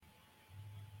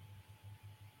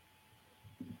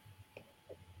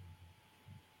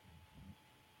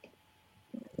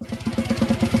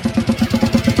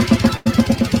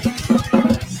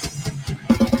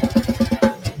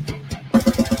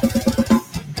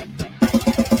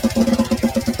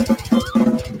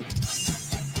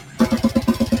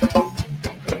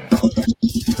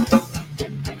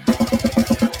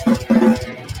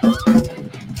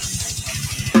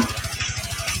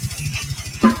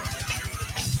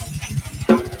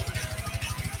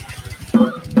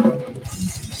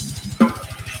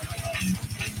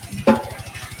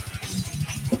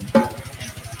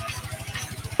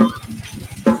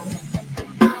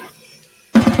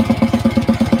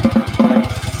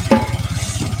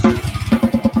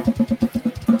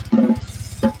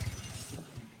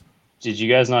Did you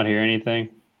guys not hear anything?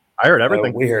 I heard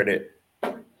everything. We heard it.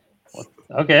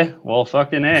 Okay, well,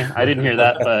 fucking A. I didn't hear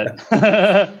that,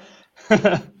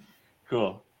 but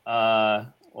cool.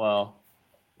 Well,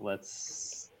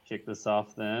 let's kick this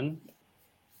off then.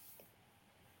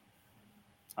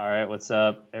 All right, what's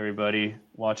up, everybody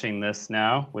watching this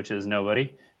now, which is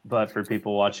nobody, but for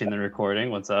people watching the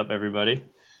recording, what's up, everybody?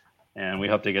 And we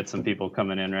hope to get some people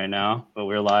coming in right now, but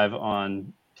we're live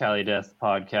on Cali Death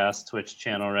Podcast Twitch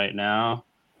channel right now.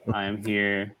 I'm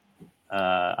here.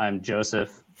 I'm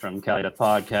Joseph from Cali Death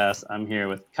Podcast. I'm here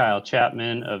with Kyle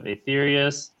Chapman of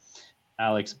Aetherius,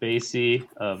 Alex Basie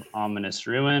of Ominous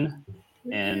Ruin,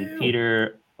 and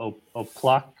Peter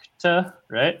Oplaka,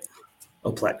 right?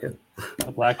 Oplaka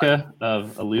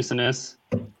of Eleusinus.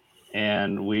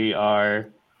 And we are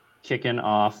kicking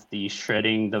off the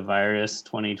Shredding the Virus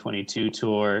 2022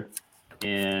 tour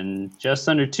in just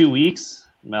under 2 weeks,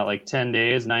 about like 10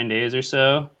 days, 9 days or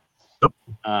so.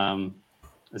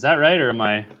 Is that right, or am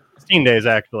I? 15 days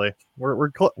actually.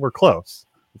 We're close.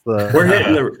 We're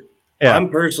hitting the. Yeah. I'm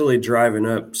personally driving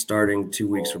up starting 2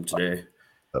 weeks from today.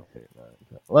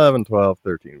 11, 12,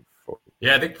 13, 14.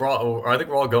 Yeah, I think we're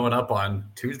all going up on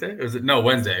Tuesday. Or is it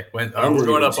Wednesday? We're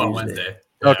going up on Wednesday.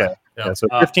 Yeah. Okay. Yeah. So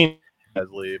 15 guys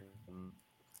leave.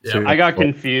 Yeah. I got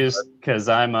confused because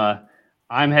I'm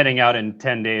heading out in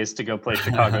 10 days to go play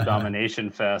Chicago Domination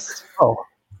Fest. Oh.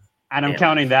 And I'm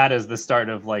counting that as the start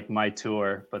of like my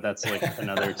tour, but that's like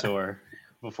another tour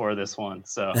before this one.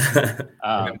 So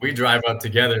we drive up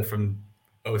together from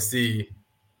OC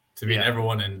to meet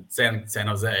everyone in San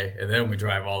Jose, and then we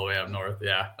drive all the way up north.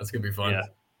 Yeah, that's gonna be fun.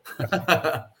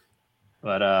 Yeah.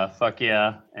 But fuck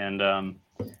yeah, and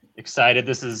excited.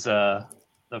 This is the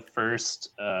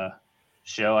first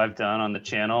show I've done on the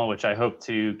channel, which I hope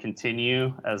to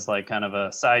continue as like kind of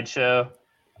a sideshow.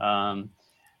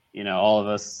 You know, all of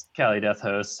us Cali Death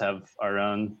hosts have our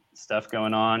own stuff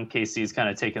going on. Casey's kind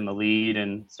of taking the lead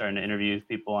and starting to interview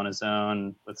people on his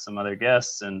own with some other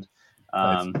guests. And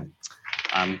I'm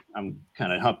kind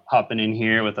of hopping in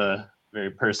here with a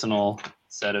very personal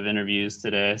set of interviews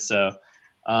today. So,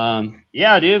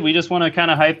 yeah, dude, we just want to kind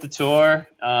of hype the tour.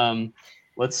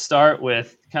 Let's start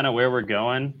with kind of where we're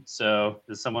going. So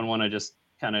does someone want to just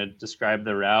kind of describe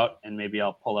the route, and maybe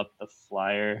I'll pull up the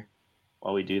flyer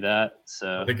while we do that.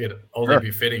 So I think it'd only be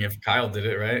fitting if Kyle did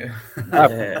it, right?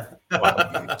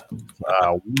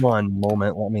 One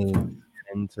moment. Let me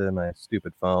get into my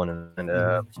stupid phone and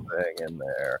everything in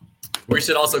there. We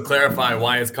should also clarify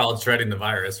why it's called Shredding the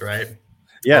Virus, right?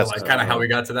 Yes. Like kind of how we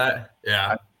got to that.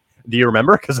 Yeah. Do you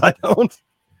remember? Because I don't.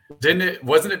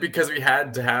 Wasn't it because we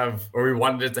had to have, or we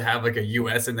wanted it to have like a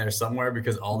US in there somewhere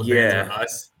because all the bands are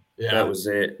us? Yeah. That was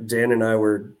it. Dan and I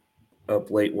were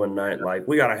up late one night, like,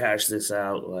 we gotta hash this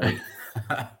out. Like,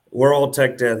 we're all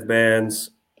tech death bands.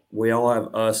 We all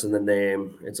have us in the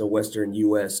name. It's a Western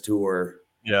US tour.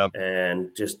 Yeah.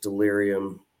 And just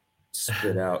Delirium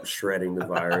spit out Shredding the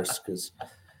Virus, because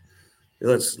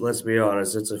let's be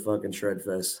honest, it's a fucking shred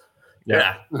fest.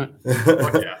 Yeah.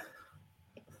 Fuck yeah.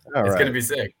 It's gonna be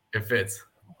sick. It fits.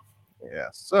 Yeah.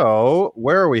 So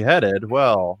where are we headed?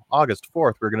 Well, August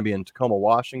 4th, we're going to be in Tacoma,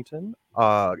 Washington.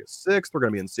 August 6th, we're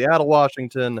going to be in Seattle,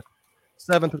 Washington.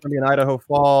 7th, we're going to be in Idaho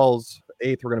Falls.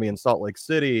 8th, we're going to be in Salt Lake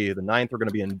City. The 9th, we're going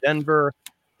to be in Denver.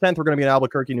 10th, we're going to be in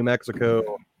Albuquerque, New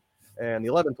Mexico. And the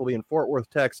 11th will be in Fort Worth,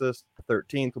 Texas. The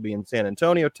 13th will be in San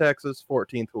Antonio, Texas.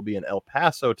 14th will be in El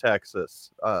Paso,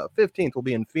 Texas. 15th will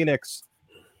be in Phoenix.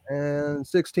 And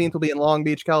 16th will be in Long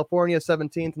Beach, California.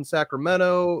 17th in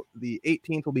Sacramento. The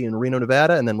 18th will be in Reno,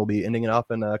 Nevada. And then we'll be ending it off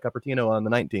in Cupertino on the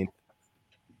 19th.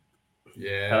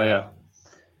 Yeah. Hell yeah.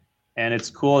 And it's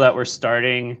cool that we're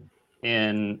starting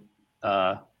in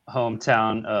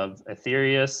hometown of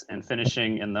Aetherius and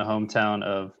finishing in the hometown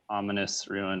of Ominous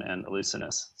Ruin and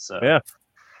Eleusinus. So yeah,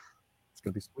 it's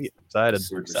gonna be sweet. Excited.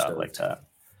 Works out like that.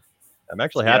 I'm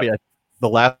actually happy. Yep. The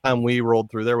last time we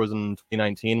rolled through there was in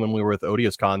 2019 when we were with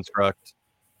Odious Construct.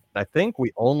 I think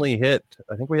we hit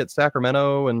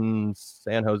Sacramento and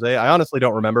San Jose. I honestly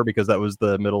don't remember because that was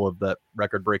the middle of that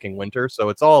record-breaking winter, so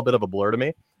it's all a bit of a blur to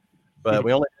me. But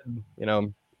we only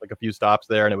had, like a few stops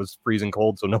there, and it was freezing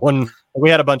cold, so no one. We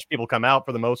had a bunch of people come out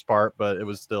for the most part, but it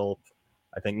was still,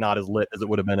 I think, not as lit as it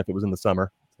would have been if it was in the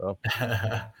summer. So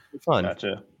it's fun.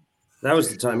 Gotcha. That was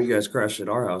the time you guys crashed at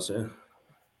our house, yeah?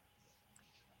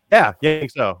 Yeah, I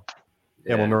think so.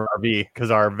 Yeah, when we were RV,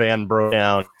 because our van broke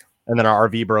down. And then our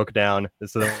RV broke down.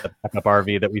 This is a backup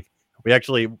RV that we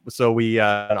actually, so we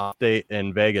had an off date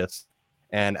in Vegas.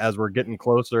 And as we're getting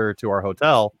closer to our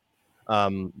hotel,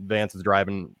 Vance is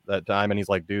driving that time and he's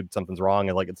like, dude, something's wrong.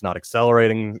 And like, it's not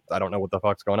accelerating. I don't know what the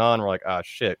fuck's going on. We're like, ah,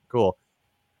 shit, cool.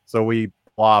 So we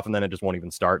off, and then it just won't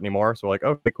even start anymore. So we're like,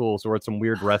 okay, cool. So we're at some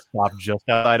weird rest stop just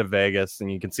outside of Vegas,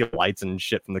 and you can see lights and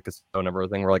shit from the casino and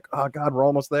everything. We're like, oh god, we're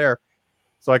almost there.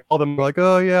 So I called them, like,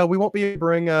 oh yeah, we won't be able to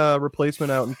bring a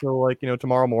replacement out until like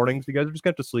tomorrow morning. So you guys are just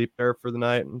going to have to sleep there for the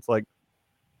night. And it's like,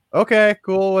 okay,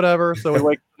 cool, whatever. So we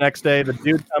wake up the next day. The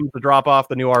dude comes to drop off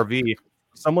the new RV.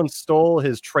 Someone stole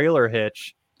his trailer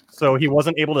hitch, so he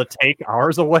wasn't able to take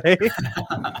ours away.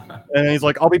 And he's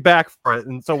like, I'll be back for it.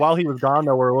 And so while he was gone,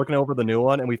 though, we're looking over the new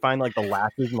one, and we find like the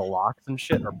latches and the locks and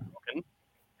shit are broken,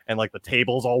 and like the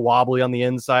table's all wobbly on the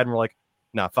inside. And we're like,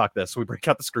 nah, fuck this. So we break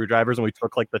out the screwdrivers, and we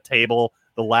took like the table,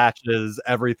 the latches,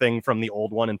 everything from the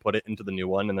old one, and put it into the new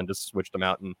one, and then just switched them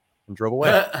out and drove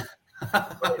away.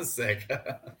 Sick.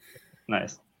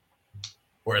 Nice.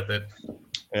 Worth it.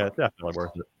 Yeah, it's definitely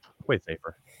worth it. Way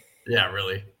safer. Yeah,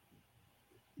 really.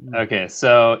 Okay,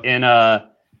 so in a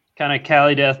kind of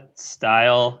Cali Death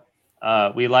style,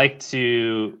 we like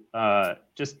to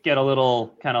just get a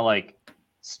little kind of like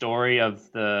story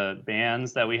of the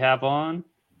bands that we have on.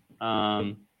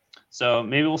 So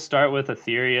maybe we'll start with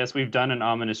Aetherius. We've done an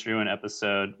Ominous Ruin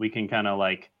episode. We can kind of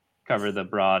like cover the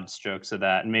broad strokes of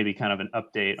that, and maybe kind of an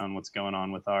update on what's going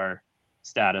on with our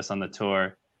status on the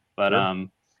tour. But sure.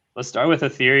 Let's start with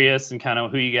Aetherius and kind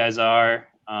of who you guys are,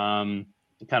 kind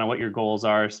of what your goals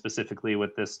are specifically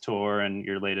with this tour and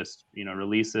your latest,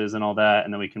 releases and all that,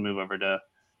 and then we can move over to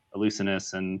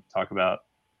Illusionist and talk about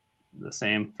the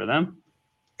same for them.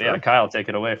 But yeah, Kyle, take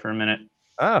it away for a minute.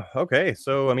 Okay.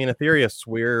 So, I mean, Aetherius,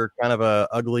 we're kind of a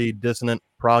ugly, dissonant,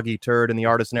 proggy turd in the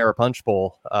Artisan Era Punch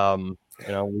Bowl.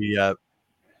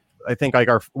 I think like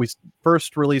we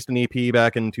first released an EP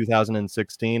back in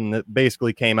 2016 that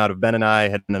basically came out of Ben and I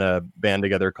had been in a band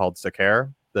together called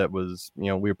Sakare. That was,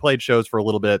 we played shows for a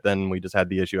little bit. Then we just had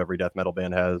the issue every death metal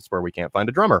band has where we can't find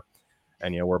a drummer.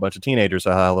 And, we're a bunch of teenagers.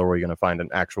 So how are we going to find an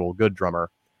actual good drummer?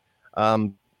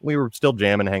 We were still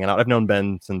jamming, hanging out. I've known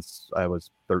Ben since I was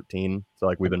 13. So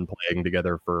like we've been playing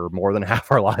together for more than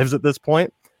half our lives at this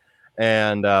point.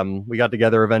 And we got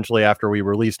together eventually after we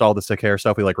released all the Sakare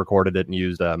stuff. We like recorded it and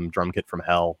used Drum Kit from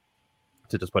Hell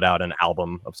to just put out an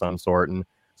album of some sort. And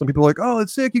some people are like, oh,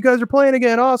 it's sick. You guys are playing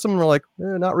again. Awesome. And we're like,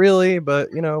 not really, but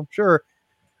sure.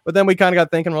 But then we kind of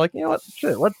got thinking, we're like, what?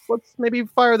 Shit, let's maybe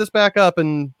fire this back up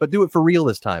but do it for real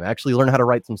this time. Actually learn how to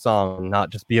write some songs, not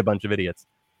just be a bunch of idiots.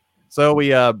 So we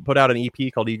put out an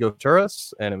EP called Ego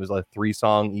Turris, and it was a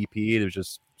 3-song EP. It was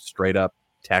just straight up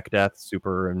tech death,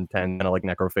 super intense, kind of like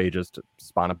Necrophagist,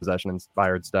 Spawn of Possession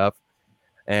inspired stuff.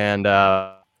 And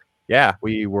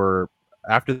we were,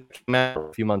 after the came out,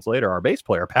 a few months later, our bass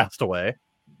player passed away.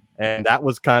 And that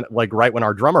was kind of like right when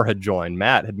our drummer had joined.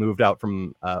 Matt had moved out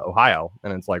from Ohio.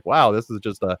 And it's like, wow, this is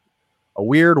just a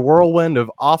weird whirlwind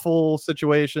of awful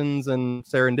situations and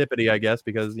serendipity, I guess,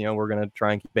 because, we're going to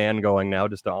try and keep band going now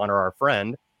just to honor our friend.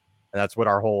 And that's what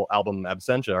our whole album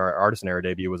Absentia, our Artisan Era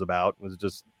debut, was about. It was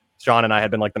just Sean and I had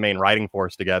been like the main writing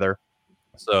force together.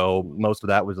 So most of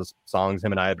that was just songs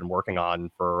him and I had been working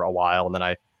on for a while. And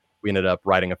then we ended up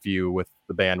writing a few with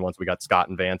the band once we got Scott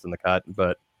and Vance in the cut.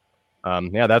 But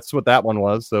that's what that one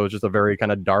was. So it was just a very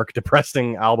kind of dark,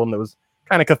 depressing album that was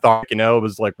kind of cathartic, it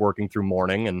was like working through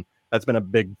mourning. And that's been a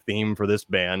big theme for this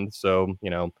band. So,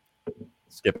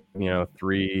 skip,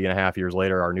 3.5 years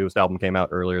later, our newest album came out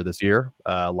earlier this year,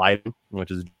 Leiden, which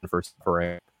is Jennifer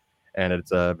Suffering. And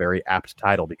it's a very apt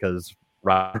title because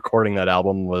recording that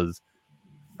album was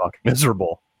fucking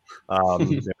miserable.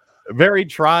 Very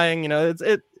trying,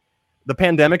 the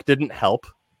pandemic didn't help,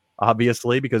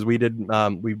 obviously, because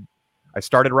I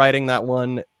started writing that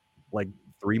one like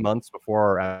 3 months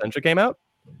before Absentia came out.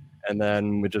 And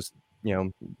then we just, we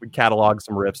cataloged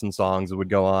some riffs and songs that would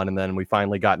go on. And then we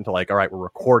finally got into like, all right, we're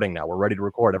recording now. We're ready to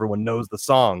record. Everyone knows the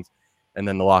songs. And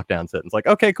then the lockdown's hit. It's like,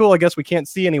 okay, cool. I guess we can't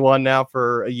see anyone now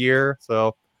for a year.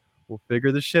 So we'll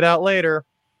figure this shit out later.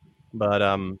 But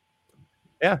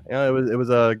it was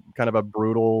a kind of a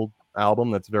brutal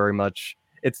album that's very much,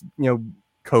 it's,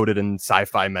 coded in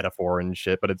sci-fi metaphor and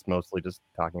shit, but it's mostly just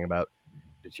talking about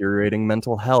deteriorating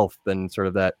mental health and sort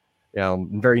of that,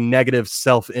 very negative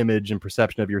self-image and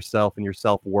perception of yourself and your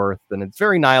self-worth. And it's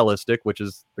very nihilistic, which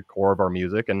is the core of our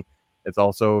music. And it's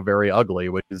also very ugly,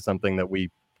 which is something that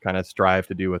we kind of strive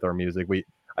to do with our music.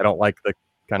 I don't like the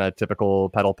kind of typical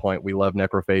pedal point. We love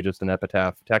Necrophagist and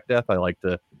Epitaph tech death. I like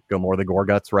to go more the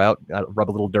Gorguts route, rub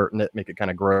a little dirt in it, make it kind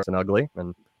of gross and ugly.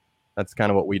 And that's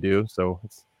kind of what we do. So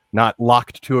it's not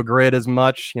locked to a grid as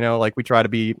much, like we try to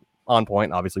be on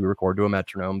point. Obviously we record to a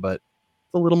metronome, but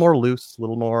it's a little more loose, a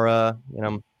little more,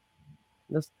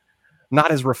 just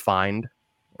not as refined,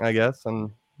 I guess.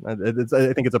 And I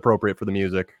think it's appropriate for the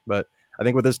music, but I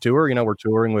think with this tour, we're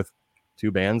touring with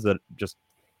 2 bands that just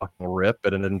fucking rip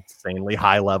at an insanely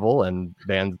high level, and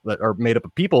bands that are made up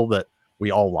of people that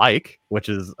we all like, which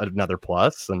is another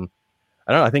plus. And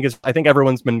I don't know. I think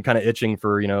everyone's been kind of itching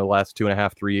for, the last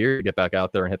 2.5, 3 years to get back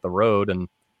out there and hit the road. And,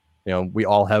 we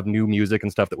all have new music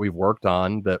and stuff that we've worked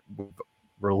on that we've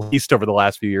released over the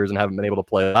last few years and haven't been able to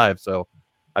play live. So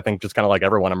I think just kind of like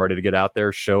everyone, I'm ready to get out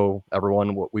there, show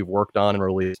everyone what we've worked on and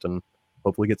released, and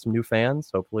hopefully get some new fans,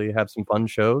 hopefully have some fun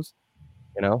shows,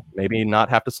 maybe not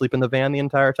have to sleep in the van the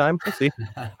entire time. We'll see.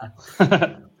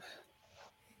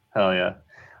 Hell yeah.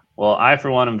 Well, I,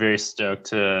 for one, am very stoked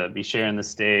to be sharing the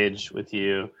stage with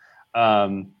you.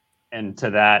 And to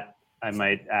that, I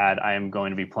might add, I am going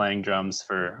to be playing drums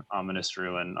for Ominous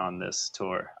Ruin on this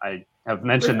tour. I have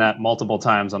mentioned that multiple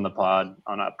times on the pod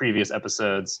on previous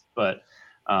episodes, but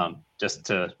just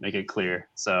to make it clear.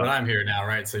 So, but I'm here now,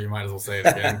 right? So you might as well say it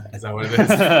again. Is that what it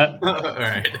is? All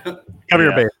right. Cover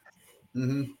your base.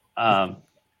 Mm-hmm.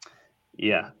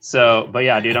 Yeah. So, but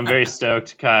yeah, dude, I'm very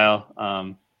stoked, Kyle.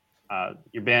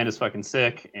 Your band is fucking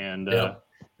sick, and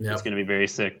it's going to be very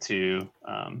sick to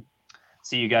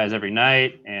see you guys every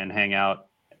night and hang out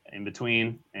in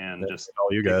between, and just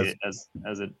all you guys as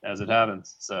it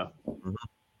happens. So,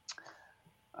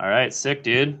 all right, sick,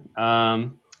 dude.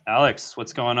 Alex,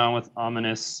 what's going on with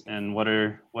Ominous, and what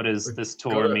does this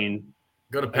tour mean?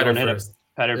 Go to Petter first.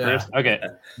 Petter first. Okay.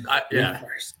 Yeah.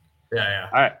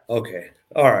 All right. Okay.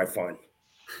 All right. Fine.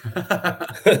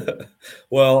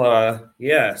 Well,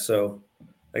 so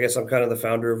I guess I'm kind of the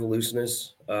founder of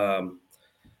Looseness.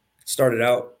 Started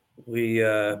out,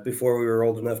 before we were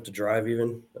old enough to drive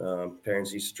even,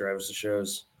 parents used to drive us to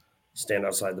shows, stand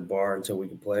outside the bar until we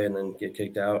could play and then get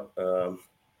kicked out.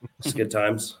 It's good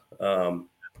times.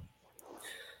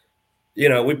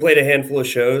 We played a handful of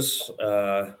shows,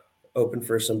 opened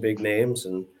for some big names,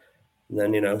 and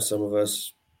then, some of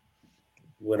us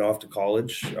went off to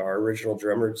college. Our original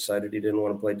drummer decided he didn't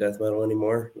want to play death metal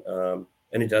anymore.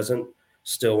 And he doesn't.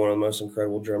 Still one of the most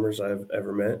incredible drummers I've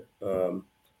ever met.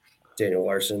 Daniel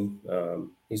Larson.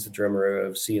 He's the drummer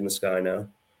of Sea in the Sky now.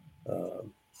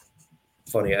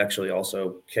 Funny, actually,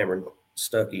 also Cameron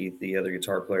Stuckey, the other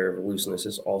guitar player of Looseness,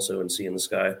 is also in Sea in the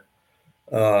Sky.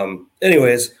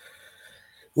 Anyways,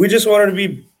 we just wanted to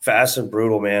be fast and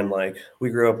brutal, man. Like,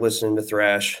 we grew up listening to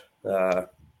thrash,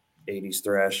 80s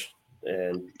thrash,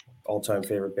 and all-time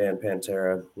favorite band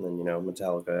Pantera, and then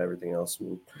Metallica, everything else.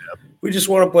 We just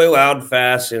want to play loud and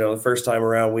fast. The first time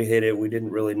around we hit it, we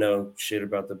didn't really know shit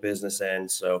about the business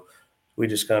end, so we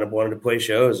just kind of wanted to play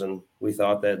shows, and we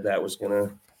thought that was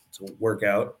gonna work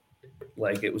out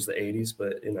like it was the 80s.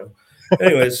 But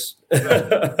anyways,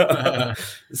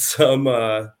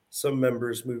 some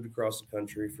members moved across the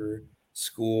country for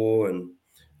school, and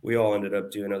we all ended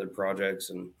up doing other projects,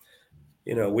 and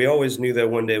we always knew that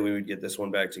one day we would get this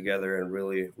one back together and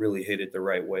really, really hit it the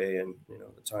right way. And,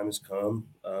 the time has come.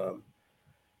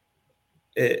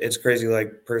 It's crazy.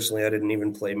 Like, personally, I didn't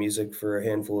even play music for a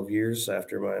handful of years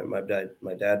after my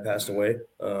dad passed away.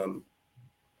 Kind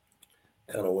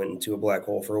of went into a black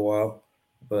hole for a while.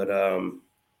 But, after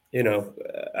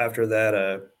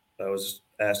that, I was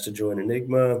asked to join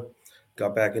Enigma,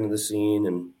 got back into the scene,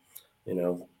 and,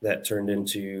 that turned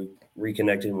into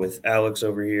reconnecting with Alex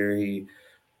over here. He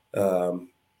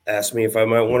asked me if I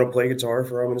might want to play guitar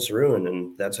for Ominous Ruin,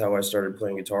 and that's how I started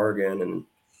playing guitar again. And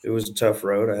it was a tough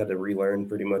road. I had to relearn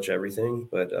pretty much everything,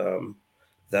 but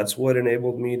that's what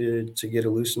enabled me to get a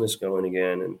Looseness going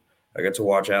again. And I got to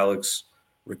watch Alex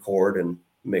record and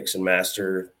mix and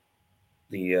master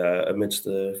the Amidst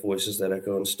the Voices That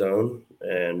Echo in Stone,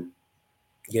 and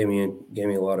gave me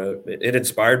a lot of it.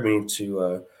 Inspired me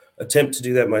to attempt to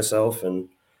do that myself, and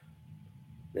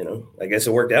I guess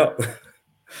it worked out.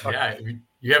 Yeah,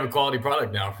 you have a quality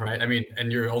product now, right? I mean,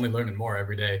 and you're only learning more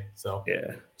every day. So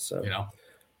yeah,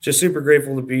 just super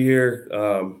grateful to be here.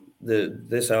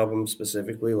 This album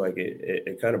specifically, like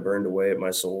it kind of burned away at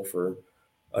my soul for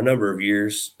a number of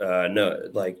years. For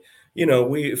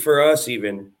us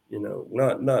even,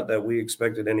 not that we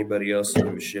expected anybody else to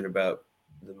give a shit about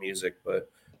the music, but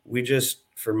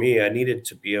for me, I needed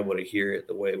to be able to hear it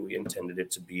the way we intended it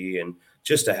to be. And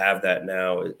just to have that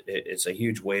now, it's a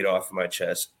huge weight off of my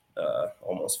chest,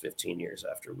 almost 15 years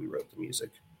after we wrote the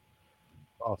music.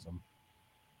 Awesome.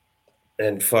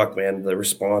 And fuck, man, the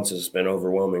response has been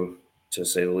overwhelming, to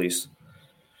say the least.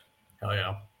 Hell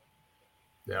yeah.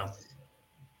 Yeah.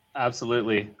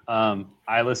 Absolutely.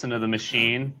 I listen to The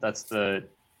Machine. That's the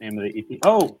name of the EP.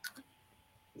 Oh,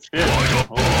 shit.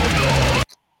 Oh.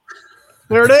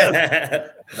 There it is.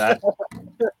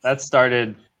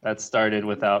 That started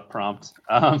without prompt.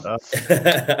 All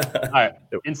right.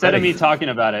 Instead of me talking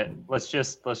about it, let's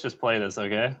just play this,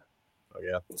 okay? Oh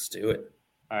yeah. Let's do it.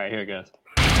 All right, here it goes.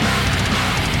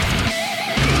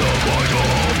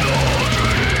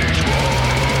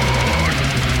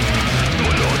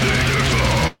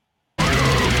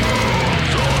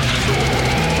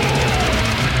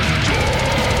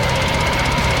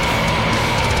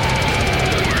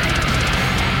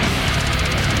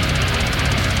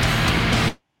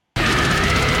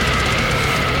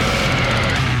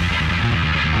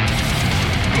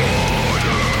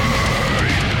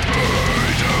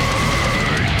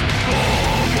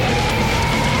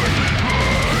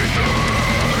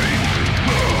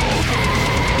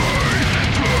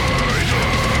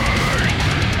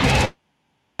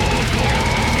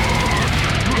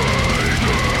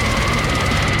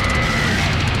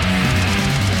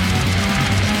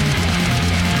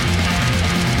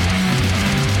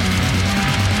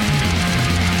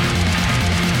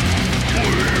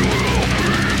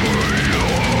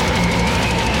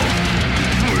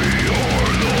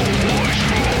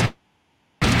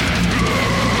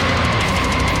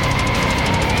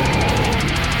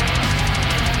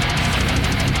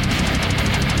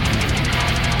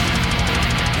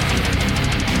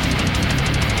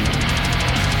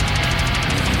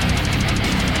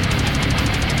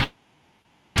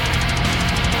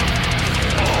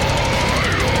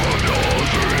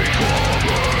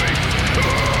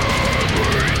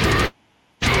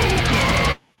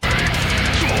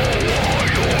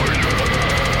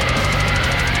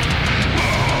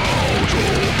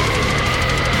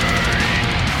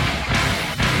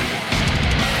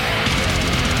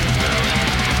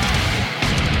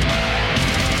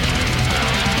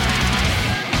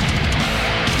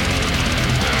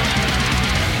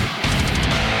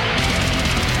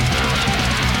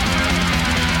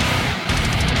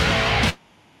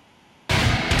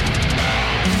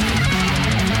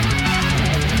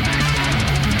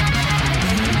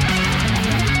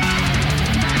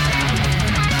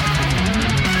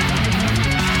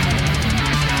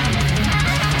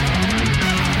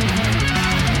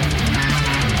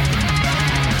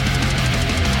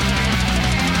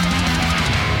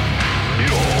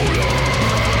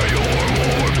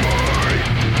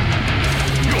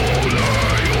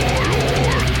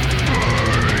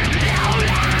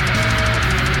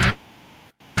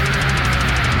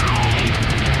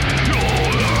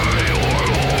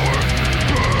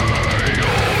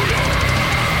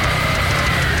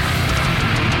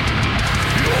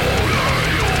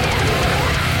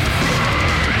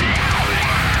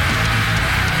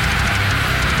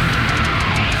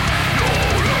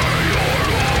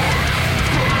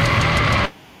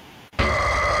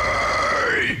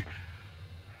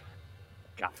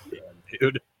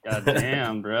 Dude, God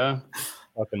damn, bro.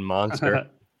 fucking monster.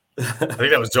 I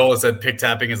think that was Joel that said pick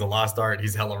tapping is a lost art.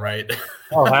 He's hella right.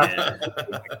 Oh, Yeah.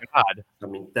 God. I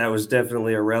mean, that was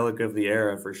definitely a relic of the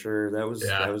era for sure. That was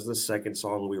Yeah. that was the second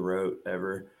song we wrote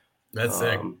ever. That's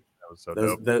sick. That was so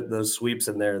dope. Those sweeps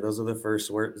in there, those are the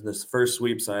first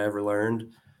sweeps I ever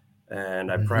learned.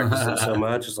 And I practiced it so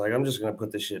much, it's like, I'm just going to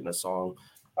put this shit in a song.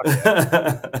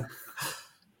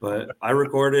 But I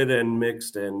recorded and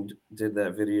mixed and did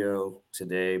that video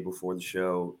today before the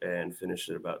show and finished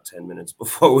it about 10 minutes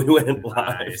before we went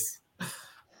live. Nice.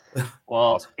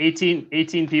 Well, 18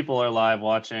 people are live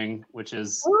watching, which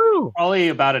is Woo! probably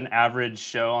about an average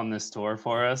show on this tour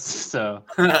for us. So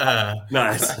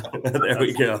Nice. There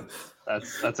we go.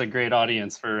 that's a great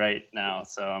audience for right now.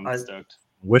 So I'm stoked.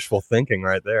 Wishful thinking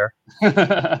right there.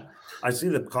 I see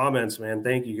the comments, man.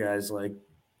 Thank you guys. Like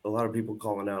a lot of people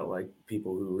calling out, like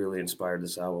people who really inspired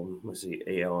this album. I see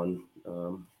Aeon.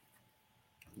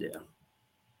 Yeah.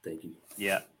 Thank you.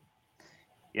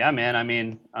 Yeah, man. I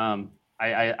mean,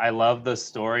 I love the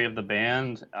story of the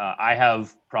band. I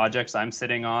have projects I'm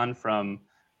sitting on from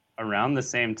around the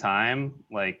same time,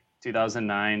 like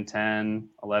 2009, 10,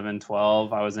 11,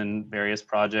 12. I was in various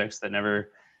projects that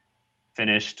never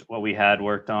finished what we had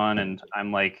worked on. And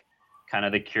I'm like kind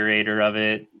of the curator of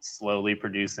it, slowly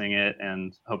producing it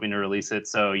and hoping to release it.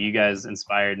 So you guys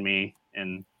inspired me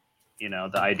in,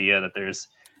 the idea that there's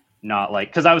not like,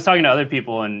 because I was talking to other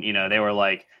people and, they were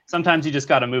like, sometimes you just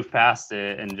got to move past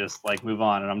it and just like move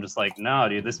on. And I'm just like, no,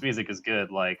 dude, this music is good.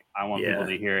 Like I want people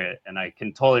to hear it. And I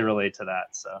can totally relate to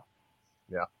that. So,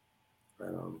 yeah, I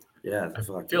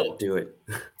do it.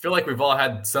 I feel like we've all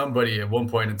had somebody at one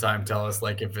point in time tell us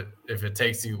like if it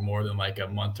takes you more than like a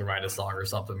month to write a song or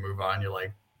something, move on. You're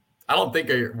like, I don't think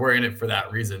we're in it for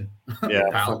that reason. Yeah,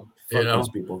 fuck those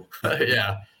people.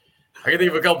 Yeah, I can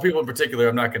think of a couple people in particular.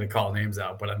 I'm not going to call names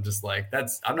out, but I'm just like,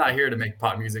 I'm not here to make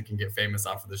pop music and get famous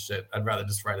off of this shit. I'd rather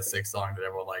just write a sick song that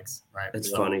everyone likes. Right?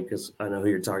 It's funny because I know who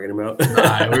you're talking about.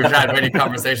 We've had many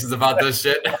conversations about this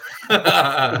shit.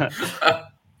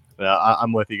 Yeah,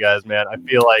 I'm with you guys, man. I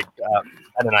feel like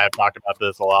Ed and I have talked about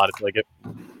this a lot. It's like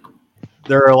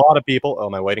there are a lot of people. Oh,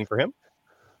 am I waiting for him?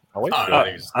 I'll wait.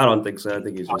 I don't think so. I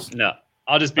think he's just No,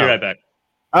 I'll just be right back.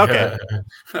 Okay.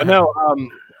 But no,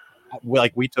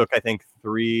 we took, I think,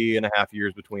 3.5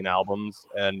 years between albums,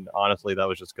 and honestly, that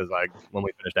was just because when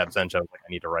we finished Absentia, I was like, I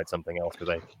need to write something else because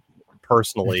I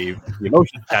personally the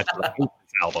emotion attached to this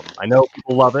album. I know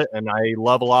people love it, and I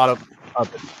love a lot of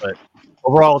it, but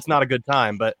overall, it's not a good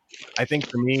time. But I think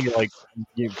for me, like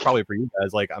probably for you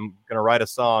guys, like I'm gonna write a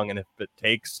song, and if it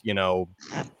takes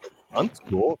months,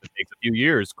 cool. If it takes a few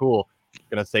years, cool. I'm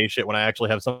gonna say shit when I actually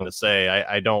have something to say.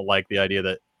 I don't like the idea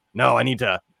that no, I need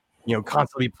to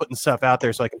constantly putting stuff out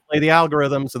there so I can play the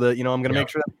algorithm so that I'm gonna make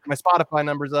sure that my Spotify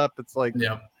numbers up. It's like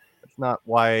that's not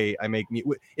why I make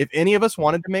music. If any of us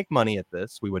wanted to make money at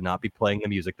this, we would not be playing the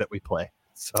music that we play.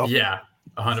 So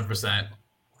 100%.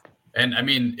 And I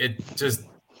mean, it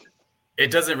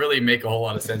doesn't really make a whole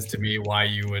lot of sense to me why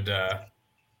you would I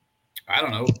don't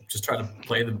know, just try to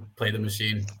play the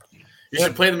machine. You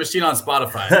should play the machine on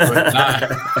Spotify.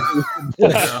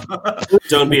 But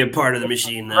don't be a part of the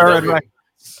machine.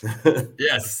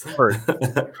 Yes. Severed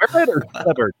or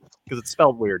severed? Because it's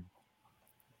spelled weird.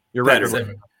 You're right.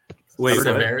 Wait,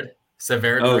 Severed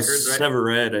Records, right?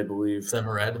 Severed, I believe.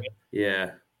 Severed.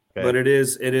 Yeah. Okay. But it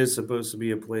is supposed to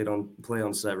be a play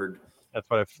on Severed. That's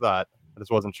what I thought. I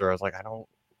just wasn't sure. I was like, I'm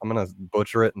gonna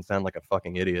butcher it and sound like a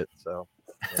fucking idiot. So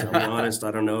to be honest,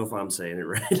 I don't know if I'm saying it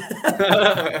right.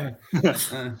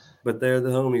 But they're the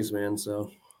homies, man. So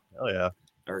hell yeah.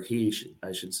 Or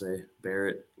I should say,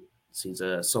 Barrett. He's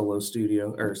a solo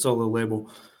studio or solo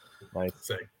label. Nice.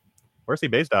 Where's he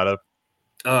based out of?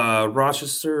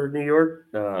 Rochester, New York.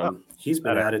 He's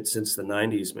been at it since the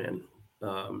 90s, man.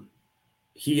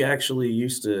 He actually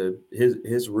used to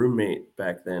his roommate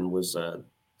back then was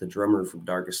the drummer from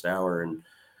Darkest Hour, and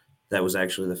that was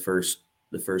actually the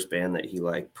first band that he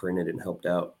like printed and helped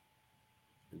out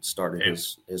and started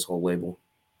his whole label.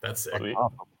 That's sick.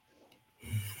 Awesome.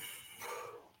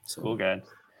 So, cool guy.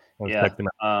 Yeah.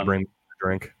 Bring a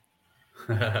drink.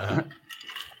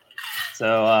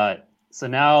 So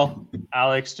now,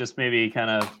 Alex, just maybe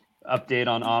kind of update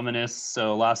on Ominous.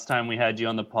 So last time we had you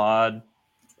on the pod,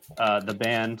 the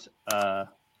band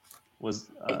was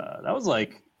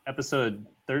like episode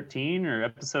 13 or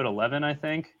episode 11, I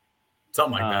think.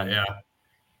 Something like that, yeah.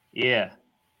 Yeah.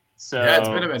 So it's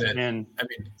been a minute.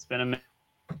 It's been a minute.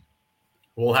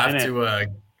 We'll have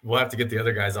to get the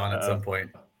other guys on at some point.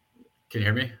 Can you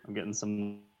hear me? I'm getting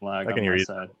some lag. I can hear you.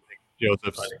 Side.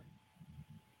 Joseph's.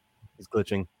 He's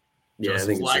glitching. Yeah, Joseph's I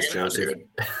think it's just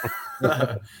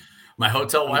Joseph. My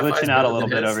hotel Wi-Fi is glitching out a little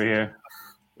bit over here.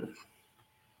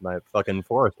 My fucking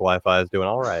forest Wi-Fi is doing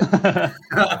all right.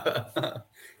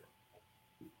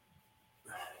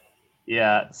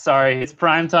 Yeah, sorry. It's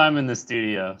prime time in the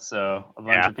studio, so a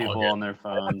bunch of people on their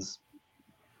phones.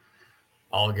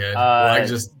 All good. Well,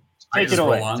 take it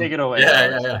away. Take it away.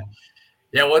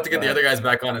 Yeah, we'll have to get the other guys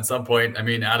back on at some point. I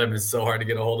mean, Adam is so hard to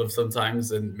get a hold of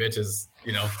sometimes, and Mitch is,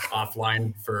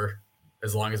 offline for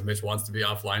as long as Mitch wants to be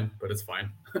offline, but it's fine.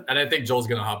 And I think Joel's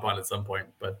going to hop on at some point.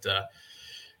 But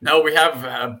no, we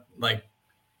have like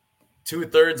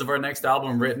 2/3 of our next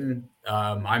album written.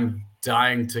 I'm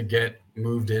dying to get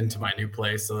moved into my new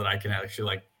place so that I can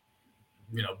actually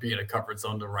be in a comfort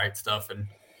zone to write stuff and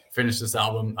finish this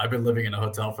album. I've been living in a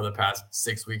hotel for the past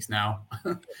 6 weeks now.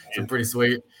 It's pretty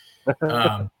sweet.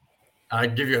 I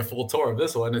can give you a full tour of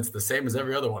this one. It's the same as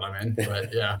every other one I'm in,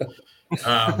 but yeah.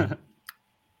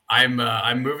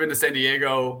 I'm moving to San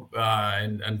Diego,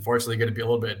 and unfortunately going to be a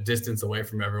little bit distance away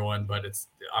from everyone, but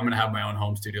I'm going to have my own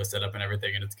home studio set up and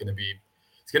everything, and it's going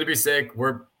to be sick.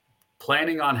 We're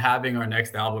planning on having our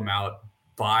next album out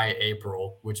by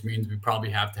April, which means we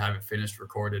probably have to have it finished,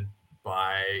 recorded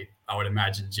by, I would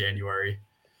imagine, January.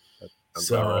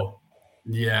 So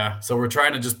we're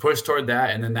trying to just push toward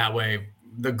that, and then that way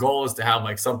the goal is to have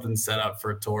like something set up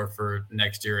for a tour for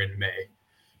next year in May.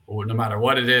 Well, no matter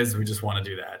what it is, we just want to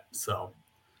do that. So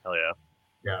hell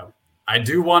yeah. I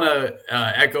do want to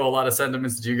echo a lot of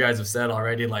sentiments that you guys have said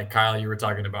already. Like Kyle, you were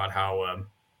talking about how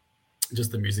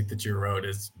just the music that you wrote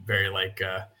is very like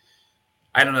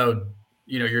I don't know,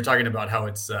 you're talking about how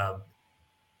it's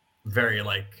very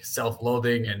like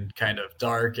self-loathing and kind of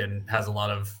dark and has a lot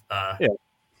of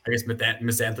I guess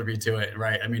misanthropy to it,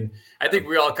 right? I mean, I think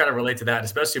we all kind of relate to that,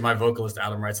 especially my vocalist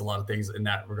Adam writes a lot of things in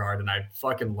that regard, and I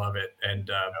fucking love it. And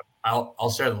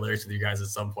I'll share the lyrics with you guys at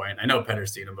some point. I know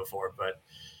Petter's seen them before, but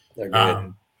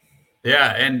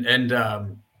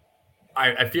I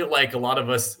I feel like a lot of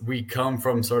us, we come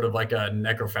from sort of like a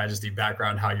necrophagisty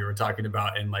background, how you were talking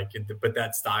about, and like, but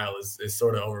that style is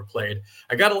sort of overplayed.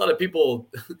 I got a lot of people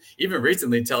even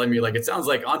recently telling me like, it sounds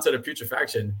like Onset of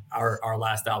Putrefaction, our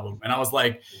last album. And I was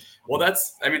like, well,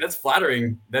 that's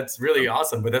flattering. That's really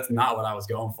awesome, but that's not what I was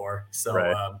going for. So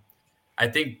Right. I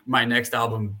think my next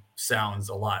album sounds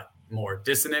a lot more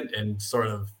dissonant and sort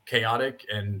of chaotic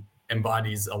and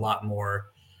embodies a lot more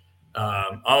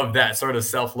of that sort of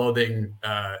self-loathing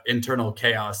internal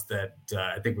chaos that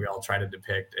I think we all try to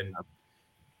depict.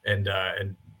 And I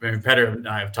mean, Petter and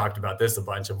I have talked about this a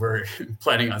bunch, and we're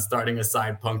planning on starting a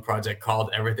side punk project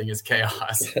called Everything is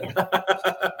Chaos. Yeah.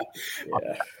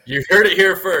 You heard it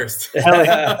here first.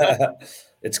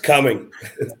 It's coming.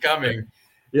 It's coming.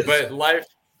 Yes. But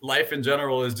life in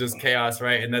general is just chaos,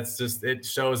 right? And that's just, it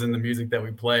shows in the music that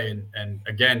we play. And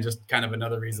again, just kind of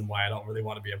another reason why I don't really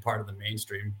want to be a part of the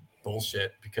mainstream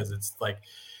bullshit, because it's like,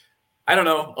 I don't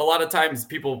know, a lot of times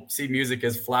people see music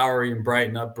as flowery and bright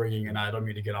and upbringing, and I don't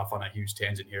mean to get off on a huge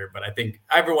tangent here, but I think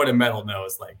everyone in metal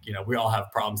knows, like, you know, we all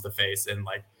have problems to face, and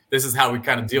like, this is how we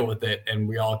kind of deal with it, and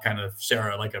we all kind of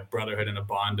share like a brotherhood and a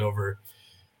bond over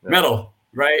metal,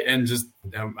 right? And just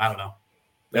I don't know,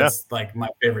 that's like my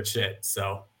favorite shit.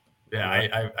 So yeah,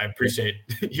 I appreciate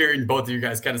hearing both of you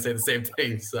guys kind of say the same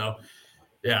thing. So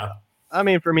yeah, I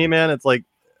mean, for me, man, it's like,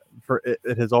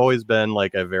 it has always been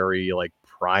like a very like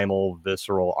primal,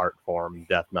 visceral art form,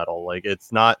 death metal. Like,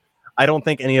 it's not, I don't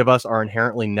think any of us are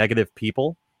inherently negative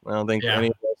people. I don't think any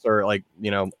of us are like, you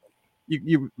know,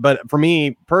 but for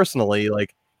me personally,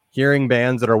 like, hearing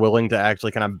bands that are willing to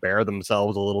actually kind of bear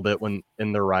themselves a little bit when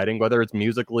in their writing, whether it's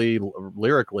musically,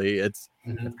 lyrically, it's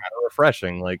kind of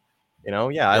refreshing. Like, you know,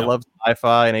 I love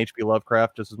sci-fi and H.P.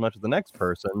 Lovecraft just as much as the next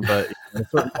person, but at a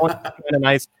certain point, it's kind of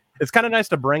nice. It's kind of nice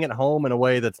to bring it home in a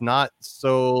way that's not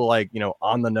so like, you know,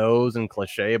 on the nose and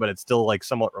cliche, but it's still like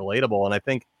somewhat relatable. And I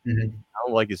think,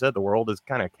 like you said, the world is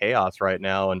kind of chaos right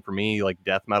now. And for me, like,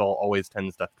 death metal always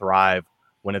tends to thrive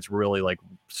when it's really like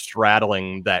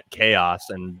straddling that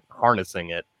chaos and harnessing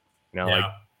it. You know, like,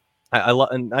 I love,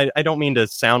 and I don't mean to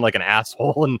sound like an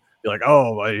asshole and be like,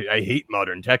 oh, I hate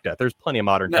modern tech death. There's plenty of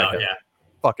modern tech death.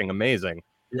 Fucking amazing.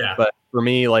 Yeah. But for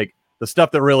me, like, the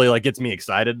stuff that really like gets me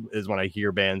excited is when I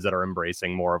hear bands that are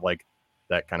embracing more of like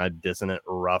that kind of dissonant,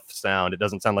 rough sound. It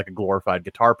doesn't sound like a glorified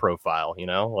guitar profile, you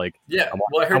know? Like,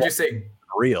 well, I heard you say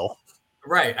real.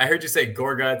 Right. I heard you say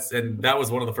Gorguts, and that was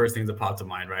one of the first things that popped to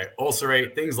mind, right?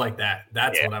 Ulcerate, things like that.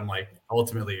 That's what I'm like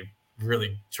ultimately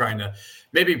really trying to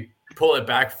maybe pull it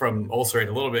back from Ulcerate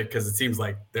a little bit, because it seems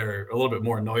like they're a little bit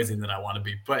more noisy than I want to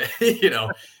be. But, you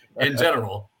know, in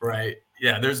general, right?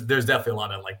 Yeah, there's definitely a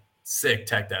lot of like sick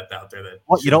tech death out there that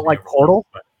you don't like Portal?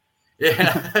 But,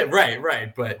 yeah,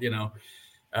 right. But, you know,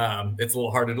 it's a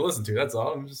little harder to listen to. That's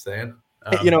all I'm just saying.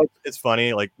 You know, it's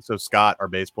funny. Like, so Scott, our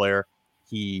bass player,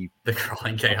 the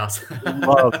Crawling Chaos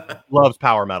loves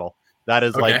power metal. That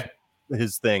is like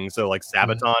his thing. So like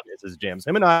Sabaton is his jams.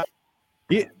 Him and I,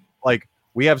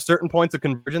 we have certain points of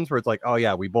convergence where it's like, oh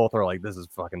yeah, we both are like, this is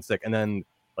fucking sick. And then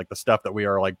like the stuff that we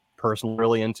are like personally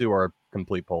really into are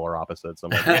complete polar opposites.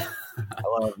 I'm like, I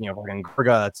love, you know, fucking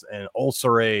Gorguts and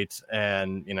Ulcerate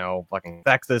and, you know, fucking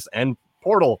Thexus and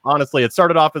Portal. Honestly, it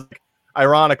started off as like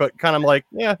ironic, but kind of like,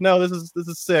 yeah, no, this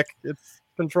is sick. It's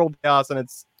controlled chaos, and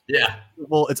it's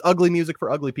it's ugly music for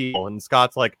ugly people. And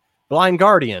Scott's like Blind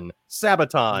Guardian,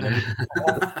 Sabaton,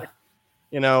 and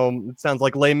you know, it sounds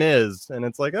like Les Mis, and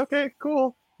it's like, okay,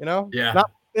 cool, you know,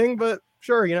 not a thing, but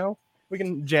sure, you know, we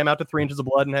can jam out to 3 Inches of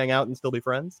Blood and hang out and still be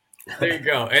friends. There you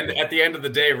go. And at the end of the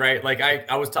day, right, like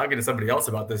I was talking to somebody else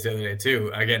about this the other day too.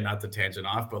 Again, not to tangent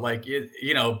off, but like,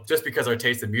 you know, just because our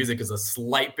taste in music is a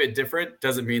slight bit different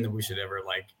doesn't mean that we should ever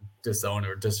like disown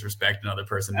or disrespect another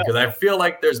person, because I feel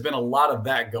like there's been a lot of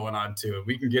that going on too.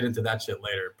 We can get into that shit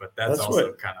later, but that's also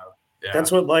what, kind of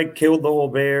that's what like killed the whole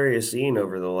Bay Area scene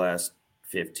over the last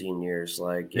 15 years.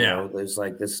 Like, you know, there's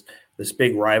like this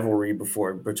big rivalry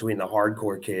between the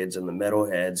hardcore kids and the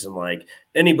metalheads, and like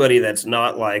anybody that's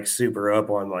not like super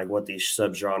up on like what these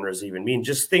subgenres even mean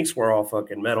just thinks we're all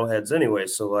fucking metalheads anyway.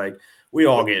 So like we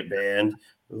all get banned.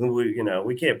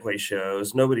 We can't play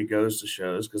shows. Nobody goes to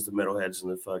shows because the metalheads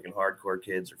and the fucking hardcore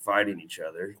kids are fighting each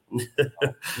other.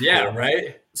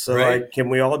 Right. So like, can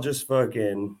we all just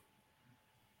fucking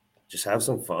just have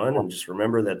some fun and just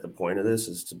remember that the point of this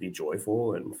is to be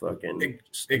joyful and fucking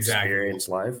experience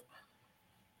life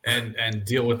and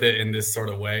deal with it in this sort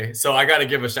of way. So I got to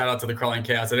give a shout out to the Crawling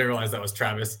Chaos. I didn't realize that was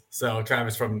Travis. So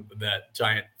Travis from that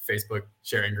giant Facebook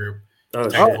sharing group.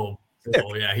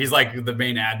 Yeah, he's like the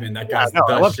main admin. That guy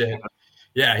does shit.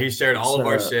 Yeah, he shared all of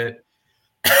our shit.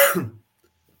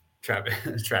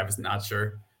 Travis, not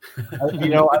sure.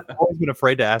 I've always been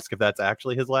afraid to ask if that's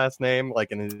actually his last name,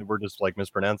 like, and we're just like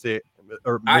mispronouncing it.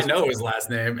 I know his last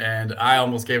name, and I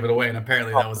almost gave it away, and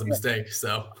apparently that was a mistake.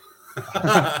 So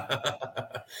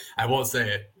I won't say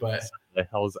it, but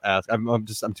I was asked.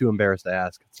 I'm too embarrassed to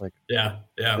ask. It's like, yeah.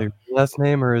 like, last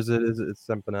name, or is it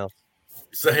something else?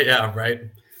 So yeah, right.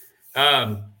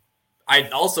 I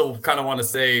also kind of want to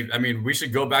say, I mean, we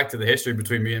should go back to the history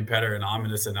between me and Petter and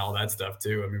Ominous and all that stuff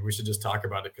too. I mean, we should just talk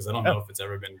about it because I don't know if it's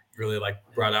ever been really like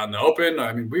brought out in the open.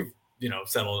 I mean, we've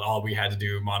settled all we had to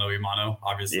do mano a mano,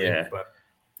 obviously, and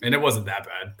it wasn't that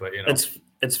bad. But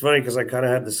it's funny because I kind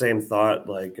of had the same thought.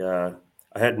 Like I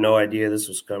had no idea this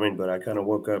was coming, but I kind of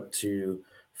woke up to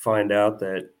find out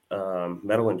that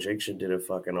Metal Injection did a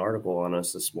fucking article on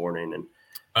us this morning, and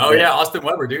Austin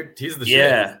Weber, dude, he's the shit.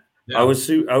 Yeah. I was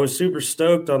super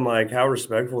stoked on like how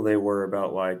respectful they were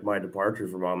about like my departure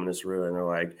from Ominous Ruin. They're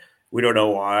like, we don't know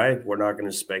why, we're not going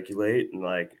to speculate, and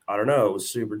like I don't know, it was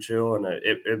super chill, and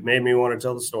it made me want to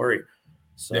tell the story.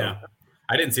 So yeah,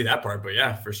 I didn't see that part, but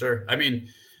yeah, for sure. I mean,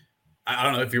 I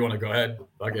don't know if you want to go ahead.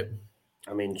 Fuck it.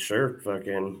 I mean, sure,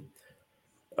 fucking.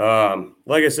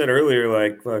 Like I said earlier,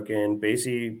 like fucking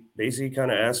Basie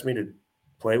kind of asked me to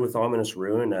play with Ominous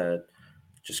Ruin.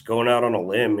 Just going out on a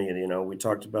limb, we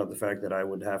talked about the fact that I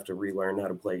would have to relearn how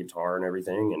to play guitar and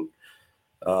everything. And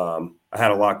I had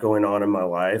a lot going on in my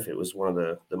life. It was one of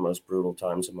the most brutal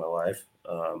times of my life.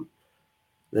 And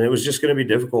it was just going to be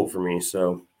difficult for me.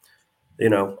 So,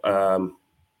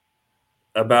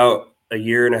 about a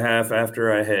year and a half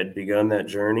after I had begun that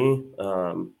journey,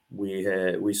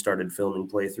 we started filming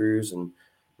playthroughs and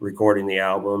recording the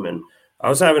album. And I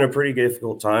was having a pretty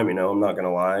difficult time, I'm not going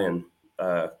to lie. And,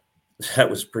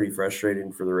 that was pretty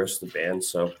frustrating for the rest of the band.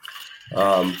 So,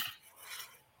 I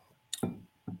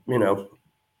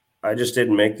just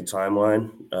didn't make the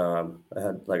timeline.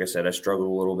 Like I said, I struggled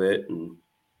a little bit, and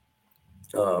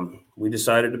we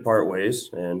decided to part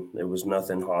ways, and it was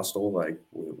nothing hostile. Like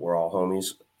we're all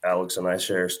homies. Alex and I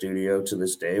share a studio to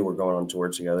this day. We're going on tour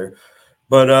together,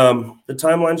 but the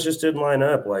timelines just didn't line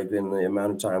up. Like in the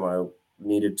amount of time I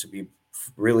needed to be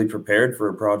really prepared for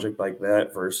a project like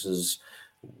that versus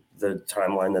the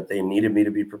timeline that they needed me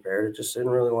to be prepared, it just didn't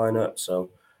really line up.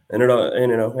 So, in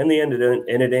the end,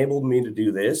 it enabled me to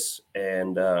do this,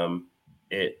 and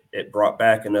it brought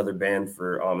back another band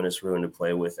for Ominous Ruin to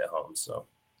play with at home. So,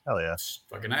 hell yeah,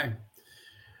 fucking A.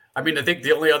 I mean, I think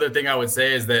the only other thing I would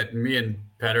say is that me and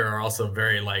Petter are also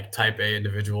very like type A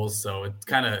individuals. So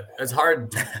it's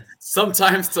hard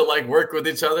sometimes to like work with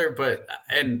each other,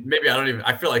 and maybe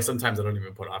I feel like sometimes I don't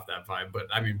even put off that vibe, but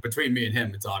I mean, between me and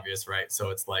him, it's obvious, right? So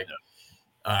it's like,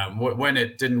 when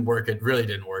it didn't work, it really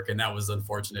didn't work. And that was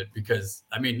unfortunate because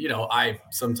I mean, I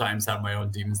sometimes have my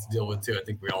own demons to deal with too. I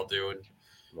think we all do.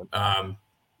 And,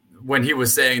 when he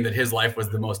was saying that his life was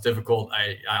the most difficult,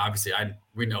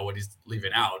 we know what he's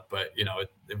leaving out, but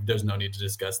there's no need to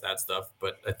discuss that stuff.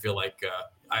 But I feel like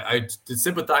I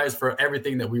sympathize for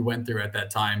everything that we went through at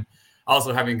that time.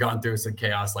 Also having gone through some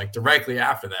chaos like directly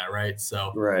after that. Right.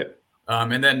 So, right.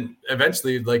 And then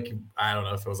eventually, like, I don't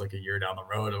know if it was like a year down the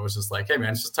road, it was just like, hey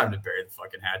man, it's just time to bury the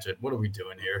fucking hatchet. What are we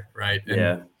doing here? Right.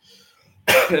 And,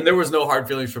 and there was no hard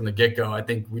feelings from the get-go. I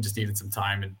think we just needed some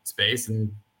time and space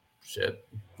and shit.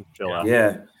 Chill out.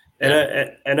 Yeah.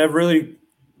 And I've really,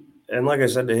 and like I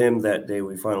said to him that day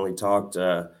we finally talked,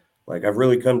 like I've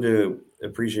really come to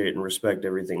appreciate and respect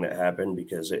everything that happened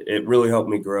because it really helped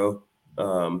me grow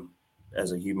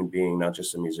as a human being, not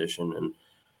just a musician.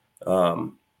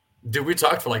 And dude, we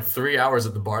talked for like 3 hours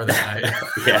at the bar that night.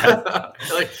 Yeah.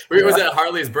 Like we was at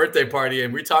Harley's birthday party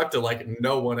and we talked to like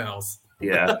no one else.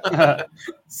 Yeah.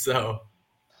 So.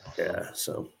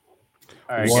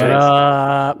 All right, what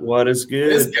up? What is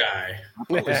good? This guy.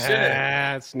 Holy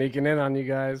shit. Sneaking in on you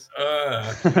guys.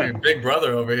 Big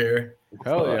brother over here.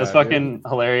 Hell yeah. It's fucking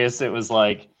hilarious. It was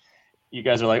like, you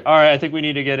guys are like, all right, I think we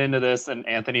need to get into this. And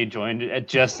Anthony joined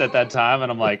just at that time. And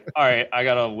I'm like, all right, I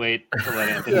got to wait to let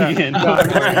Anthony in.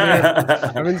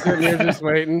 I've been sitting here just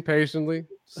waiting patiently,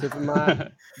 sipping my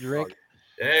drink.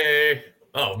 Hey.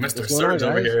 Oh, Mr. Surge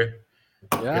over here.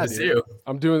 Yeah, good to see you.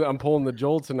 I'm pulling the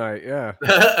Joel tonight. Yeah.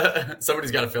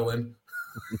 Somebody's got to fill in.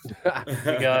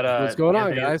 We got, what's going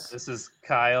Anthony, on, guys? This is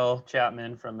Kyle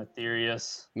Chapman from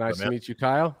Ethereus. Nice to meet you,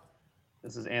 Kyle.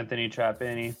 This is Anthony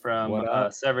Trappini from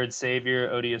Severed Savior,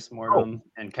 Odious Mortem,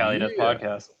 and Cali Death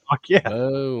Podcast. Fuck yeah.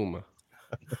 Boom.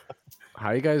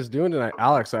 How you guys doing tonight?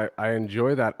 Alex, I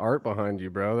enjoy that art behind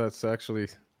you, bro. That's actually...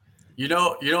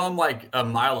 I'm like a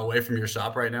mile away from your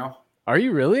shop right now. Are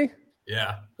you really?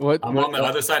 Yeah. What? I'm on the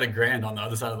other side of Grand, on the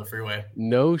other side of the freeway.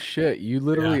 No shit. You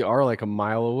literally are like a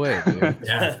mile away, dude.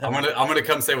 Yeah. I'm gonna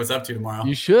come say what's up to you tomorrow.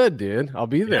 You should, dude. I'll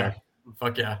be there. Yeah.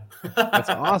 Fuck yeah. That's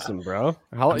awesome, bro.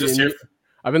 How I'm just here.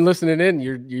 I've been listening in.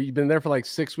 You've been there for like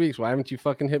 6 weeks. Why haven't you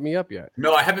fucking hit me up yet?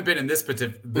 No, I haven't been in this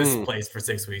place for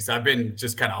 6 weeks. I've been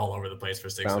just kind of all over the place for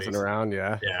 6 weeks. Bouncing around,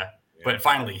 yeah. Yeah. But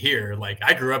finally here, like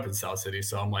I grew up in South City,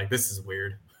 so I'm like, this is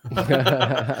weird.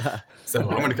 So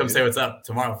I'm gonna come say what's up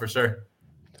tomorrow for sure.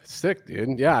 Sick,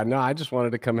 dude. Yeah, no, I just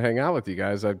wanted to come hang out with you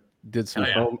guys. I did some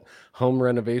home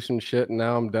renovation shit, and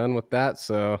now I'm done with that.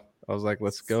 So I was like,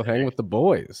 let's go hang with the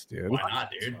boys, dude. Why not,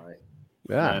 dude?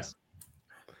 Yeah. Nice.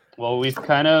 Well, we've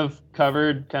kind of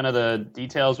covered kind of the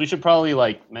details. We should probably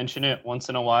like mention it once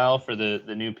in a while for the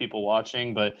new people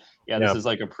watching. But yeah, this is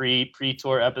like a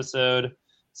pre-tour episode.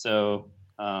 So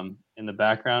in the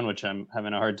background, which I'm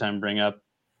having a hard time bring up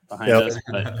behind us,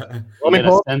 but let me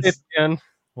hold it again.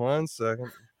 1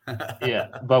 second. Yeah,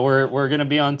 but we're gonna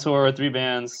be on tour with 3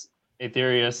 bands: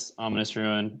 Aetherius, Ominous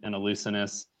Ruin, and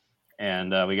Illusionist,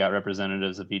 and we got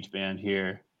representatives of each band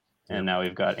here. And now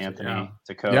we've got Anthony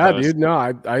to co-host. Yeah, dude. No,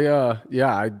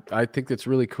 I think it's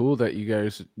really cool that you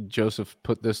guys, Joseph,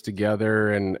 put this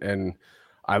together, and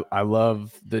I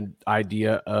love the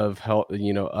idea of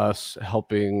us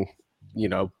helping,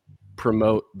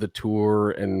 promote the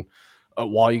tour. And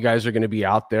while you guys are going to be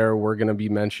out there, we're going to be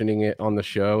mentioning it on the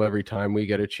show every time we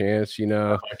get a chance.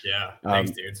 Fuck yeah,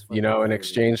 thanks, dude. In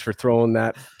exchange for throwing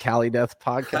that Cali Death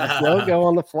podcast logo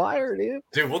on the flyer, dude.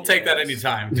 Dude, we'll take that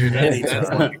anytime, dude.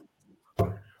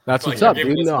 That's what's up,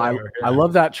 dude. No, I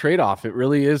love that trade-off. It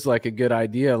really is like a good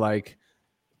idea. Like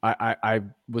I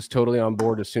was totally on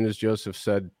board as soon as Joseph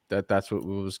said that that's what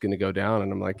was going to go down.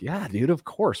 And I'm like, yeah, dude, of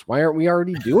course. Why aren't we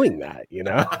already doing that?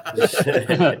 It's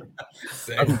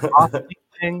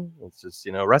just,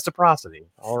 reciprocity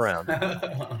all around.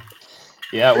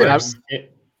 Yeah.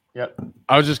 Yep.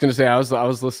 I was just going to say, I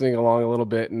was listening along a little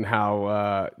bit, and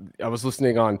how I was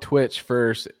listening on Twitch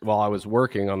first while I was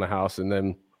working on the house.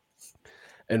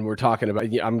 And we're talking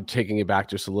about, I'm taking it back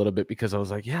just a little bit because I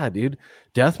was like, yeah, dude,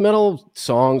 death metal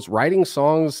songs, writing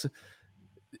songs,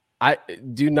 I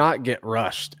do not get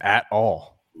rushed at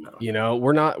all. No.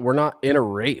 We're not in a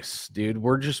race, dude.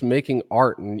 We're just making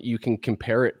art, and you can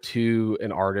compare it to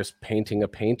an artist painting a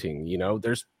painting.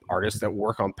 There's artists that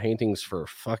work on paintings for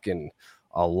fucking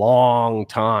a long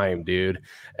time, dude.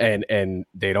 And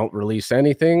they don't release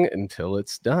anything until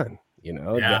it's done.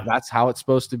 That's how it's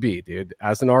supposed to be, dude.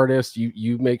 As an artist,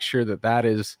 you make sure that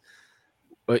is,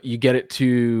 but you get it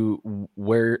to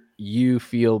where you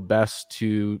feel best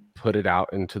to put it out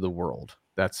into the world.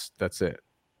 That's it.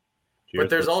 But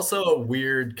there's also a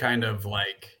weird kind of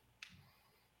like,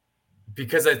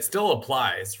 because it still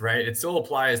applies, right? It still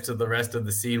applies to the rest of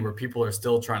the scene where people are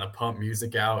still trying to pump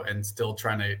music out and still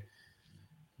trying to,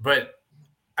 but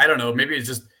I don't know, maybe it's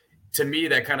just, to me,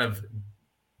 that kind of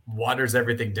waters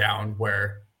everything down,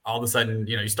 where all of a sudden,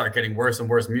 you start getting worse and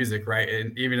worse music, right?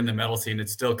 And even in the metal scene,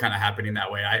 it's still kind of happening that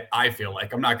way. I feel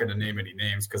like, I'm not going to name any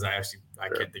names because I can't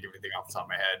think of anything off the top of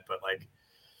my head, but like,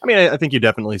 I mean, I think you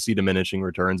definitely see diminishing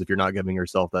returns if you're not giving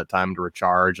yourself that time to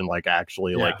recharge and like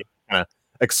actually like kind of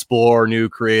explore new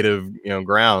creative,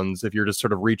 grounds. If you're just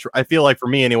sort of I feel like for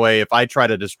me anyway, if I try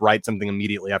to just write something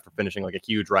immediately after finishing like a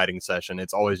huge writing session,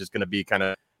 it's always just going to be kind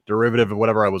of derivative of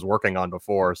whatever I was working on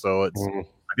before. So I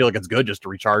feel like it's good just to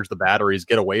recharge the batteries,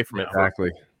 get away from it.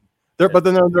 Exactly. But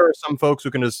then there are some folks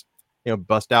who can just,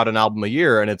 bust out an album a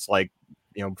year and it's like,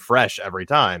 fresh every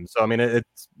time. So I mean,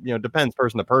 it's depends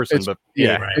person to person. But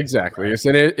right, exactly. Right.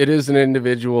 It is an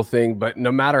individual thing. But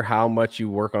no matter how much you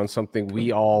work on something,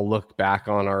 we all look back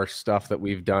on our stuff that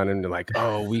we've done and like,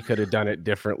 oh, we could have done it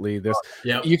differently.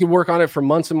 You could work on it for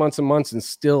months and months and months and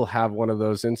still have one of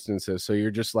those instances. So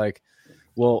you're just like,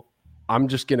 well, I'm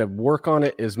just gonna work on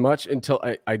it as much until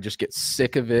I just get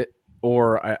sick of it,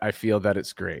 or I feel that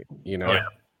it's great, Yeah.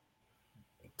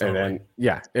 Totally.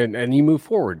 And then and you move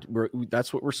forward.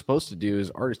 That's what we're supposed to do as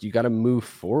artists. You got to move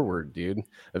forward, dude.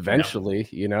 Eventually,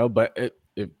 But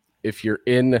if you're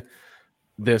in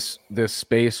this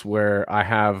space where I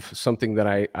have something that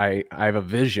I have a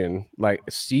vision, like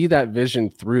see that vision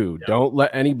through. Yeah. Don't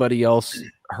let anybody else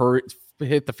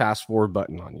hit the fast forward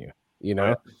button on you.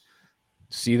 Right.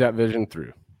 See that vision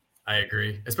through. I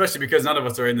agree, especially because none of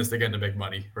us are in this again to make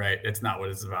money, right? It's not what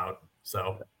it's about.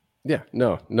 So. Yeah,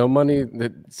 no money.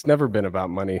 It's never been about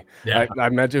money. Yeah.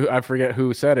 I forget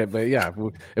who said it, but yeah,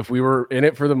 if we were in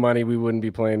it for the money, we wouldn't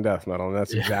be playing death metal. And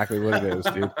that's exactly what it is,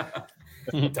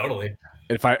 dude. Totally.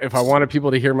 If I wanted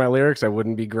people to hear my lyrics, I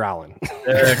wouldn't be growling.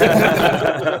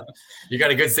 You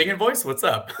got a good singing voice? What's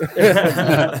up?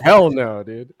 Hell no,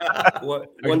 dude. I One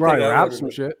can thing probably I rap wanted some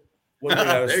to- shit. One thing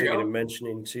I was There you thinking go. of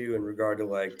mentioning too, in regard to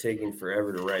like taking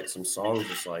forever to write some songs,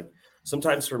 is like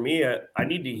sometimes for me, I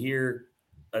need to hear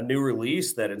a new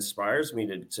release that inspires me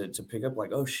to pick up.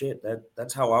 Like, oh shit,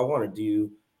 that's how I want to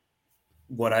do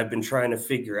what I've been trying to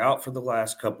figure out for the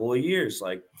last couple of years.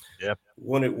 Like, Yep.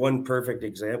 One perfect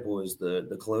example is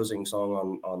the closing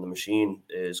song on the Machine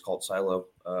is called Silo.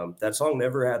 That song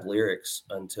never had lyrics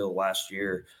until last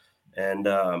year, and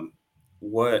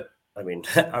I mean,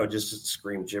 I would just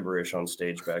scream gibberish on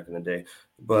stage back in the day,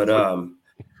 but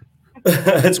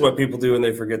that's what people do when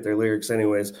they forget their lyrics,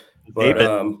 anyways. But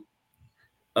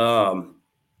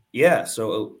yeah.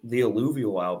 So the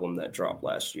Alluvial album that dropped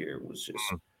last year was just,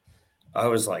 I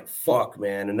was like, fuck,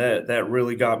 man, and that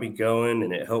really got me going,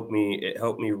 and it helped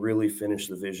me really finish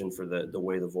the vision for the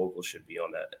way the vocals should be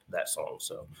on that song.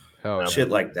 So Hell yeah. shit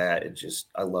like that,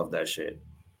 I love that shit.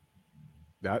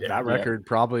 That record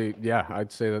probably,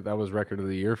 I'd say that was record of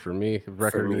the year for me.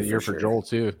 Record of the year for sure. Joel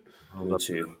too. Me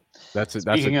too. That's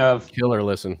Speaking a of, killer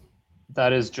listen.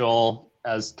 that is Joel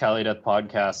as Cali Death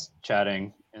Podcast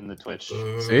chatting in the Twitch.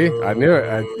 See, I knew it.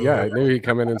 I knew he'd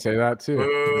come in and say that too.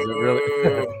 Is it really?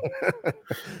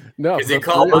 No, Because he but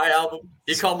called for- my album.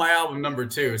 He called my album number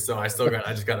 2, so I just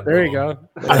got to. There you go.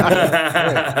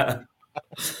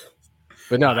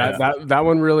 But no, that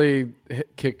one really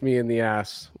kicked me in the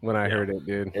ass when I heard it,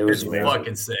 dude. It was It's amazing.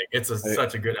 fucking sick. It's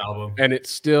such a good album. And it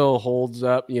still holds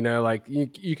up. You know, like you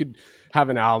could have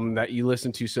an album that you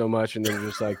listen to so much, and then you're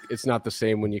just like, it's not the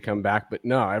same when you come back. But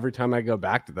no, every time I go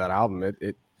back to that album,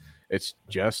 it's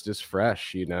just as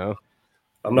fresh. You know.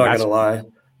 I'm not gonna lie.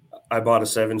 I bought a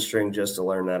 7-string just to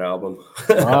learn that album.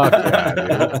 Fuck yeah,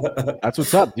 dude. That's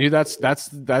what's up, dude. That's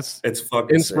It's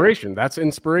fucking inspiration. That's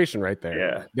inspiration right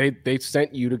there. Yeah. They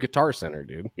sent you to Guitar Center,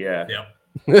 dude. sick. Yeah.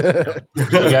 Yep. You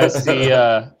guys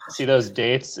see those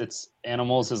dates? It's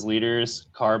Animals as Leaders,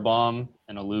 Car Bomb,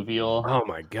 and Alluvial. Oh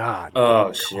my god.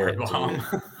 Oh shit. Bomb. dude.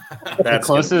 The That's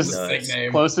closest gonna be nuts. Sick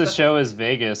name. closest show is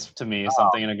Vegas to me, so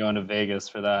I'm thinking of going to Vegas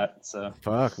for that. So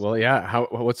Fuck. Well, yeah.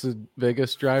 What's the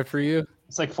biggest drive for you?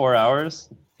 it's like 4 hours.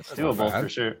 It's not doable bad. for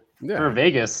sure. Yeah. For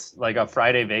Vegas, like a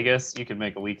Friday Vegas, you could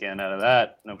make a weekend out of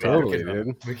that. No problem. Totally,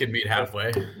 dude. We could meet halfway.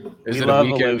 Is We it a love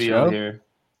weekend Alluvial show? here.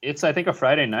 It's I think a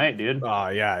Friday night, dude. Oh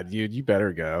yeah, dude. You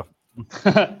better go.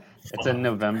 It's in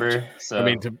November. So I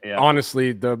mean, yeah.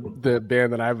 honestly, the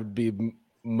band that I would be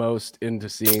most into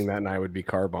seeing that night would be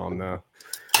Car Bomb, though.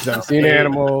 'Cause I've seen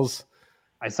Animals.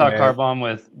 I saw Man. Car Bomb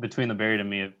with Between the Buried and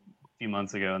Me a few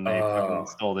months ago, and they Oh. fucking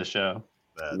stole the show.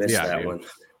 Missed Yeah, that dude. one.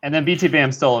 And then BT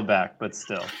Bam stole it back, but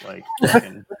still, like,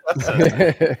 fucking, so,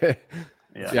 yeah.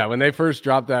 Yeah, when they first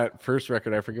dropped that first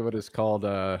record, I forget what it's called,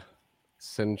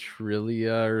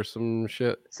 Centralia or some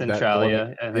shit.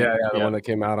 Centralia. I think. Yeah, the one that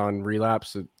came out on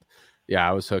Relapse.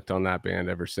 I was hooked on that band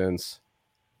ever since.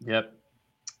 Yep.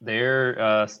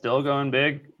 They're still going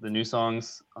big. The new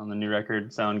songs on the new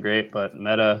record sound great, but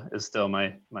Meta is still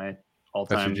my all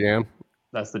That's time. your jam?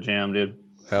 That's the jam, dude.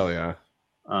 Hell yeah.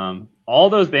 All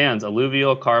those bands,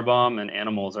 Alluvial, Car Bomb, and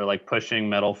Animals, are like pushing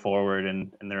metal forward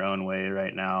in their own way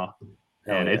right now.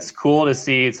 Hell And yeah. it's cool to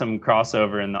see some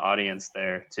crossover in the audience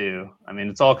there too. I mean,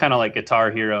 it's all kind of like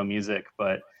Guitar Hero music,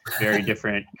 but very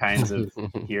different kinds of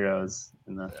heroes.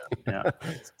 In the Very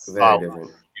different.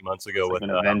 A few months ago it's like with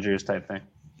an Avengers type thing.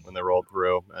 when they rolled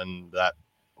through, and that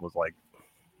was like,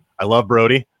 I love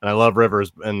Brody and I love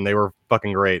Rivers, and they were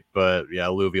fucking great. But yeah,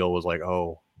 Alluvial was like,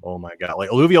 oh my god, like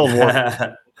Alluvial and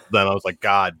Warp. Then I was like,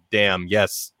 God damn,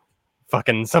 yes,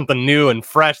 fucking something new and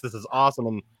fresh. This is awesome.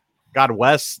 And God,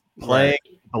 Wes playing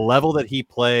the level that he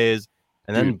plays,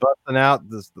 and then busting out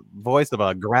this voice of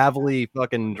a gravelly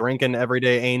fucking drinking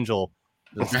everyday angel.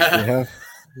 Just Yeah.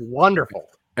 wonderful.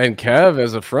 And Kev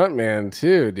as a front man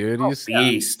too, dude. He's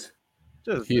Beast.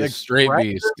 Just he's a straight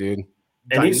expressive. beast, dude.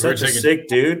 And he's We're such a taking- sick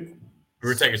dude. We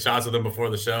were taking shots with him before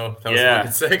the show. That was Yeah.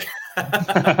 fucking sick.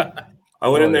 I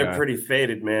went in Oh, there yeah. pretty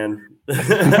faded, man.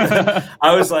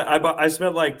 I was like, I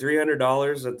spent like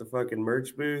 $300 at the fucking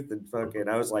merch booth, and fucking,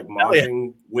 I was like Hell yeah.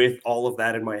 moshing with all of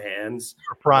that in my hands.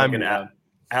 Prime. Fucking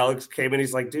Alex came in,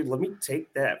 he's like, dude, let me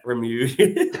take that from you.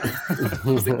 I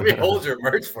was like, we hold your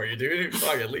merch for you, dude.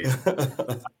 Fuck, at least.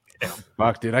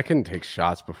 Fuck, dude, I couldn't take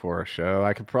shots before a show.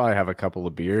 I could probably have a couple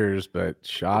of beers, but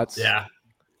shots. Yeah.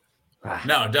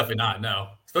 No, definitely not. No,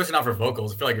 especially not for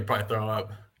vocals. I feel like you'd probably throw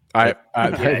up.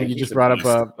 You he's just a brought beast.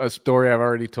 up a story I've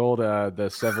already told. The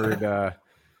severed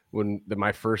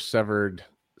my first severed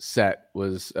set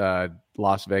was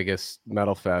Las Vegas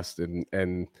Metal Fest,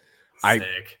 and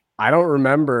Sick. I don't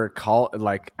remember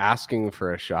asking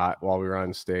for a shot while we were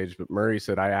on stage, but Murray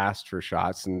said I asked for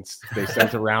shots and they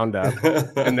sent a round up,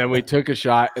 and then we took a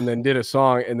shot and then did a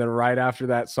song, and then right after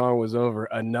that song was over,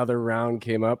 another round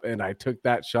came up and I took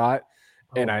that shot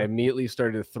and I immediately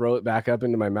started to throw it back up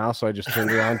into my mouth, so I just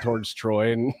turned around towards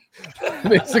Troy and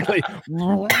basically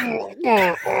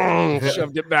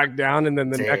shoved it back down, and then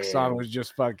the next song was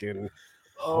just fucking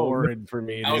horrid for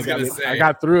me. I was gonna say, I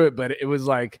got through it, but it was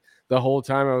like the whole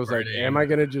time I was like, am I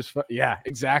gonna just yeah,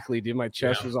 exactly, dude. My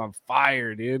chest was on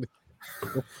fire, dude.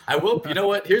 I will, you know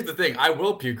what? Here's the thing. I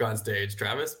will puke on stage,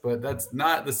 Travis, but that's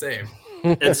not the same.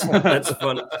 That's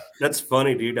funny. That's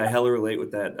funny, dude. I hella relate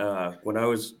with that. When I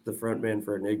was the front man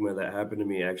for Enigma, that happened to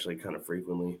me actually kind of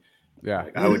frequently. Yeah.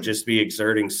 Like, I would just be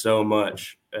exerting so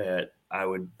much that I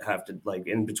would have to, like,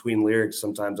 in between lyrics,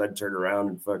 sometimes I'd turn around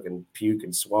and fucking puke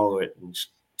and swallow it and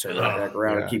turn right back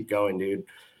around and keep going, dude.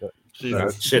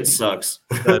 Shit sucks.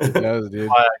 That's dude.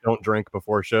 why I don't drink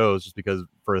before shows, just because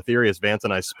for Aetherius, Vance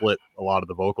and I split a lot of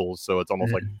the vocals, so it's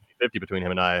almost like 50 between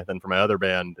him and I. Then for my other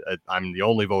band, I'm the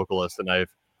only vocalist, and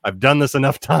I've done this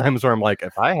enough times where I'm like,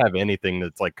 if I have anything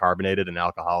that's like carbonated and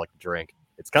alcoholic to drink,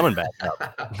 it's coming back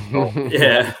up.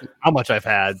 Yeah, how much I've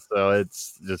had, so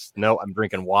it's just no. I'm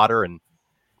drinking water and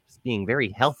just being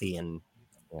very healthy and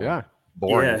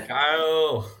boring. Yeah.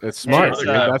 Kyle, it's smart. Hey,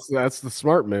 That's the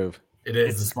smart move. It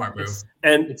is a smart move.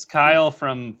 And It's Kyle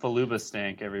from Faluba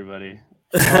Stank, everybody.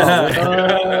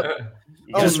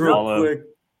 just real quick,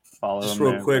 Follow just him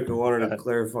real there. quick, I wanted Go to ahead.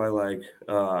 clarify, like,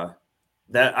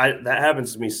 that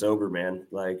happens to me sober, man.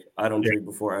 Like, I don't drink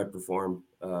before I perform.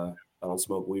 I don't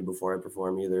smoke weed before I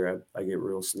perform either. I get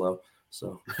real slow.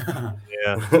 So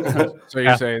Yeah. So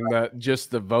you're saying that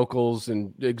just the vocals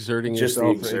and exerting Just the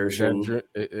yourself exertion.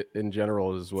 in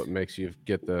general is what makes you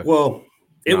get the Well,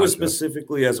 it was Gotcha.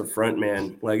 specifically as a front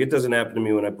man. Like, it doesn't happen to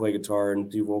me when I play guitar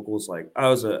and do vocals. Like, I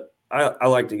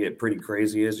like to get pretty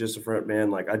crazy as just a front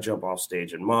man. Like, I jump off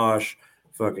stage and mosh,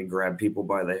 fucking grab people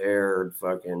by the hair, and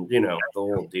fucking, the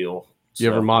whole deal. You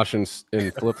ever So, mosh in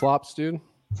flip flops, dude?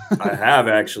 I have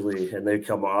actually, and they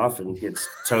come off and gets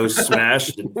toes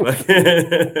smashed. And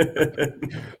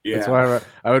That's why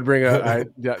I would bring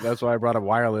that's why I brought a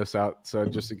wireless out. So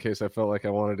just in case I felt like I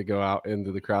wanted to go out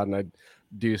into the crowd and I'd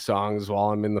do songs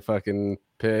while I'm in the fucking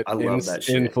pit. I love that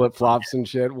in shit. flip flops and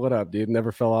shit. What up, dude?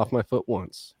 Never fell off my foot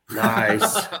once.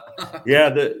 Nice. Yeah,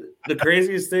 the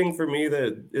craziest thing for me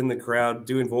that in the crowd,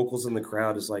 doing vocals in the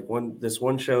crowd, is like this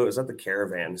one show is at the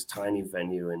Caravan, this tiny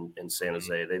venue in San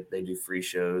Jose. They do free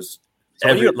shows.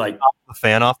 So you Like, the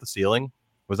fan off the ceiling?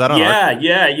 Was that on?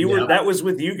 yeah, you were. That was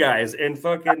with you guys, and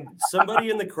fucking somebody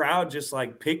in the crowd just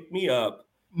like picked me up,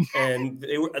 and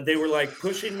they were like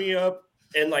pushing me up,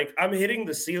 and like I'm hitting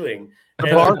the ceiling,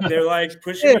 and they're like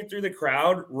pushing me through the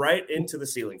crowd right into the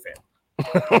ceiling fan.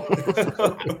 I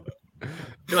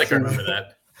feel like I remember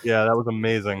that. Yeah, that was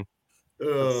amazing.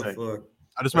 Oh Sick. fuck!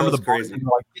 I just remember was the crazy. crazy.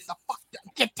 Like, get the fuck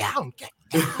down, get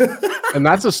down. And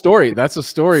that's a story. That's a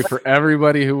story for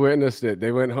everybody who witnessed it.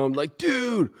 They went home like,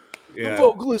 dude, the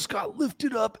vocalist got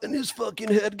lifted up and his fucking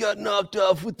head got knocked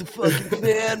off with the fucking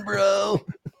fan, bro.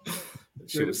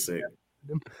 Shit was sick.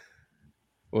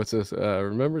 What's this?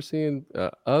 Remember seeing?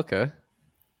 Okay.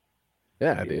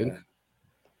 Yeah, dude.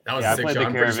 That was Yeah, a I sick played show. the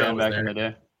I'm pretty sure I Caravan was back in the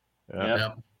there. day. Yeah.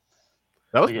 Yep.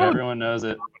 That was Like, fun. everyone knows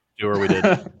it. Tour we did.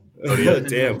 Oh, yeah,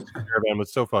 damn. Caravan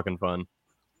was so fucking fun.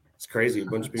 It's crazy. A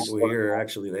bunch of people here are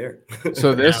actually there.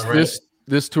 So this Yeah, right.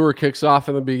 this tour kicks off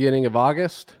in the beginning of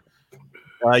August.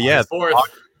 Yeah, Fourth.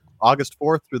 August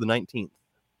 4th through the 19th.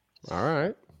 All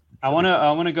right. I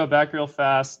wanna go back real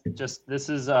fast. Just this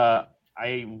is I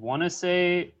want to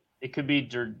say it could be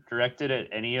directed at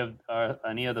any of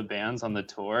the bands on the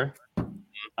tour.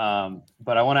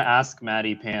 But I want to ask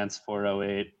Matty Pants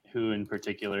 408 who in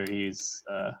particular he's.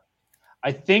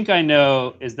 I think I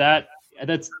know.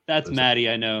 That's Matty.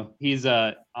 I know he's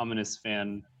a Ominous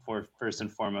fan for first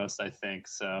and foremost. I think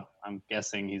so. I'm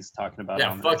guessing he's talking about.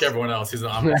 Yeah, Ominous. fuck everyone else. He's an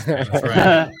ominous fan. That's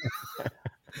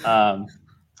right.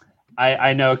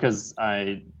 I know because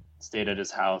I stayed at his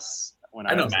house when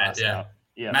I I know was Matt, last yeah. out.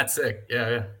 Yeah. Matt's sick.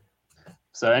 Yeah.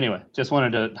 So anyway, just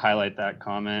wanted to highlight that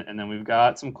comment, and then we've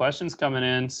got some questions coming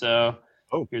in. So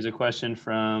here's a question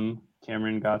from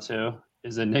Cameron Gatto: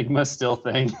 is Enigma still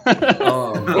a thing?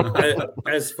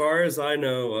 As far as I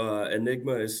know,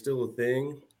 Enigma is still a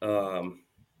thing.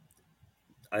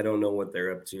 I don't know what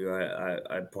they're up to.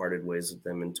 I parted ways with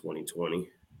them in 2020.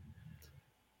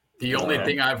 The only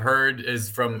thing I've heard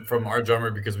is from our drummer,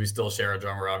 because we still share a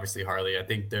drummer, obviously Harley. I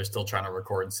think they're still trying to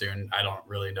record soon. I don't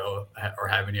really know or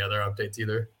have any other updates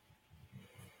either.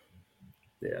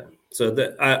 Yeah. So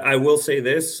I will say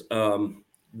this.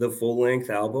 the full length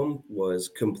album was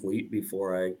complete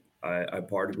before I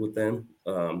parted with them.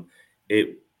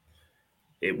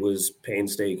 It was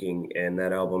painstaking, and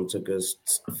that album took us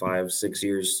 5-6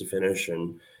 years to finish,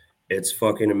 and it's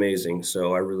fucking amazing.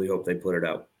 So I really hope they put it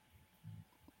out.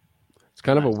 It's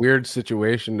kind of a weird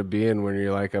situation to be in when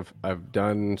you're like, I've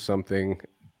done something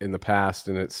in the past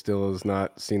and it still has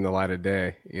not seen the light of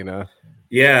day, you know?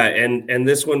 Yeah, and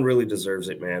this one really deserves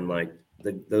it, man. Like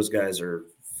those guys are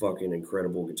fucking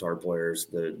incredible guitar players.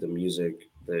 The music,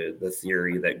 the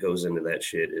theory that goes into that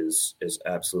shit is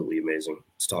absolutely amazing.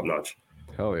 It's top notch.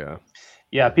 Hell yeah.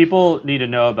 Yeah, people need to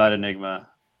know about Enigma.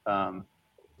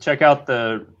 Check out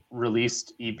the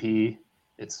released EP.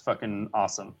 It's fucking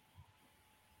awesome.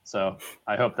 So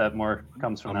I hope that more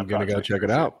comes from I'm that gonna project. go check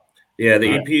it out. Yeah,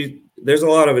 the EP. There's a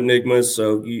lot of Enigmas,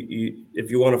 so you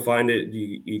if you want to find it,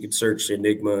 you could search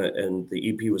Enigma, and the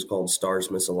EP was called Stars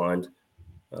Misaligned.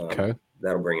 Okay,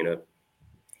 that'll bring it up.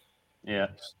 Yeah,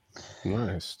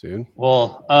 nice, dude.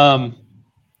 Well,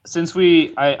 since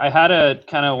I had a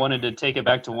kind of wanted to take it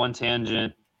back to one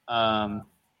tangent.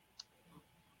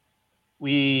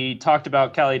 We talked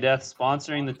about Cali Death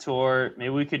sponsoring the tour.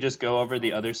 Maybe we could just go over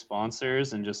the other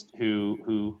sponsors and just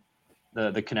who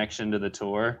the connection to the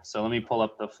tour. So let me pull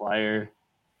up the flyer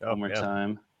one more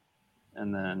time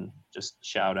and then just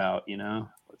shout out,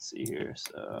 let's see here.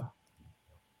 So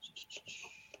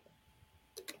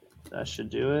that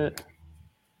should do it.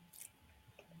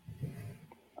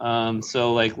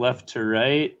 So like left to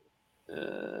right,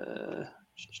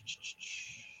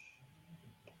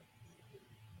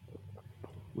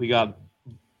 we got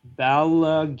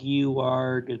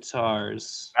Balaguer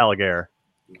Guitars. Balaguer.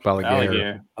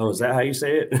 Oh, is that how you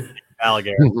say it?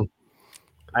 Balaguer.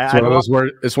 It's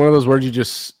one of those words you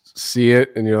just see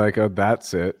it and you're like, oh,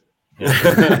 that's it. You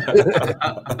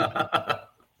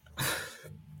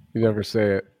never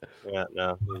say it. Yeah,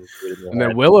 no. And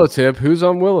then Willow Tip. Who's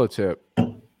on Willow Tip?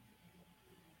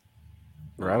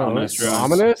 Right on.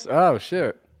 Ominous? Oh,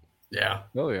 shit. Yeah.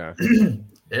 Oh, yeah.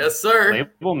 Yes, sir.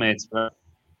 Label mates, bro.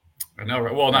 I know.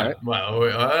 Right? Well, not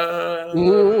right.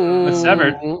 With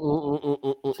Severed.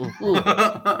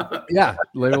 Yeah,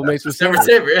 label mates with Severed.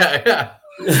 Yeah.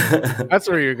 That's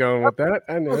where you're going with that.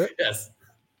 I knew it. Yes.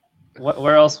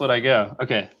 Where else would I go?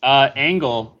 Okay.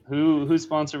 Angle. Who's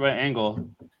sponsored by Angle?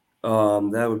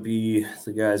 That would be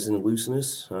the guys in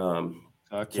Looseness.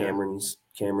 Fuck yeah.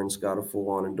 Cameron's got a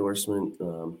full-on endorsement.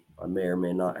 I may or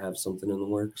may not have something in the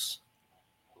works.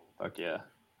 Fuck yeah.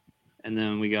 And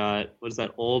then we got, what is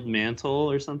that, Old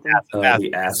Mantle or something?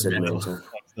 The Acid Mantle.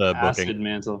 That's the Acid booking.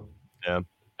 Mantle. Yeah.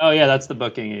 Oh, yeah, that's the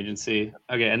booking agency.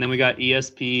 Okay, and then we got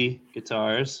ESP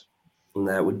Guitars. And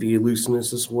that would be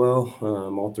Looseness as well.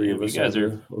 All three Damn, of you us guys have are-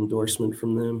 an endorsement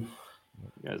from them.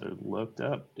 You guys are looked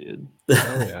up, dude. Oh,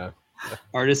 yeah.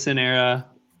 Artisan Era.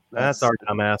 That's our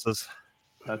dumbasses.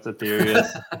 That's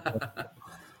Ethereus.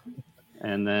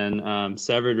 And then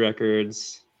Severed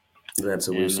Records. That's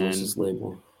a And Looseness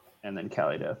label. And then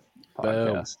Cali Death Boom.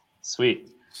 Podcast. Sweet.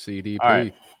 CDP. All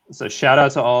right. So shout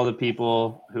out to all the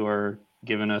people who are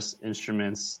giving us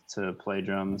instruments to play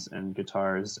drums and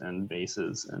guitars and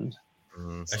basses and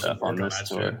stuff on this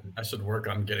tour. I should work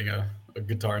on getting a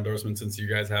guitar endorsement since you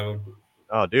guys have them.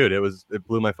 Oh, dude, it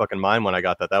blew my fucking mind when I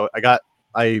got that.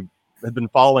 I had been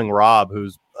following Rob,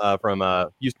 who's from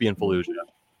used to be in Fallujah.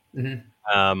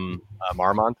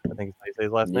 Marmont, I think is how you say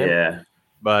his last name. Yeah.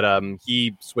 But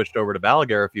he switched over to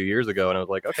Balaguer a few years ago, and I was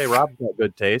like, okay, Rob's got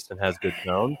good taste and has good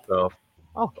tone, so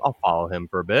I'll follow him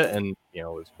for a bit. And it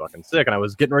was fucking sick. And I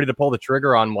was getting ready to pull the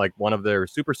trigger on like one of their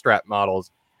Super Strat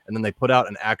models, and then they put out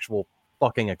an actual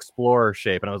fucking Explorer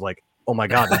shape, and I was like, oh my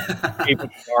god, that's the cheapest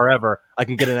guitar ever. I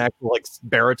can get an actual like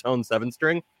baritone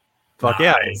 7-string. Fuck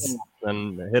Nice. yeah!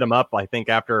 And hit him up. I think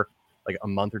after like a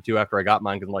month or two after I got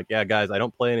mine, because I'm like, yeah, guys, I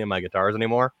don't play any of my guitars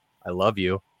anymore. I love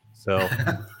you, so.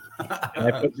 Can I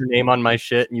put your name on my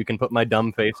shit and you can put my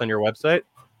dumb face on your website?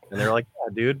 And they're like,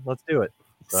 yeah, dude, let's do it.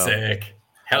 So, Sick.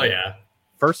 Hell yeah.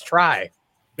 first try.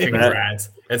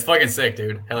 Congrats. It's fucking sick,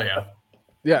 dude. Hell yeah.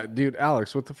 Yeah, dude,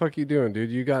 Alex, what the fuck you doing,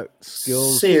 dude? You got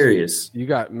skills. Serious. You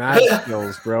got mad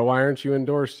skills, bro. Why aren't you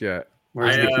endorsed yet?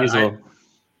 Where's the Kiesel?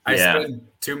 I Yeah. spend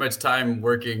too much time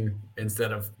working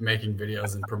instead of making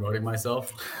videos and promoting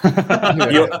myself.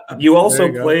 You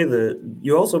also There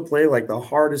you play like the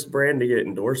hardest brand to get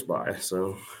endorsed by.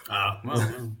 So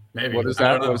Well, maybe. What is I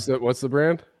that? don't know. What's the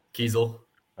brand? Kiesel.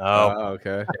 Oh,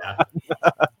 Okay. Yeah.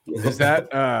 Is that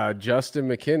Justin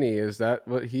McKinney? Is that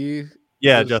what he?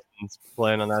 yeah, Justin's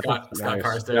playing on that. Scott Nice.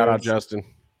 Carstairs. Shout out, Justin.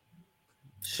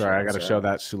 Sorry, I got to show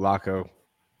that Sulaco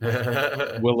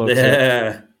Willow. Tip.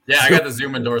 Yeah. Yeah, I got the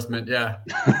Zoom endorsement. Yeah.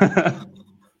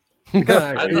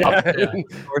 Endorsement.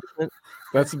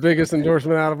 That's the biggest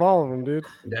endorsement out of all of them, dude.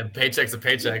 Yeah, paycheck's a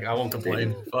paycheck. I won't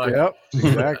complain. Fuck. Yep,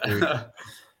 exactly.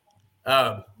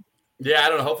 Yeah, I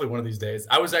don't know. Hopefully one of these days.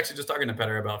 I was actually just talking to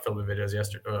Petter about filming videos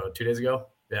 2 days ago.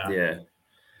 Yeah.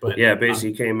 But Yeah,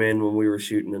 basically came in when we were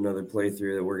shooting another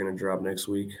playthrough that we're going to drop next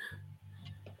week.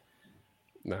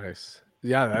 Nice.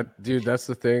 Yeah, that's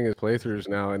the thing is playthroughs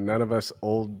now, and none of us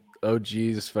old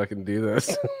OGs fucking do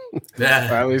this.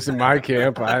 yeah. Or at least in my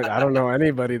camp, I don't know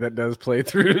anybody that does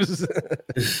playthroughs.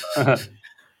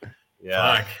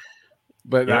 Yeah. Fuck.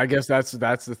 But Yep. I guess that's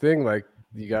the thing. Like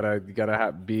you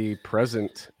gotta be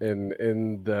present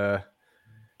in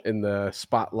the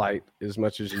spotlight as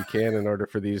much as you can in order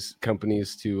for these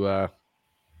companies to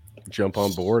jump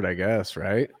on board. I guess,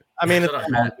 right? I mean, Shut it's up,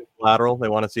 Matt. collateral. They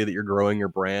want to see that you're growing your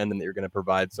brand and that you're going to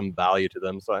provide some value to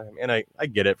them. So, I mean, I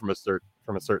get it from a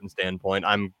certain standpoint.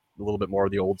 I'm a little bit more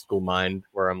of the old school mind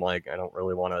where I'm like, I don't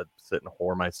really want to sit and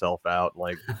whore myself out.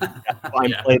 Like,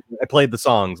 Yeah. I played the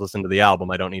songs, listen to the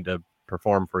album. I don't need to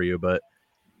perform for you, but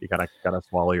you gotta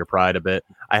swallow your pride a bit.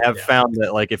 I have Yeah. found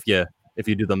that like if you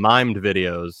do the mimed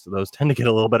videos, those tend to get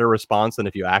a little better response than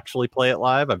if you actually play it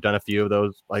live. I've done a few of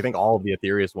those. I think all of the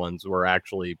Aetherius ones were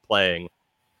actually playing.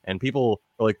 And people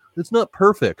are like, it's not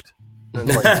perfect. And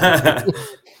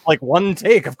it's like one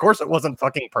take. Of course it wasn't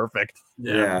fucking perfect.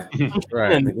 Yeah.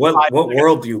 Right. And What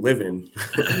world do you live in?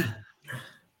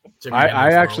 Jimmy I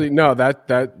Hendrix actually world. no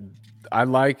that I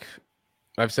like.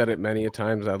 I've said it many a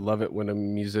times. I love it when a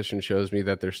musician shows me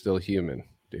that they're still human,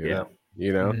 dude. Yeah.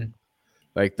 You know, Mhm.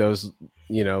 like those,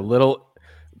 little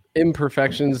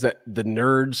imperfections that the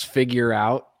nerds figure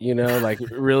out. Like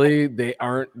really, they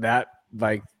aren't that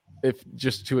like. If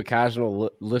just to a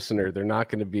casual listener,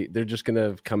 they're just going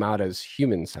to come out as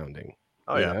human sounding.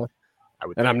 Oh you yeah. know? I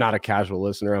would And think. I'm not a casual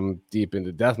listener. I'm deep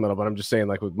into death metal, but I'm just saying,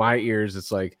 like with my ears,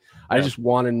 it's like I Yeah. just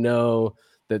want to know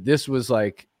that this was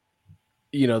like,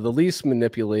 the least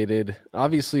manipulated.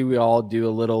 Obviously, we all do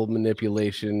a little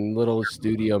manipulation, little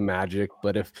studio magic,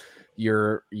 but if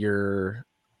you're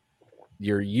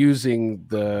using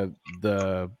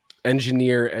the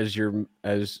engineer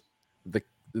as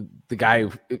the guy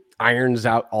who irons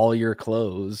out all your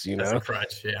clothes, That's a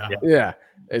crutch. Yeah.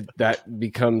 that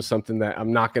becomes something that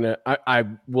I'm not gonna. I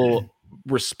will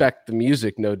respect the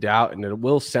music, no doubt, and it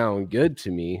will sound good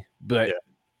to me, but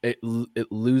it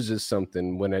loses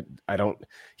something when I don't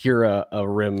hear a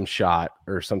rim shot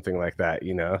or something like that.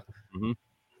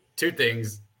 Two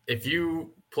things. If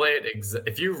you play it,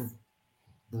 if you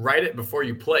write it before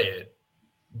you play it,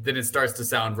 then it starts to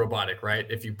sound robotic, right?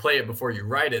 If you play it before you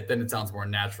write it, then it sounds more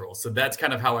natural. So that's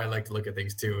kind of how I like to look at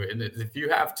things too. And if you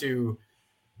have to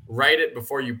write it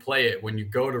before you play it, when you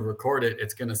go to record it,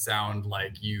 it's going to sound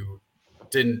like you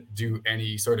didn't do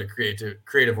any sort of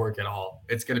creative work at all.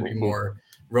 It's going to be more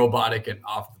robotic and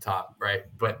off the top, right?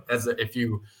 But if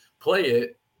you play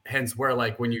it, hence where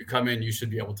like when you come in, you should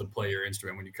be able to play your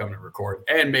instrument when you come to record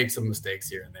and make some mistakes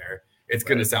here and there. It's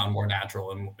going to sound more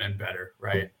natural and better,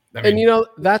 right? I mean, And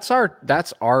that's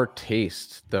our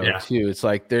taste though Yeah. too. It's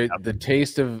like the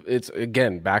taste of it's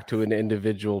again back to an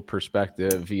individual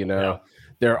perspective.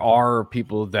 There are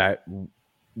people that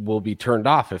will be turned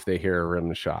off if they hear a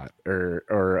rim shot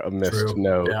or a missed True.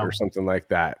 note Yeah. or something like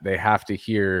that. They have to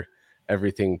hear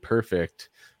everything perfect,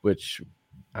 which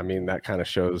I mean that kind of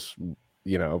shows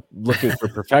looking for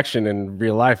perfection in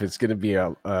real life. It's going to be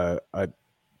a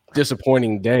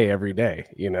disappointing day every day,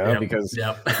 because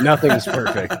nothing's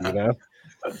perfect,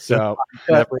 So,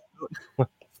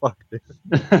 Fuck,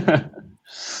 dude.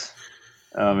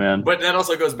 Oh man. but that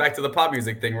also goes back to the pop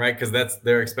music thing, right? Because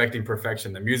they're expecting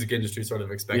perfection. The music industry sort of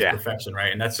expects perfection,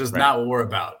 right? And that's just not what we're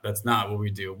about. That's not what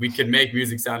we do. We can make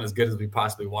music sound as good as we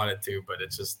possibly want it to, but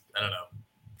it's just I don't know,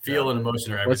 feel and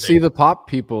emotion or everything. let's see the pop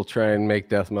people try and make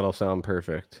death metal sound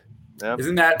perfect.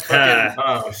 Isn't that fucking?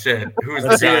 Oh shit! Who's the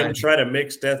Let's see guy? him try to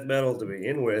mix death metal to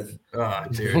begin with. Oh,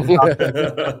 dude.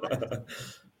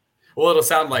 Well, it'll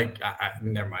sound like.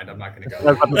 Never mind. I'm not going to go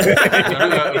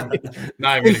there.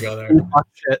 Not even going to go there. Fuck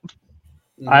shit.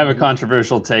 I have a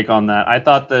controversial take on that. I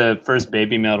thought the first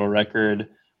Baby Metal record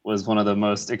was one of the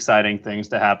most exciting things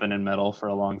to happen in metal for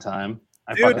a long time.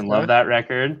 I Dude, fucking love that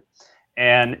record.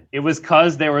 And it was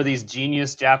because there were these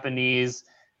genius Japanese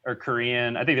or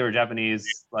Korean, I think they were Japanese,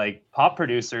 like pop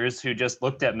producers who just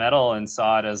looked at metal and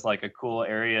saw it as like a cool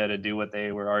area to do what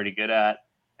they were already good at.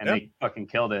 And they fucking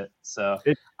killed it. So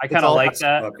I kind of like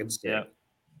that.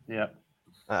 Yeah.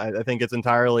 I think it's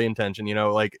entirely intention.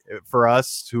 Like for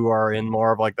us who are in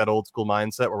more of like that old school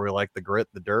mindset where we like the grit,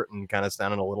 the dirt, and kind of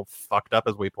sounding a little fucked up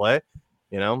as we play.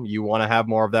 You want to have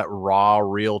more of that raw,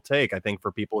 real take. I think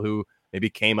for people who maybe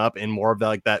came up in more of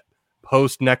that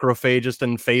post necrophagist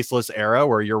and faceless era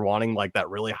where you're wanting like that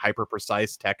really hyper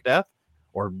precise tech death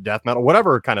or death metal,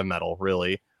 whatever kind of metal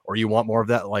really, or you want more of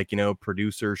that like, you know,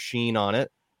 producer sheen on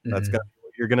it, that's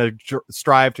you're gonna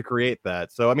strive to create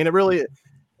that. So I mean,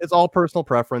 it's all personal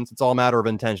preference. It's all a matter of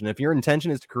intention. If your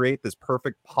intention is to create this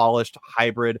perfect polished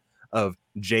hybrid of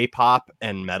J-pop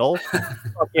and metal,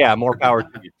 yeah, more power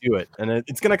to you. Do it, and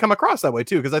it's going to come across that way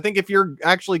too. Because I think if you're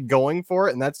actually going for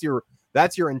it, and that's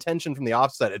your intention from the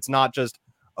offset, it's not just,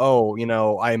 oh, you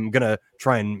know, I'm gonna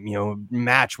try and, you know,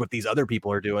 match what these other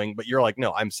people are doing, but you're like,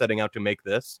 no, I'm setting out to make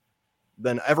this.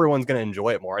 Then everyone's going to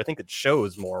enjoy it more. I think it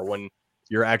shows more when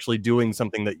you're actually doing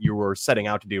something that you were setting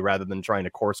out to do, rather than trying to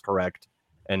course correct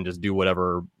and just do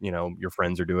whatever, you know, your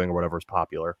friends are doing or whatever's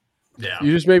popular. Yeah.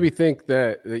 You just made me think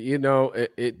that you know,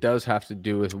 it does have to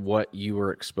do with what you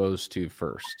were exposed to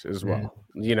first as well.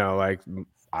 You know, like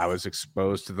I was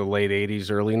exposed to the late 80s,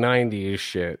 early 90s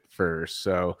shit first.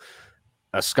 So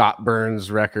a Scott Burns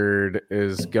record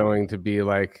is going to be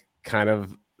like kind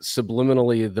of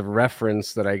subliminally the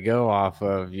reference that I go off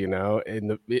of, you know,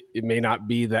 and it may not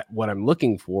be that what I'm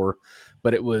looking for,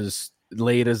 but it was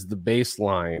laid as the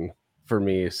baseline for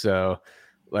me. So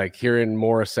like hearing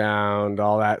more sound,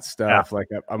 all that stuff, like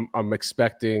I'm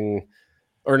expecting,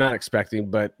 or not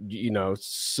expecting, but you know,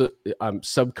 I'm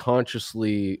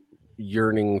subconsciously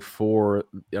yearning for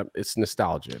it's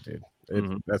nostalgia, dude.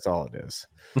 That's all it is.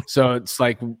 So it's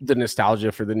like the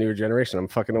nostalgia for the newer generation. I'm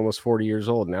fucking almost 40 years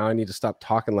old now. I need to stop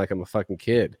talking like I'm a fucking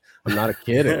kid. I'm not a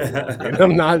kid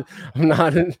anymore. I'm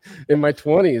not in my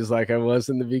 20s like I was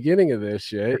in the beginning of this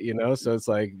shit, you know. So it's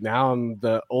like now I'm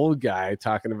the old guy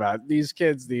talking about these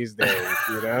kids these days,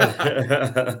 you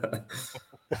know.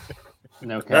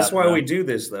 No cap, that's why we do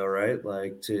this though, right?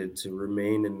 Like to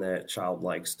remain in that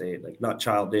childlike state, like not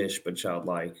childish but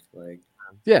childlike, like.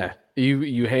 Yeah,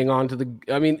 you hang on to the.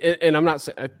 I mean, and I'm not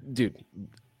saying, dude,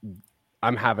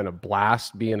 I'm having a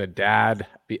blast being a dad,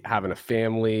 having a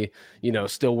family, you know,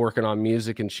 still working on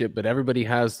music and shit. But everybody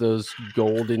has those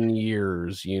golden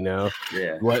years, you know.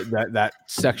 Yeah. What that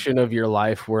section of your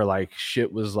life where like shit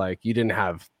was like you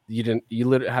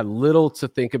had little to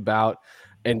think about,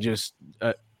 and just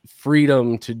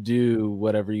freedom to do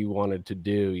whatever you wanted to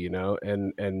do, you know,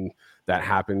 and that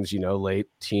happens, you know, late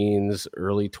teens,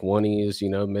 early 20s, you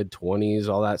know, mid 20s,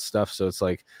 all that stuff. So it's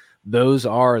like those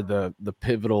are the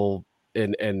pivotal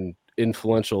and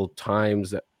influential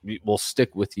times that will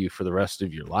stick with you for the rest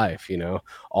of your life, you know.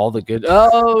 All the good.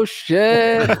 Oh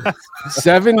shit,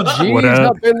 7G's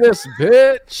up in this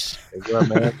bitch. Up,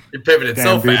 man? You pivoted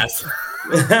so fast.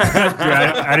 Dude,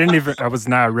 I didn't even. I was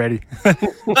not ready.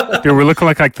 Dude, we're looking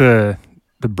like the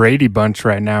Brady Bunch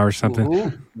right now or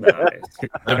something. Nice.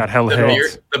 I got hella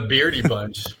heads. The Beardy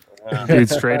Bunch. Dude,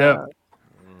 straight up.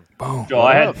 Boom. Joel,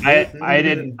 I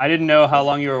didn't know how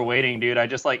long you were waiting, dude. I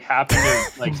just like happened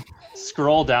to like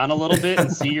scroll down a little bit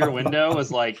and see your window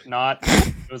was like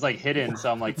it was like hidden.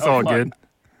 So I'm like, it's all good.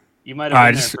 You might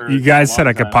have been you guys said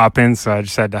I could pop in, so I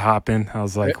just had to hop in. I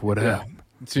was like, what up?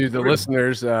 To the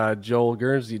listeners, Joel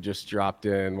Guernsey just dropped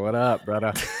in. What up,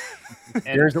 brother?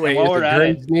 Wait, while we're at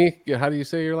it, how do you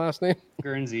say your last name?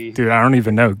 Guernsey. Dude, I don't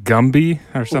even know. Gumby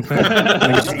or something. I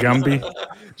think it's Gumby.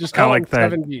 Just kind of like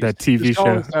that TV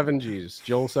show. 7G's.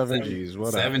 Joel 7G's.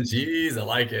 What up? 7G's. I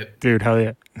like it. Dude, hell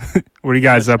yeah. What are you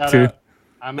guys up to?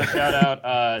 I'm going to shout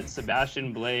out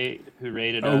Sebastian Blade, who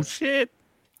rated us. Oh, shit.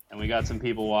 And we got some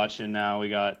people watching now. We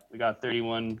got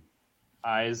 31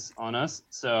 eyes on us.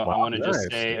 So I want to just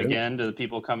say again to the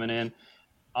people coming in,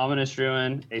 Ominous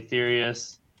Ruin,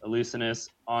 Aetherius,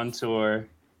 Illusionist on tour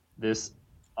this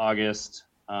August.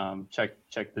 Check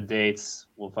the dates.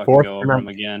 We'll fucking go over them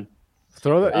again.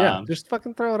 Throw that, just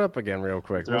fucking throw it up again real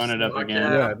quick. Throwing it up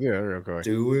again. Yeah, real quick.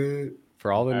 Do it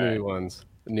for all the new ones.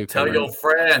 Tell your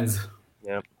friends.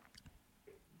 Yep.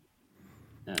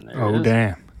 Oh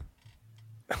damn!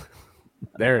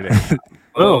 There it is.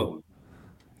 Oh,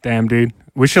 damn, dude.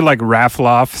 We should like raffle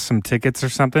off some tickets or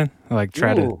something. Like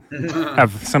try to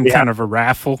have some kind of a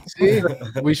raffle. See,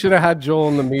 we should have had Joel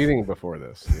in the meeting before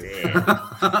this. Yeah.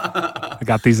 I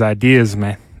got these ideas,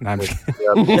 man. No,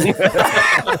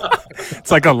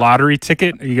 it's like a lottery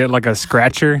ticket. You get like a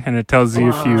scratcher, and it tells you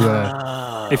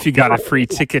if you got a free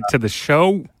ticket to the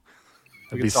show.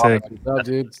 That'd be sick.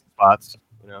 Dude. Spots,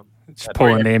 you know. Just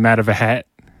pull a name out of a hat.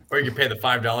 Or you can pay the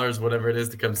 $5, whatever it is,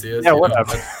 to come see us. Yeah,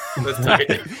 whatever. That's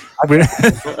tight.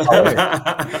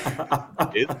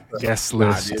 Guest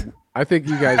list. I think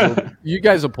you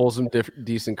guys will pull some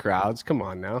decent crowds. Come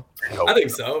on now. I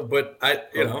think so, but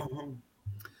it'll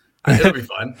be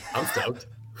fun. I'm stoked.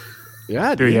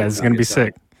 Yeah, dude. Yeah, it's gonna be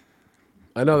sick.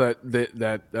 I know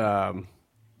that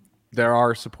there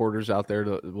are supporters out there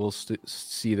that will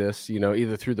see this, you know,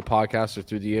 either through the podcast or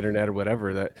through the internet or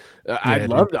whatever. That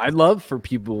I'd love for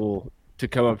people to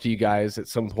come up to you guys at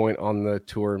some point on the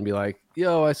tour and be like,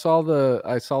 "Yo, I saw the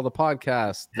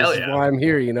podcast. This is why I'm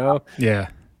here." You know? Yeah,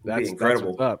 that's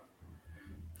incredible. That's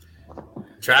what's up.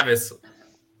 Travis,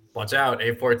 watch out!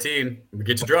 8:14, we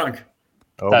get you drunk.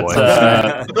 Oh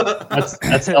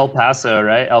that's El Paso,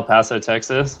 right? El Paso,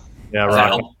 Texas. Yeah,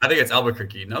 right. I think it's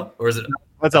Albuquerque, no? Or is it?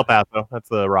 That's El Paso. That's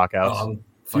the Rock House. Oh, I'm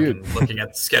fucking looking at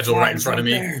the schedule right in front of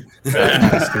me.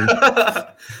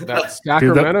 That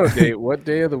Sacramento date. What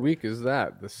day of the week is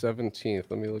that? The 17th.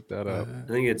 Let me look that up. I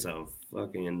think it's a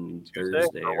fucking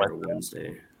Thursday or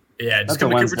Wednesday. Yeah, just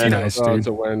come to Cupertino. Nice, it's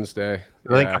a Wednesday.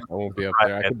 I won't be up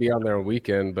there. I could be on there on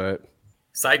weekend, but.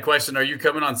 Side question: are you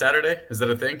coming on Saturday? Is that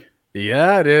a thing?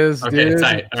 Yeah, it is. Okay, dude.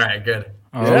 tight. All right, good.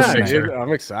 Yeah, dude,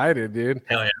 I'm excited, dude.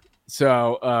 Hell yeah.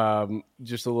 So,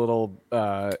 just a little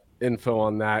info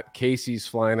on that. Casey's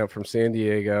flying up from San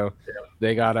Diego. Yeah.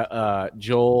 They got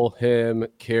Joel, him,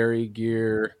 Carrie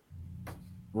Gear,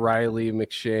 Riley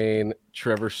McShane,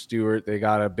 Trevor Stewart. They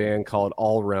got a band called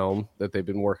All Realm that they've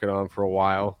been working on for a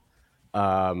while.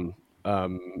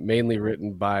 Mainly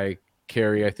written by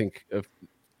Carrie. I think a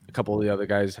couple of the other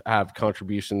guys have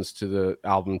contributions to the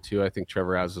album too. I think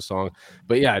Trevor has a song,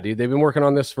 but yeah, dude, they've been working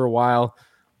on this for a while.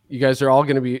 You guys are all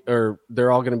going to be, or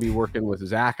they're all going to be working with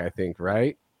Zach, I think,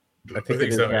 right? I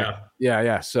think so.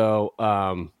 Yeah.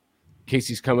 So,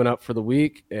 Casey's coming up for the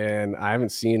week, and I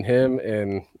haven't seen him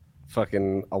in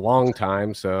fucking a long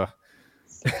time. So,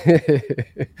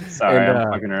 sorry,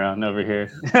 I'm fucking around over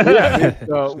here. Yeah,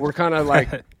 so we're kind of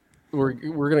like.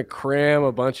 We're gonna cram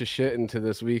a bunch of shit into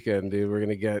this weekend, dude. We're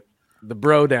gonna get the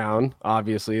bro down.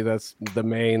 Obviously, that's the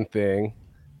main thing.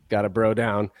 Got a bro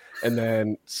down, and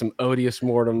then some Odious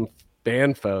Mortem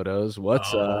band photos.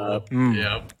 What's up?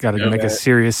 Yep. Got to make a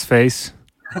serious face.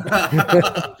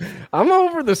 I'm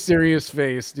over the serious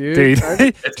face, dude.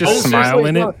 Just smile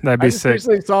in it. That'd be sick. I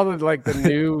recently saw the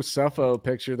new Suffo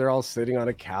picture. They're all sitting on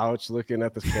a couch looking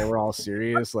at the camera, all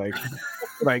serious, like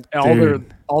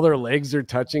all their legs are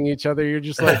touching each other. You're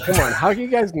just like, come on, how can you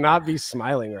guys not be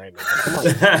smiling right now? Come on.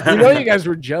 You know, you guys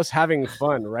were just having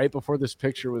fun right before this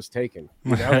picture was taken.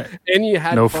 You know, and you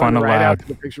had no fun allowed. Right after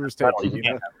the picture was taken. You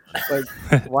know?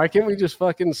 Like, why can't we just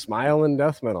fucking smile in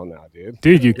death metal now, dude?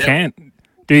 Dude, you can't.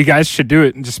 Dude, you guys should do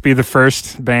it and just be the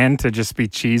first band to just be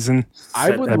cheesing.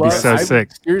 I would That'd love be so sick.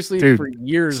 Seriously, dude, for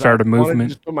years, start a I wanted movement.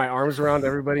 to just put my arms around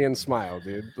everybody and smile,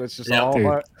 dude. Let's just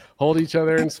all hold each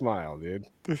other and smile, dude.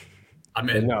 I'm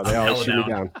in. No, they all shoot me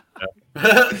down.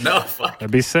 No, fuck.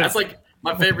 That'd be sick. That's like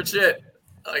my favorite shit.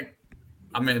 Like,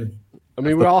 I'm in. I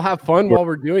mean, we all have fun while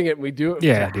we're doing it. We do it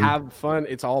to dude. have fun.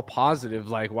 It's all positive.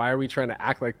 Like, why are we trying to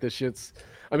act like this shit's...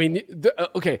 I mean,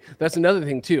 okay, that's another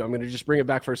thing, too. I'm going to just bring it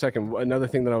back for a second. Another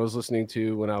thing that I was listening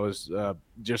to when I was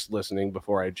just listening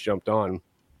before I jumped on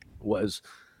was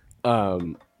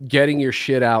getting your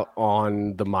shit out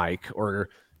on the mic or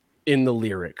in the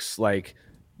lyrics. Like,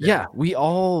 yeah, we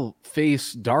all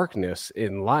face darkness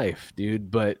in life,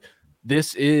 dude, but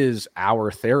this is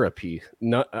our therapy.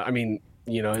 I mean,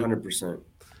 you know, 100%.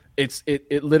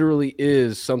 It literally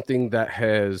is something that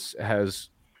has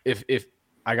if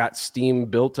I got steam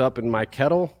built up in my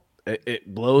kettle,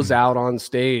 it blows out on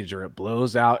stage, or it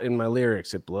blows out in my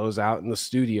lyrics, it blows out in the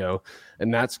studio.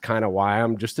 And that's kind of why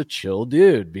I'm just a chill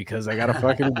dude, because I got a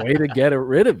fucking way to get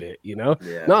rid of it, you know?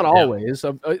 Not always.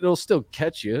 It'll still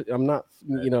catch you. I'm not,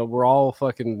 you know, we're all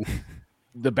fucking,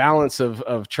 the balance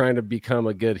of trying to become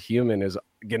a good human is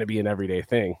going to be an everyday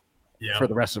thing for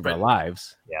the rest of our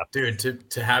lives. Yeah. Dude,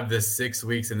 to have this 6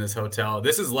 weeks in this hotel,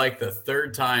 this is like the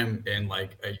third time in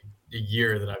like a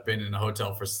year that I've been in a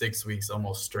hotel for 6 weeks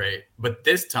almost straight. But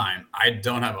this time I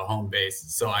don't have a home base.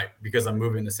 So because I'm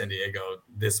moving to San Diego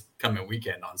this coming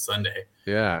weekend on Sunday.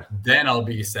 Yeah. Then I'll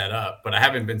be set up. But I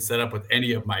haven't been set up with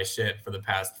any of my shit for the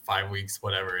past 5 weeks,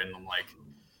 whatever. And I'm like,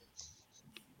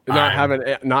 not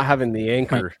having the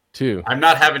anchor too. I'm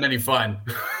not having any fun.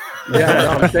 Yeah, no,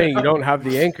 I'm saying you don't have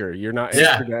the anchor. You're not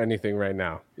anchored to anything right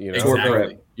now. You know,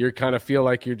 exactly. You kind of feel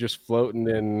like you're just floating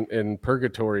in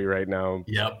purgatory right now.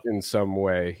 Yep. In some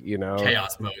way, you know,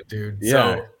 chaos mode, dude. Yeah.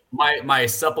 So my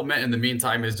supplement in the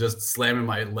meantime is just slamming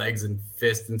my legs and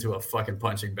fists into a fucking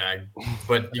punching bag.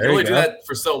 But you can only do that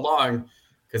for so long,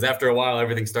 because after a while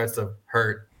everything starts to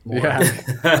hurt more.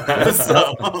 Yeah.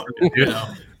 So, you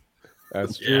know,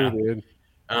 that's true, dude.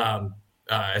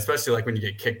 Especially like when you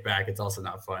get kicked back, it's also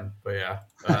not fun. But yeah,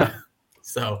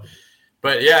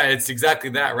 but yeah, it's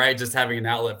exactly that, right? Just having an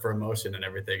outlet for emotion and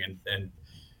everything. And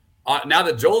now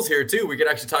that Joel's here too, we could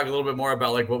actually talk a little bit more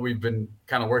about like what we've been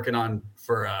kind of working on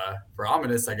for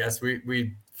Ominous. I guess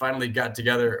we finally got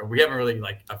together. We haven't really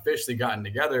like officially gotten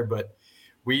together, but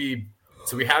we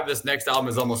have this next album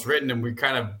is almost written, and we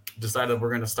kind of decided we're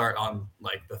going to start on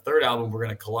like the third album. We're going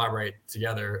to collaborate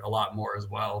together a lot more as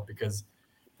well, because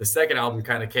the second album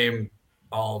kind of came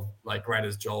all like right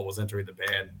as Joel was entering the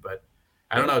band. But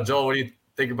I don't know, Joel, what do you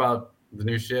think about the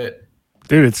new shit?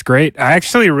 Dude, it's great. I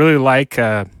actually really like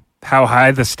how high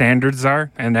the standards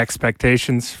are and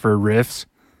expectations for riffs.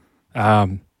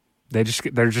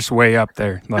 They're just way up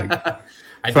there. Like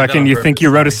fucking, you think you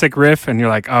wrote a sick riff, and you're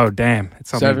like, oh damn,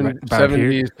 it's only about 7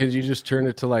 here. Gs. Could you just turn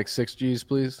it to like 6 Gs,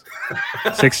 please?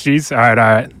 6 Gs. All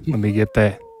right. Let me get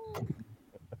that.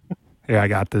 Yeah, I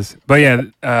got this. But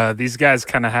yeah, these guys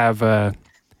kind of have.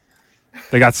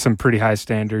 They got some pretty high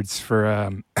standards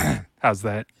for. How's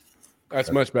that?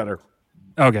 That's much better.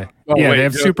 Okay. Oh, yeah, wait, they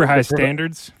have super high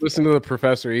standards. Listen to the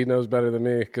professor. He knows better than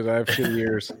me because I have shitty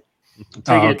ears.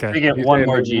 Take it one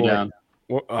more G down.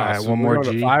 All right, one more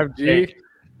G. 5 G.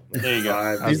 There you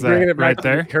go. He's bringing it back right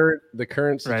there. to the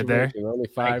current situation. Right there. Only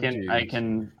 5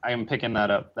 G. I'm picking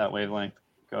that up, that wavelength.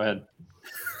 Go ahead.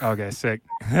 Okay, sick.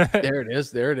 There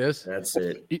it is. That's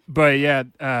it. But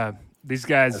yeah, these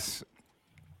guys,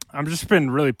 I'm just been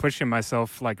really pushing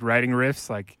myself, like writing riffs.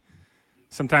 Like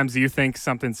sometimes you think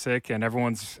something's sick, and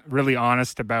everyone's really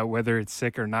honest about whether it's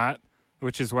sick or not,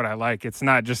 which is what I like. It's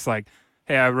not just like,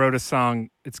 hey, I wrote a song,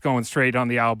 it's going straight on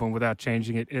the album without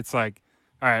changing it. It's like,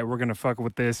 all right, we're gonna fuck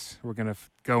with this. We're gonna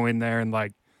go in there and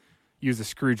like use a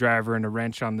screwdriver and a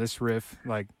wrench on this riff,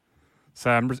 like. So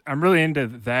I'm really into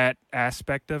that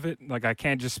aspect of it. Like I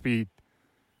can't just be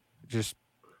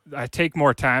I take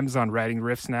more times on writing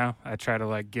riffs now. I try to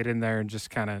like get in there and just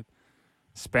kind of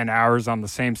spend hours on the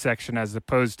same section, as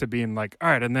opposed to being like, all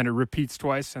right, and then it repeats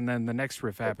twice and then the next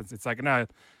riff happens. It's like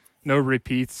no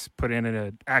repeats, put in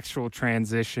an actual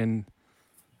transition.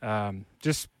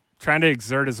 Just trying to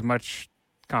exert as much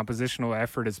compositional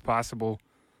effort as possible,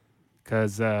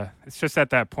 because it's just at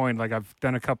that point, like I've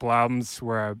done a couple albums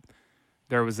where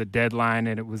there was a deadline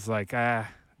and it was like,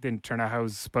 didn't turn out how it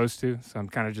was supposed to. So I'm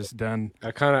kind of just done.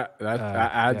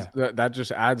 That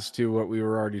just adds to what we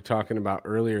were already talking about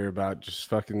earlier about just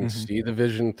fucking see the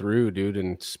vision through, dude,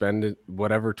 and spend it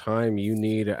whatever time you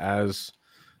need as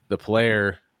the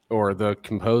player or the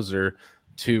composer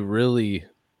to really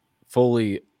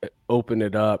fully open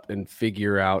it up and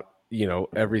figure out,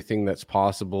 everything that's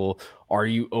possible. Are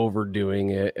you overdoing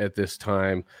it at this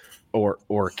time?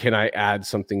 Or can I add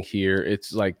something here?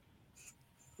 It's like,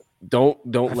 don't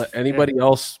let anybody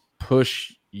else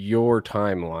push your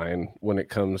timeline when it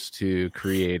comes to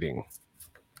creating.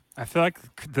 I feel like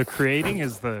the creating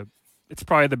is it's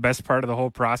probably the best part of the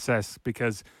whole process,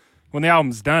 because when the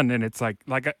album's done and it's like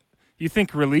you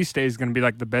think release day is going to be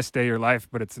like the best day of your life,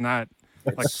 but it's not.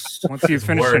 Like once you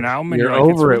finish an album and you're like,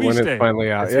 over it's it when it's day.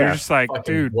 finally out. You're just like,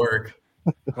 dude, work.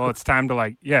 Well, it's time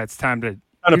to it's time to. to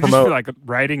You just promote. feel like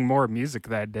writing more music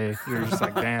that day. You're just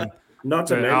like, damn, Not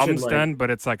to the mention, album's like, done, but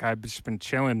it's like I've just been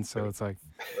chilling, so it's like,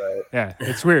 Right. yeah,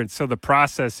 it's weird. So the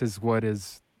process is what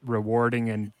is rewarding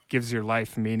and gives your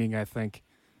life meaning, I think.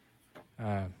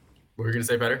 What were you gonna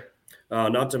say, Peter?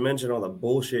 not to mention all the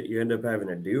bullshit you end up having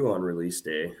to do on release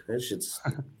day. That shit's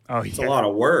it's a Yeah, lot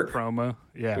of work. promo,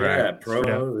 yeah, Yeah, Straight up.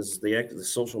 promo is the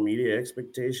social media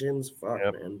expectations. Fuck,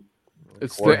 Yep. man.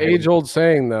 It's Or the age-old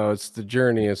saying, though. It's the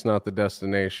journey. It's not the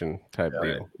destination type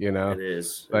Yeah. deal. You know, It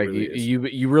is. It like really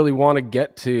is. you really want to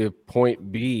get to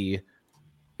point B,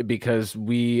 because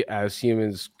we as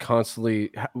humans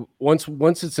constantly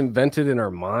once it's invented in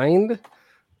our mind,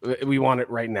 we want it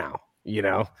right now.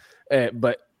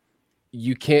 But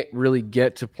you can't really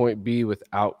get to point B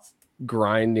without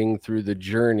grinding through the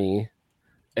journey,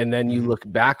 and then you look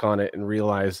back on it and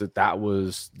realize that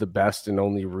was the best and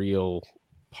only real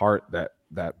part that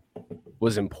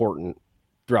was important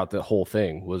throughout the whole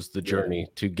thing, was the journey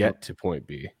to get to point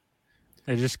B.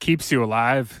 It just keeps you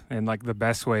alive in like the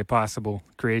best way possible.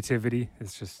 Creativity,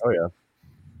 it's just Oh yeah.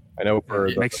 I know for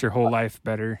it makes your whole life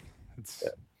better. It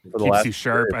for the keeps last you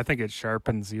sharp. year. I think it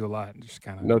sharpens you a lot. Just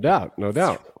kind of No doubt.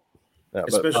 Yeah, but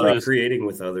Especially creating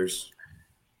with others.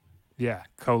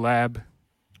 collab.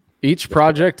 Each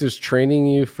project is training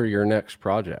you for your next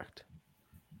project.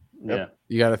 Yeah.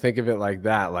 You got to think of it like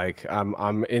that. Like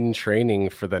I'm in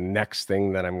training for the next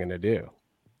thing that I'm going to do.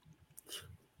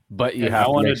 But you And have I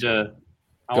to wanted make sure- to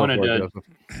I Go wanted for it, to Joseph.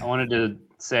 I wanted to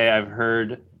say I've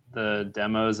heard the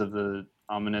demos of the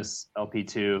Ominous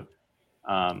LP2,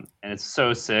 and it's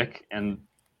so sick. And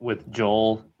with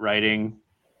Joel writing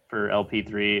for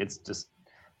LP3, it's just,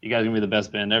 you guys are gonna be the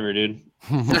best band ever, dude.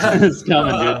 It's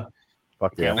coming, dude.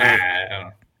 fuck yeah. Can't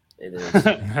wait. It is.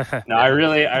 No, I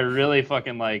really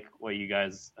fucking like what you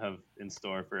guys have in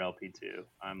store for LP2.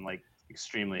 I'm like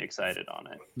extremely excited on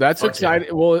it. That's Fuck exciting.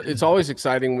 Yeah. Well, it's always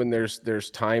exciting when there's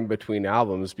time between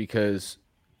albums because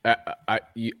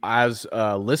as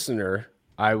a listener,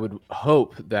 I would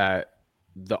hope that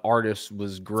the artist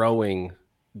was growing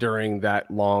during that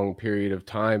long period of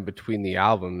time between the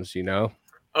albums, you know?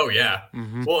 Oh yeah.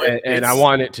 Mhm. Well, And I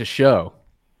want it to show.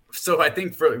 So I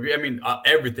think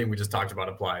everything we just talked about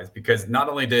applies because not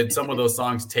only did some of those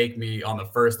songs take me on the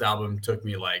first album, took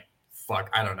me like,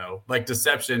 I don't know, like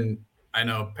Deception. I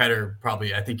know Petter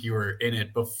probably, I think you were in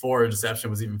it before Deception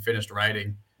was even finished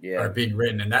writing or being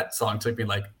written. And that song took me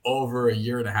like over a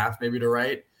year and a half maybe to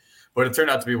write, but it turned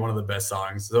out to be one of the best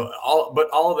songs. So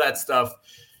all of that stuff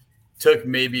took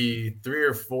maybe 3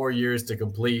 or 4 years to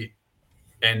complete.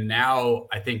 And now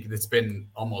I think it's been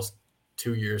almost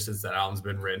 2 years since that album's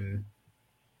been written.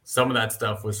 Some of that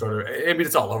stuff was sort of, I mean,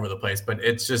 it's all over the place, but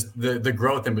it's just the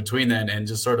growth in between then and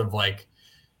just sort of like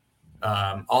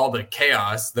all the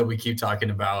chaos that we keep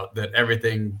talking about, that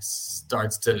everything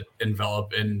starts to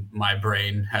envelop in my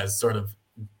brain has sort of,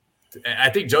 I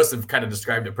think Joseph kind of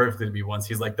described it perfectly to me once.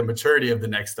 He's like, the maturity of the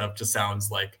next stuff just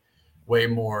sounds like way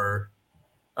more,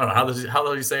 I don't know, how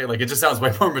does he say it? Like, it just sounds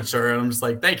way more mature. And I'm just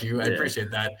like, thank you. I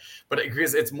appreciate that. But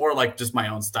because it's more like just my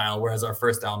own style. Whereas our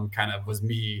first album kind of was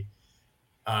me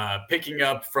picking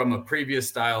up from a previous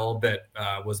style that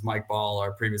was Mike Ball,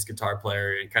 our previous guitar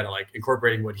player, and kind of like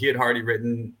incorporating what he had already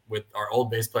written with our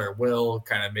old bass player, Will,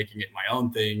 kind of making it my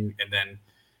own thing. And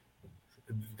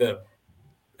then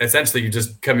essentially you're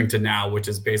just coming to now, which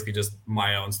is basically just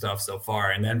my own stuff so far.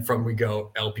 And then from we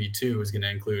go, LP2 is going to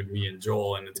include me and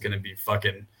Joel, and it's going to be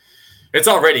it's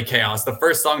already chaos. The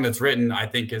first song that's written, I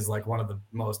think, is like one of the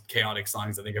most chaotic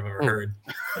songs I think I've ever heard.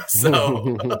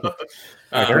 So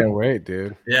I can't wait,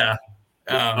 dude. Yeah.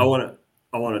 I want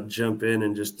to jump in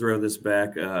and just throw this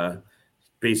back.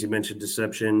 Basie mentioned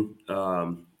Deception.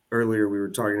 Earlier we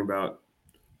were talking about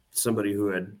somebody who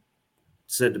had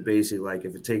said to Basie, like,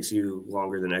 if it takes you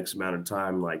longer than X amount of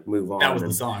time, like, move on. That was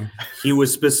the song. He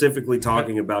was specifically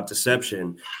talking about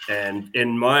Deception. And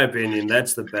in my opinion,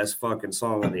 that's the best fucking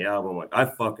song on the album. Like, I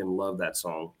fucking love that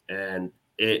song. And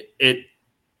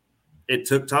it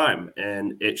took time,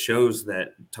 and it shows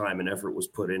that time and effort was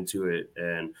put into it.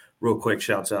 And real quick,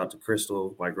 shouts out to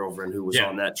Crystal, my girlfriend, who was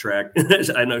on that track.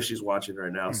 I know she's watching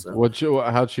right now. So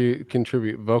how'd she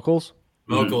contribute? Vocals?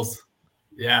 Vocals.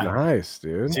 Yeah. Nice,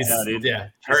 dude.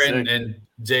 Her and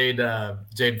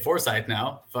Jade Forsyth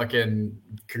now. Fucking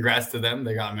congrats to them.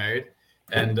 They got married.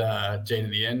 And Jade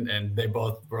and Ian, and they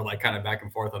both were like kind of back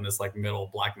and forth on this like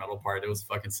middle black metal part. It was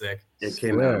fucking sick. It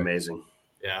came out amazing.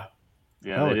 Yeah.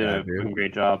 Yeah, they did a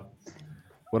great job.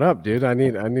 What up, dude? I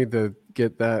need to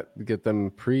get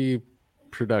them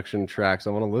pre-production tracks.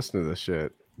 I want to listen to this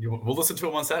shit. We'll listen to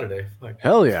them on Saturday. Like,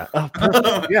 hell yeah.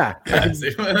 Oh, yeah.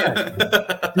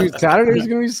 Dude, Saturday's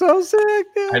gonna be so sick,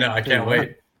 dude. I know, I can't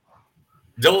wait.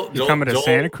 Joel coming to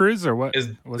Santa Cruz or what?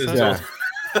 What's that?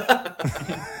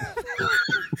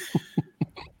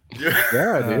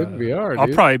 Yeah, dude, we are. I'll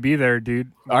probably be there,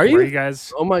 dude. Are you? Where you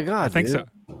guys? Oh my god, I think dude.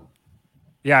 so.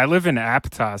 Yeah, I live in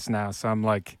Aptos now, so I'm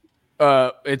like,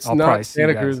 it's I'll not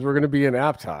Santa Cruz. We're gonna be in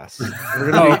Aptos.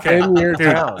 We're gonna be in your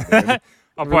town. Dude.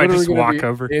 I'll probably just walk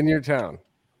over in your town.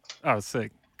 Oh,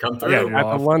 sick. Come through. Yeah, dude,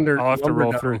 I'll have to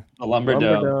roll through. The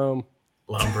Lumberdome.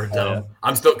 Lumberdome.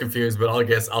 I'm still confused, but I'll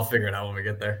figure it out when we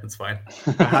get there. It's fine.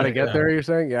 How to get there? You're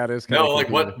saying? Yeah, it is. No, like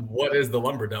what is the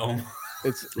Lumberdome?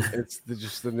 It's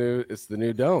the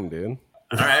new dome, dude.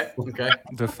 All right. Okay.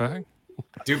 The fuck?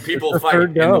 Do people fight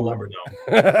in the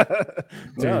Lumberdome?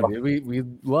 No, dude, we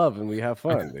love and we have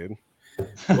fun, dude.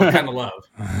 What kind of love?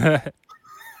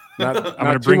 I'm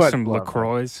gonna bring some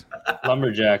LaCroix.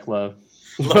 Lumberjack love.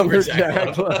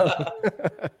 Lumberjack love.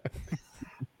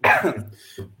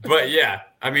 But yeah,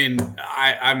 I mean,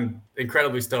 I'm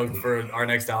incredibly stoked for our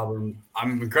next album.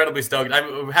 I'm incredibly stoked. I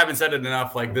haven't said it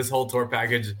enough. Like, this whole tour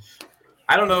package,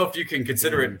 I don't know if you can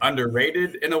consider it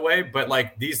underrated in a way, but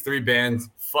like, these three bands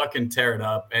fucking tear it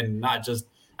up. And not just,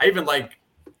 I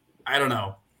don't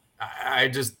know. I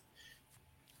just,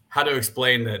 how to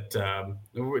explain that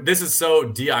this is so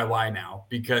DIY now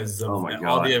because of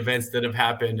all the events that have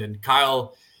happened. And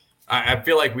Kyle, I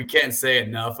feel like we can't say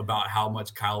enough about how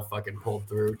much Kyle fucking pulled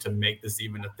through to make this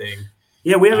even a thing.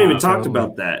 Yeah, we haven't even talked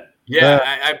about that.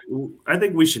 Yeah, I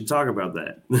think we should talk about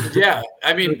that. Yeah,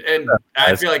 I mean, and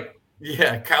I feel like,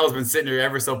 yeah, Kyle's been sitting here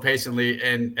ever so patiently,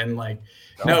 and like,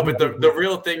 no, but the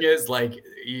real thing is, like,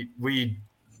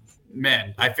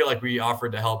 I feel like we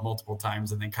offered to help multiple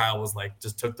times, and then Kyle was like,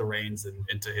 just took the reins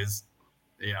into his,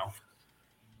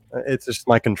 It's just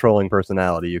my controlling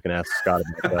personality. You can ask Scott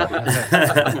about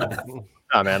that.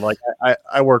 Nah, man, like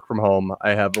I work from home.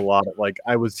 I have a lot of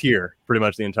I was here pretty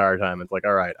much the entire time. It's like,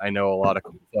 all right, I know a lot of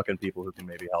fucking people who can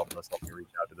maybe help us. Let me reach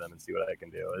out to them and see what I can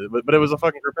do. But it was a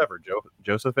fucking group effort.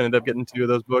 Joseph ended up getting 2 of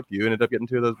those books. You ended up getting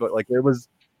 2 of those books. Like it was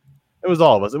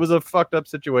all of us. It was a fucked up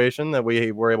situation that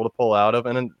we were able to pull out of,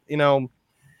 and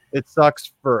it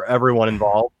sucks for everyone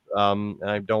involved. And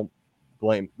I don't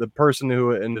blame the person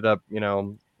who ended up,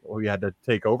 we had to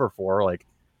take over for,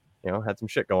 had some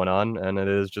shit going on, and it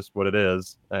is just what it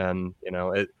is. And,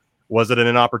 it was it in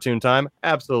an opportune time?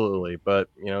 Absolutely. But,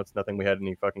 it's nothing we had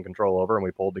any fucking control over, and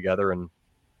we pulled together and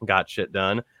got shit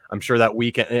done. I'm sure that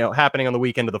weekend, happening on the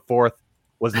weekend of the 4th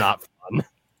was not fun.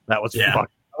 That was fun.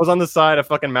 I was on the side of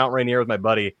fucking Mount Rainier with my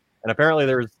buddy, and apparently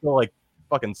there was still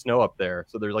fucking snow up there.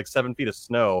 So there's 7 feet of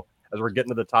snow as we're getting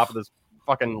to the top of this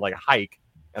fucking hike.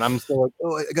 And I'm still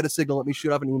oh, I got a signal. Let me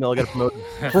shoot off an email. I got to promote.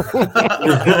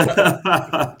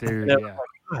 Dude, yeah.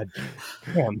 God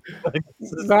damn.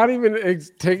 Not even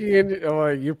taking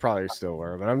in. You probably still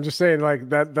were, but I'm just saying,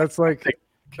 that's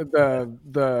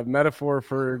the metaphor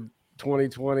for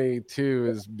 2022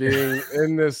 is being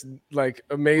in this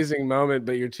amazing moment,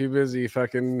 but you're too busy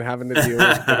fucking having to deal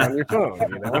with it on your phone.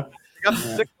 I got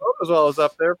some sick photos while I was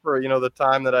up there for the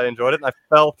time that I enjoyed it, and I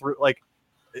fell through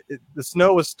the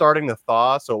snow was starting to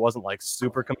thaw, so it wasn't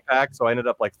super compact. So I ended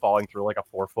up falling through a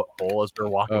 4-foot hole as we were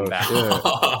walking back. Shit.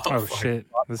 Oh shit!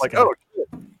 Oh shit!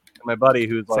 And my buddy,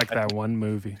 who's it's that one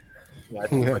movie. Yeah, I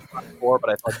think it was 4, but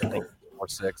I think more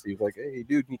 6. He was like, "Hey,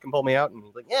 dude, you can pull me out," and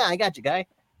he's like, "Yeah, I got you, guy."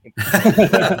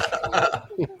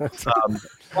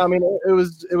 I mean, it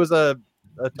was a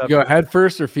tough. Go head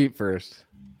first or feet first?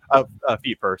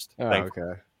 Feet first. Oh,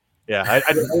 okay. Yeah, I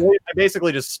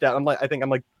basically just stepped. I think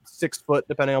I'm 6 foot,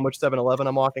 depending on which 7-Eleven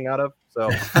I'm walking out of. So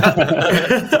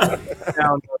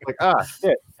down,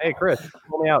 shit. Hey, Chris,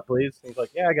 pull me out, please. He's like,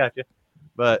 yeah, I got you.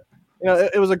 But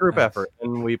it was a group effort,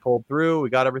 and we pulled through. We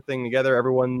got everything together.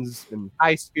 Everyone's in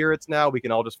high spirits now. We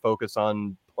can all just focus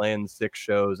on playing 6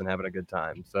 shows and having a good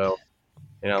time. So,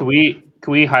 Can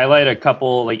we highlight a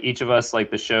couple, each of us,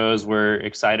 the shows we're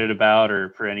excited about or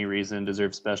for any reason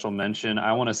deserve special mention?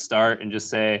 I want to start and just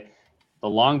say the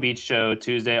Long Beach show,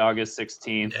 Tuesday, August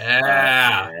 16th.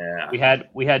 Yeah.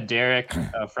 We had Derek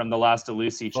from the Last of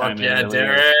Lucy chime in. Yeah,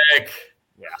 Derek.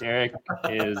 Yeah. Derek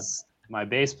is my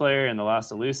bass player in the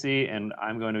Last of Lucy, and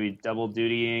I'm going to be double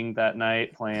dutying that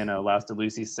night, playing a Last of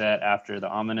Lucy set after the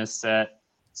Ominous set.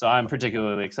 So I'm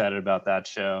particularly excited about that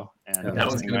show and that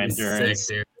was my endurance.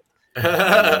 Sick,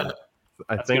 That's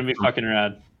gonna be fucking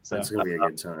rad. So that's gonna be a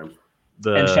good time.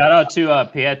 And shout out to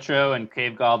Pietro and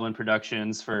Cave Goblin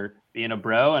Productions for being a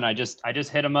bro. And I just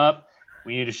hit him up.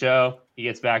 We need a show. He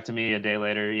gets back to me a day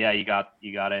later. Yeah, you got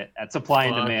it. At Supply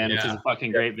and Demand, which is a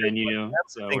fucking great venue.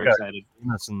 So we're excited.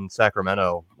 In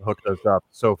Sacramento hooked us up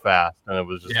so fast, and it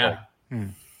was just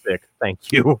sick.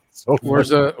 Thank you. So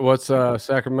what's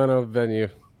Sacramento venue?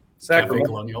 Sacramento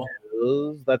Colonial.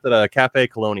 That's at a Cafe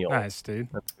Colonial. Nice, dude.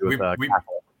 We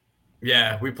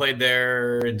played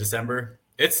there in December.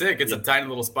 It's sick. It's a tiny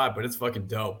little spot, but it's fucking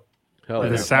dope. Hell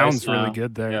yeah. It sounds really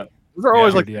good there. Yeah. Those are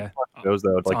always shows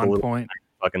though. It's on the little point.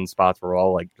 Fucking spots where we're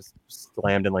all just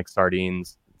slammed in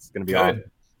sardines. It's gonna be awesome.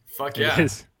 Fuck yeah.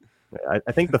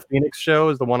 I think the Phoenix show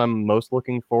is the one I'm most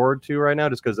looking forward to right now,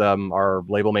 just because our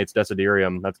label mates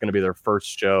Desiderium, that's going to be their first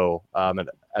show.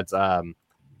 It's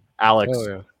Alex,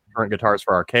 current guitarist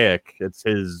for Archaic. It's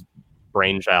his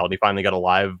brainchild. He finally got a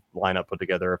live lineup put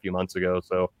together a few months ago,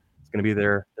 so it's going to be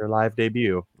their live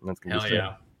debut. And that's going to be sick.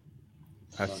 Yeah.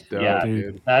 That's dope, yeah,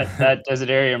 dude. That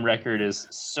Desiderium record is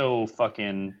so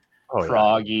fucking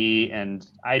proggy, and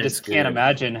I just can't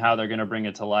imagine how they're gonna bring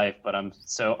it to life. But I'm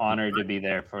so honored to be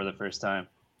there for the first time.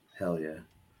 Hell yeah,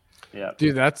 yeah,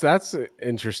 dude. That's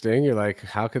interesting. You're like,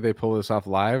 how could they pull this off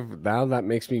live? Now that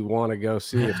makes me want to go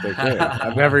see if they can.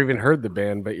 I've never even heard the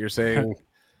band, but you're saying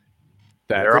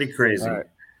that they're pretty crazy.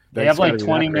 They have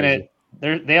 20-minute.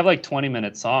 They have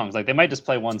 20-minute songs. They might just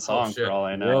play one song for all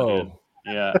I know.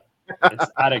 Yeah, it's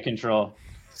out of control.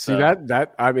 See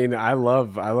that I mean, I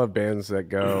love bands that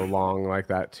go long like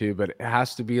that too, but it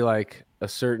has to be a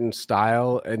certain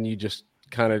style, and you just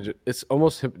kind of it's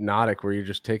almost hypnotic where you're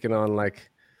just taking on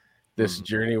this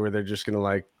journey where they're just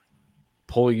gonna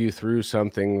pull you through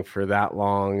something for that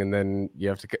long, and then you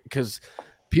have to, because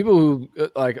people who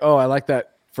I like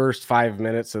that first 5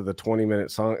 minutes of the 20-minute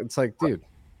song, it's dude,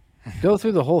 go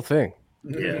through the whole thing.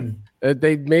 Yeah.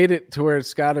 They made it to where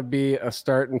it's got to be a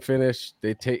start and finish.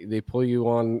 They pull you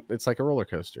on. It's like a roller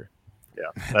coaster.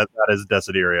 Yeah, that is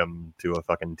Desiderium to a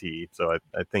fucking T. So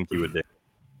I think you would dig.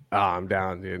 Oh, I'm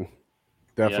down, dude.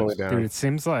 definitely down. Dude, it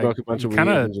seems like Smoke a bunch you of kind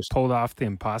weed of and just- pulled off the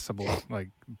impossible. Like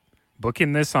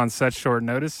booking this on such short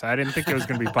notice, I didn't think it was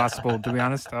going to be possible. To be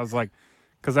honest, I was like,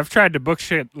 because I've tried to book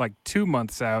shit like 2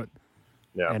 months out,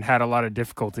 and had a lot of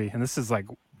difficulty. And this is like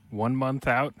 1 month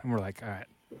out, and we're like, all right,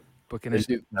 booking it.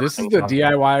 This is the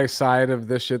DIY side of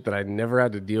this shit that I never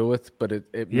had to deal with, but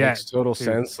it makes total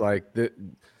sense. Like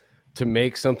to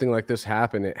make something like this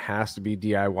happen, it has to be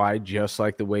DIY, just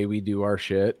like the way we do our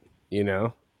shit. You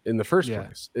know, in the first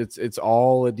place, it's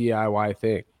all a DIY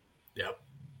thing. Yep.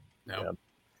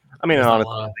 I mean,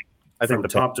 honestly, I think From the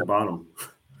top to bottom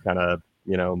kind of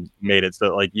made it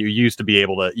so like you used to be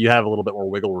able to, you have a little bit more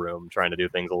wiggle room trying to do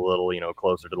things a little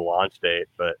closer to the launch date,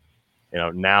 but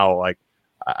now like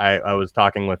I was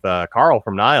talking with Carl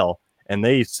from Nile, and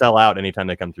they sell out anytime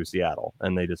they come through Seattle,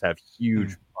 and they just have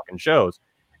huge fucking shows,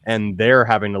 and they're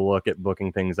having to look at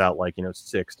booking things out like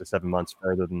 6 to 7 months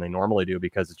further than they normally do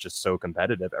because it's just so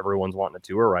competitive. Everyone's wanting a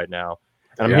tour right now,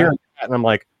 and I'm hearing that, and I'm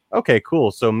like, okay,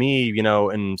 cool. So me,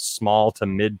 in small to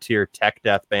mid-tier tech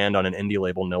death band on an indie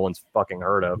label no one's fucking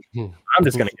heard of, I'm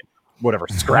just gonna get whatever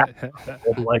scrap,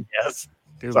 I guess.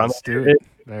 Dude, So let's do it.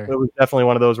 It was definitely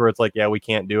one of those where it's like, yeah, we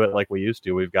can't do it like we used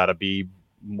to. We've got to be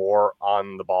more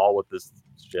on the ball with this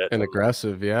shit and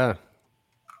aggressive. Yeah,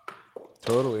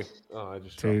 totally. Oh, I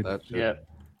just felt that shit. Yeah.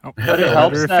 Oh, But it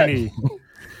helps that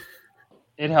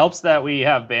it helps that we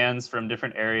have bands from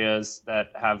different areas that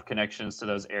have connections to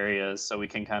those areas, so we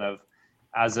can kind of,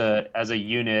 as a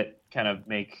unit, kind of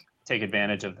take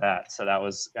advantage of that. So that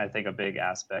was, I think, a big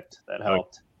aspect that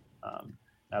helped.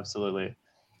 Absolutely.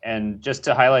 And just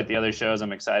to highlight the other shows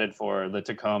I'm excited for, the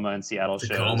Tacoma and Seattle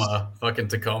shows. Fucking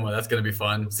Tacoma. That's going to be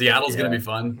fun. Seattle's going to be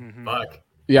fun. Mm-hmm. Fuck.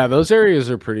 Yeah, those areas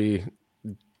are pretty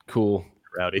cool.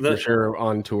 Rowdy. For sure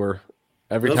on tour.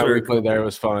 Every Those time are we played there, it cool.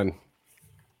 was fun.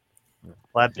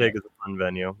 Plaid Pig is a fun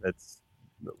venue. It's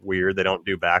weird. They don't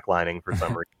do backlining for some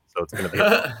reason, so it's going to be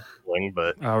a swing,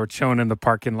 but we're chilling in the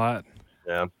parking lot.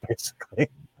 yeah, basically.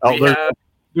 Oh,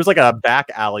 there's like a back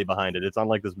alley behind it. It's on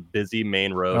like this busy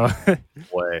main road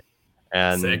way,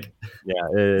 and Sick. yeah,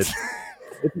 it's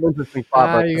an interesting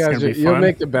spot. But You guys, gonna be you'll fun.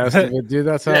 make the best of it, dude.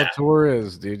 That's how Yeah. a tour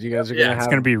is, dude. You guys are gonna It's have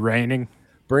gonna be raining.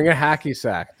 bring a hacky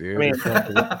sack, dude. I mean,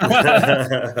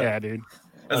 Yeah, dude.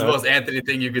 That's the most Anthony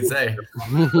thing you could say.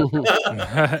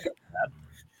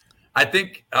 I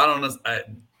think, I don't know.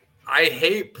 I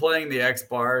hate playing the X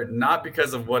Bar, not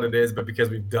because of what it is, but because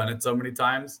we've done it so many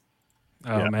times.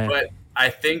 Oh man. But I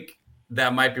think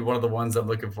that might be one of the ones I'm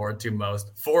looking forward to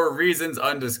most for reasons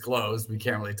undisclosed. We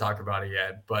can't really talk about it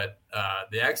yet, but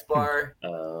the X Bar,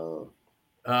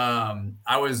 I'm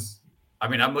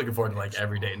looking forward to like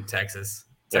every day in Texas.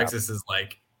 Texas is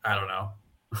like, I don't know,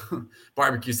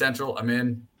 Barbecue Central. I'm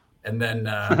in. And then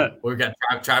we've got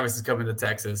Travis is coming to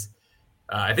Texas.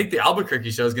 I think the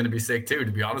Albuquerque show is going to be sick too,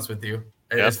 to be honest with you.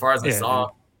 As far as I saw,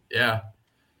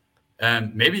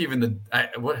 and maybe even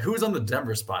who's on the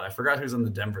Denver spot? I forgot who's on the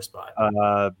Denver spot.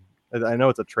 I know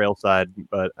it's a trail side,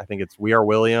 but I think it's We Are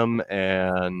William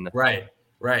and Right.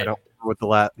 I don't remember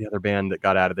what the other band that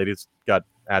got added. They just got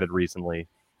added recently.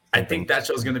 I think that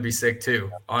show's going to be sick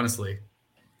too, honestly.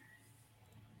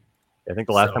 I think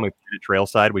the last time we played at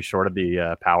Trailside, we shorted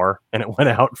the power, and it went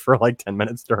out for like 10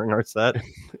 minutes during our set.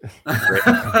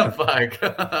 Fuck.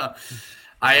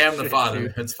 I am the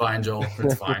father. It's fine, Joel.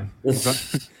 It's fine.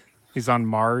 He's on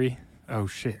Mari. Oh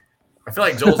shit. I feel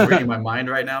like Joel's reading my mind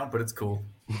right now, but it's cool.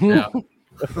 Yeah.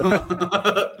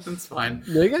 It's fine.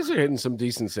 You guys are hitting some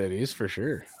decent cities for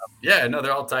sure. Yeah, no,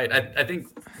 they're all tight. I think,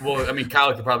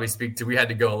 Kyle could probably speak to, we had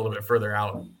to go a little bit further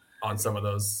out on some of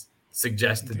those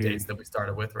suggested dates that we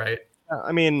started with, right?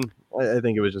 I mean, I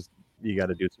think it was just, you got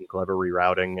to do some clever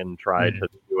rerouting and try to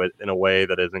do it in a way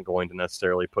that isn't going to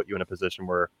necessarily put you in a position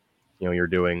where, you're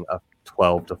doing a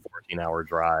 12 to 14 hour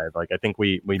drive. Like, I think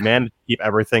we managed to keep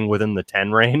everything within the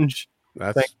 10 range.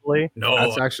 Thankfully. No,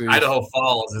 that's actually Idaho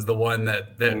Falls is the one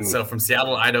that so from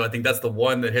Seattle to Idaho, I think that's the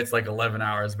one that hits like 11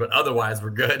 hours, but otherwise we're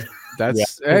good.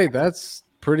 That's that's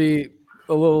pretty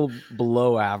a little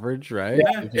below average, right?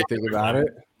 Yeah, if you think about it.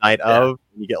 Night of,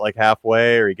 you get like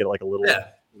halfway, or you get like a little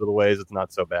ways, it's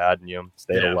not so bad, and you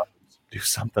stay at 11, do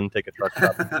something, take a truck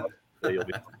stop. You'll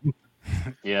be fine.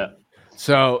 Yeah.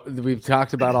 So we've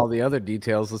talked about all the other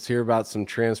details. Let's hear about some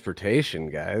transportation,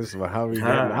 guys. Well, how are you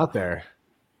getting out there?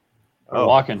 We're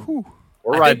walking.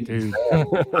 We're riding. Dude.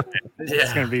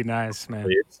 It's gonna be nice, man.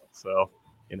 So,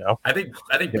 I think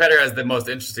Petter has the most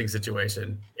interesting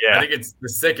situation. Yeah. I think it's the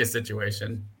sickest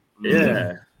situation.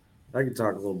 Yeah, I can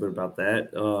talk a little bit about that.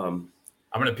 I'm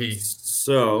gonna pee.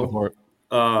 So,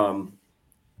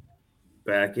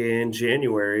 back in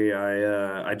January,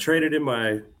 I traded in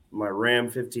my Ram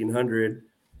 1500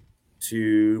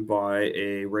 to buy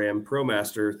a Ram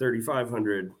ProMaster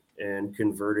 3500 and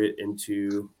convert it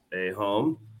into a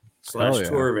home /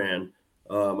 tour van.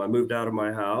 I moved out of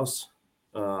my house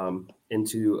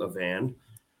into a van.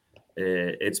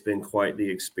 It's been quite the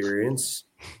experience.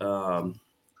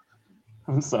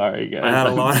 I'm sorry, guys. I had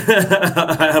a lot.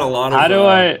 I had a lot of. How do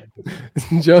I?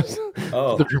 Just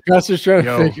Oh, the professor's trying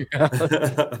to figure out Dude, the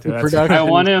that's- production I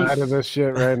want him- side of this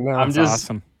shit right now. I'm That's just-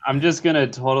 awesome. I'm just gonna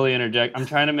totally interject. I'm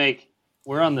trying to make.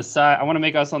 We're on the side. I want to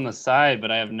make us on the side,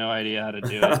 but I have no idea how to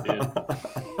do it, dude.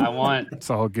 I want. It's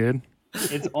all good.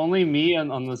 It's only me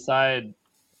on the side.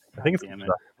 I think it's Damn it.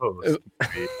 the host.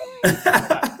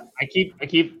 I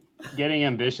keep getting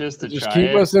ambitious to Just try keep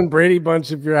it. us in Brady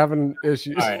Bunch if you're having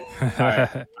issues. All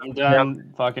right. I'm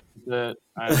done. Fucking.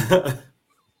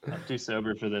 I'm too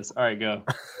sober for this. All right, go.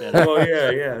 Yeah. oh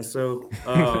yeah. So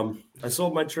I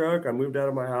sold my truck. I moved out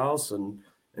of my house, and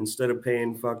instead of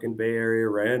paying fucking Bay Area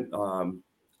rent, I'm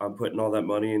putting all that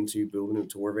money into building a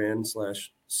tour van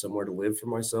 / somewhere to live for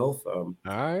myself. All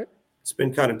right. It's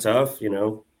been kind of tough, you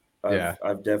know. Yeah.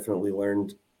 I've definitely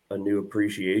learned a new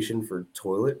appreciation for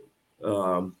toilet.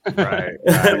 Right.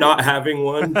 Not having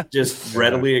one just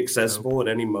readily accessible at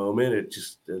any moment.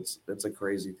 It's a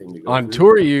crazy thing to go On through.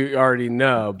 tour, you already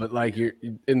know, but like you're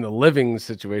in the living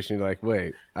situation, you're like,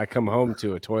 wait, I come home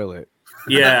to a toilet.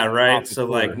 Yeah, Off right. the So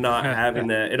tour. like not having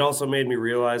that, it also made me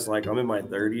realize like I'm in my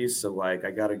 30s, so like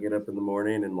I got to get up in the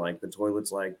morning and like the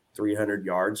toilet's like 300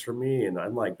 yards from me, and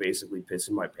I'm like basically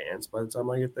pissing my pants by the time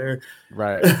I get there.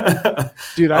 Right.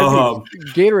 Dude, I Um,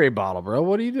 need Gatorade bottle, bro.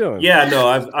 What are you doing? Yeah, no,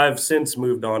 I've since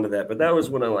moved on to that, but that was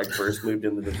when I like first moved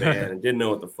into the van and didn't know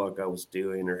what the fuck I was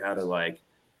doing or how to like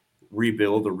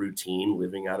rebuild a routine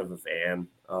living out of a van.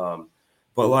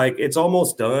 But like it's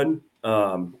almost done.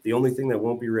 The only thing that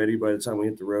won't be ready by the time we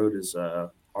hit the road is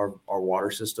our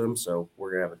water system. So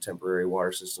we're gonna have a temporary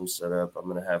water system set up. I'm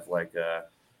gonna have like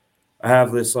I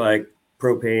have this like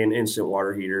propane instant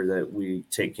water heater that we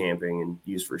take camping and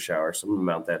use for showers. So I'm gonna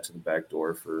mount that to the back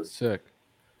door for. Sick.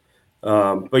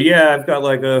 But yeah, I've got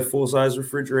like a full size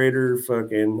refrigerator.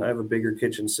 I have a bigger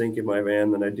kitchen sink in my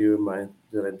van than I did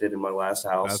in my last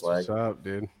house. That's like what's up,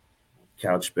 dude.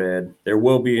 couch bed. There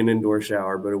will be an indoor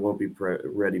shower, but it won't be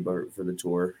ready for the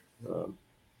tour.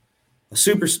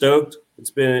 Super stoked.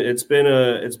 It's been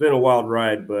a wild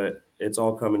ride, but it's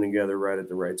all coming together right at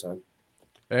the right time.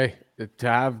 Hey, to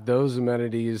have those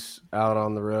amenities out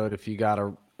on the road, if you got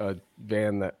a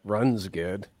van that runs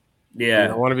good, Yeah, you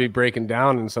don't want to be breaking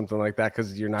down in something like that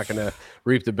because you're not going to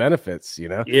reap the benefits, you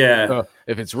know? yeah, So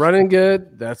if it's running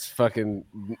good, that's fucking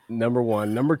number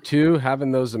one. Number two,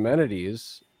 having those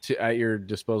amenities at your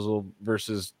disposal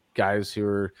versus guys who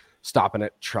are stopping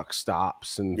at truck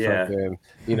stops and Yeah.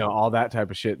 fucking, all that type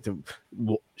of shit.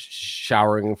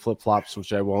 Showering in flip flops,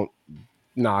 which I won't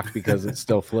knock because it's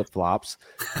still flip flops.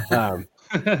 But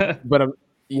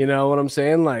you know what I'm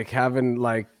saying? Like having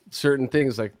like certain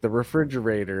things like the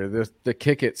refrigerator, the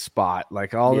kick it spot,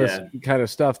 like all this kind of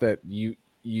stuff that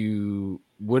you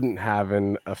wouldn't have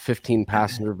in a 15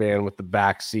 passenger van with the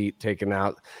back seat taken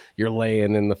out. You're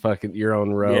laying in the fucking your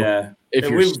own row. yeah. If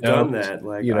And you're we've done stoked, that,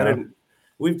 like you know?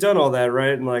 we've done all that,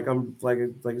 right? And like I'm like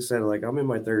I said, like I'm in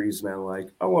my 30s now. Like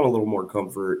I want a little more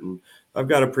comfort, and I've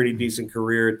got a pretty decent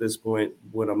career at this point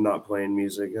when I'm not playing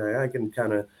music. I can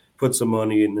kind of put some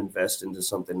money and invest into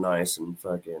something nice and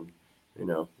fucking,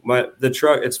 the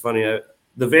truck. It's funny.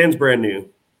 The van's brand new.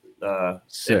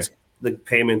 Sick. The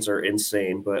payments are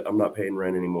insane, but I'm not paying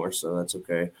rent anymore, so that's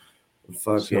okay.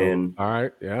 Fucking All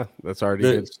right, yeah, that's already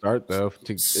a good start though.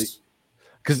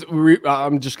 Because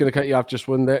I'm just gonna cut you off just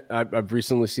one that I've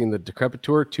recently seen the Decrepit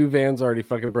tour. 2 vans already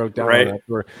fucking broke down Right. on that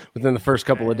tour within the first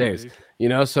couple of days.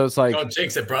 So it's like Don't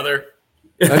jinx it, brother.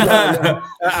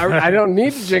 I don't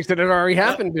need to jinx it. It already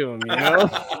happened to him.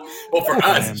 Well, for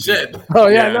us, shit. Oh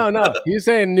yeah, Yeah. no. He's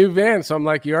saying new van, so I'm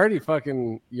like, you're already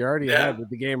Yeah. ahead with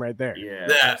the game right there.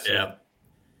 Yeah.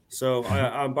 So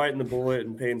I'm biting the bullet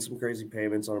and paying some crazy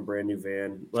payments on a brand new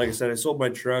van. Like I said, I sold my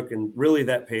truck, and really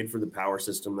that paid for the power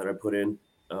system that I put in.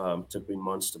 Took me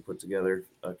months to put together.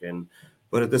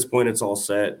 But at this point, it's all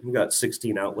set. We got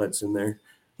 16 outlets in there.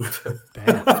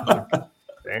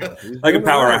 I can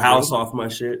power a house off my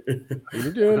shit.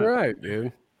 You're doing right,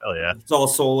 dude. Hell yeah. It's all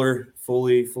solar,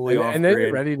 fully off And then you're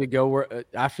grid. ready to go where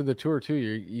after the tour too.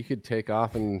 You could take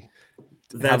off and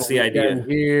That's have a the weekend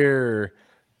idea. here.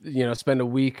 Spend a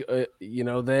week,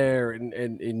 there,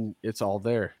 and it's all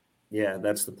there. Yeah,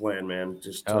 that's the plan, man.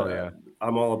 Just Hell yeah.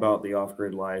 I'm all about the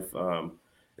off-grid life.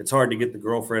 It's hard to get the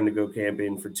girlfriend to go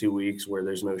camping for 2 weeks where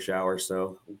there's no shower.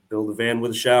 So build a van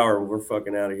with a shower, and we're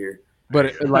fucking out of here.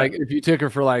 But like, if you took her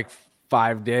for like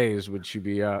 5 days, would she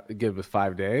be good with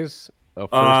 5 days?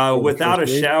 Without a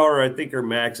week? shower, I think her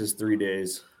max is 3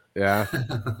 days. Yeah.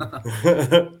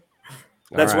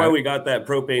 That's All why right. we got that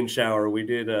propane shower. We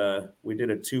did a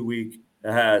 2 week.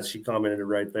 She commented it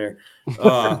right there.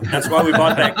 That's why we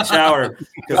bought that shower,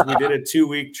 because we did a 2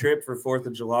 week trip for 4th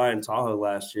of July in Tahoe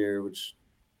last year, which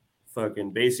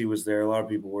fucking Basie was there. A lot of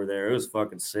people were there. It was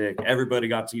fucking sick. Everybody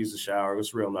got to use the shower. It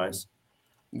was real nice.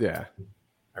 Yeah.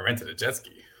 I rented a jet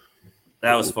ski.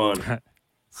 That was fun.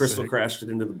 Crystal Sick. crashed it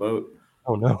into the boat.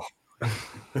 Oh no.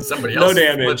 Somebody No else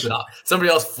damage. flipped it off. Somebody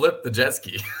else flipped the jet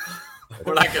ski.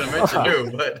 We're not going to mention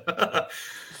who, but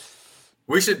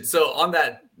we should. So on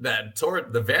that tour,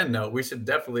 the van note, we should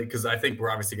definitely, because I think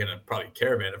we're obviously going to probably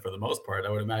caravan it for the most part.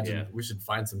 I would imagine we should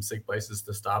find some sick places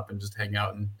to stop and just hang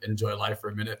out and enjoy life for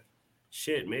a minute.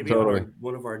 Shit, maybe Totally. on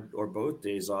one of our or both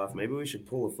days off, maybe we should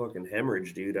pull a fucking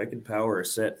hemorrhage, dude. I could power a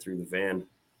set through the van.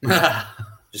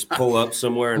 Just pull up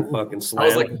somewhere and fucking slam. I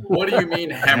was like, what do you mean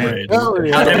hemorrhage? Oh,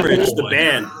 yeah. How do you hemorrhage, pull the one?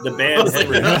 band, the band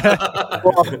hemorrhage.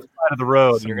 Well, off the side of the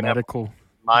road, Some you're gonna have medical.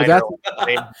 minor.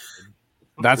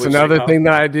 That's Which another they thing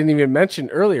that I didn't even mention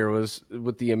earlier was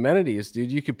with the amenities,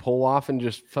 dude. You could pull off and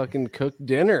just fucking cook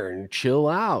dinner and chill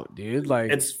out, dude.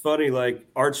 Like, It's funny, like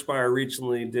Archspire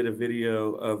recently did a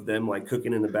video of them like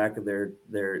cooking in the back of their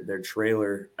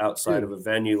trailer outside of a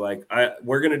venue. Like,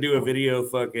 we're gonna do a video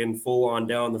fucking full on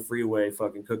down the freeway,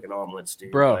 fucking cooking omelets,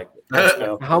 dude. Bro. Like, let's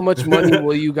go. how much money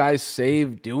will you guys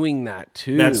save doing that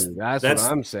too? That's what that's-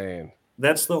 I'm saying.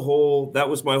 That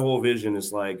was my whole vision,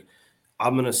 is like,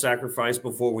 I'm gonna sacrifice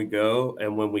before we go,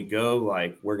 and when we go,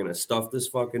 like, we're gonna stuff this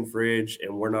fucking fridge,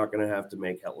 and we're not gonna have to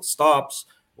make hella stops.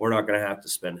 We're not gonna have to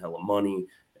spend hella money,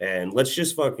 and let's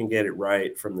just fucking get it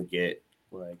right from the get.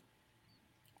 Like,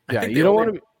 I Yeah, think you the don't only-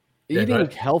 want to be Yeah, go eating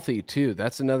ahead. healthy too.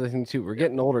 That's another thing too. We're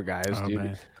getting older, guys, Oh, dude.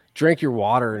 man. Drink your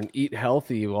water and eat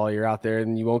healthy while you're out there,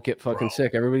 and you won't get fucking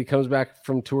sick. Everybody comes back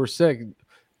from tour sick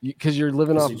because you're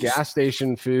living off You just- gas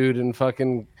station food and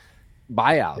fucking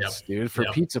buyouts, Yep. dude, for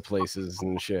Yep. pizza places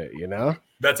and shit. You know?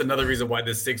 That's another reason why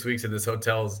this 6 weeks in these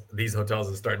hotels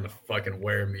is starting to fucking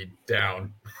wear me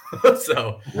down.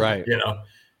 So, Right. you know,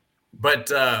 but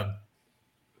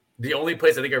the only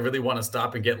place I think I really want to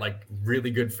stop and get like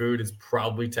really good food is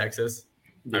probably Texas.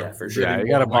 yeah, for really sure. Yeah, you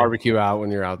got to want, like- barbecue out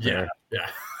when you're out Yeah, there. yeah.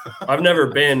 I've never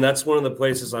been. That's one of the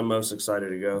places I'm most excited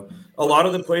to go. A lot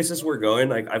of the places we're going,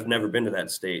 like, I've never been to that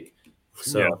state,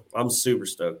 so Yeah. I'm super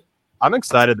stoked. I'm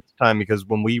excited this time because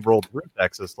when we rolled through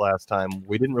Texas last time,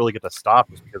 we didn't really get to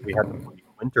stop just because we had the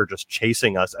winter just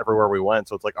chasing us everywhere we went.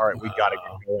 So it's like, all right, we got to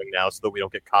get going now so that we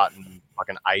don't get caught in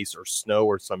fucking ice or snow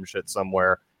or some shit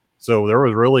somewhere. So there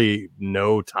was really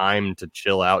no time to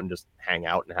chill out and just hang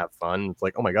out and have fun. It's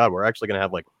like, oh my God, we're actually going to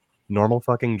have like normal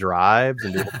fucking drives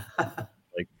and do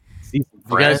like see some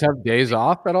You guys friends. have days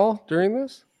off at all during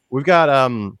this? We've got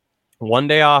 1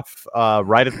 day off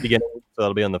right at the beginning, so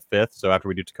that'll be on the 5th. So after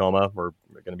we do Tacoma, we're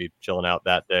going to be chilling out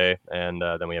that day, and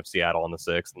then we have Seattle on the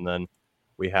 6th, and then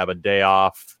we have a day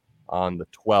off on the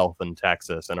 12th in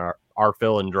Texas. And our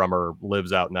fill-in drummer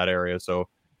lives out in that area, so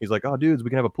he's like, "Oh, dudes, we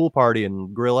can have a pool party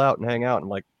and grill out and hang out." I'm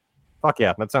like, "Fuck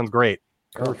yeah, that sounds great."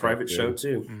 A private show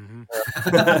too.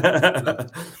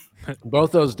 Mhm.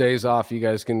 Both those days off, you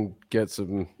guys can get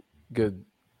some good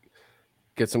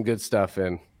stuff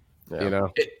in. Yeah. You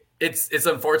know? It's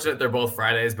unfortunate they're both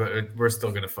Fridays, but we're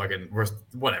still gonna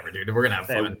whatever, dude. We're gonna have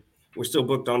fun. We're still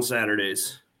booked on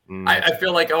Saturdays. Mm. I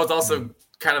feel like I was also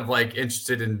kind of like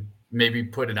interested in maybe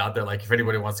putting it out there, like if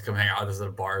anybody wants to come hang out with us at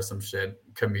a bar or some shit,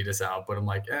 come meet us out. But I'm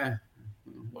like,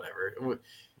 whatever. Yeah.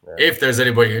 If there's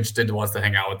anybody interested who wants to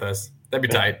hang out with us, that'd be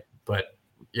tight. But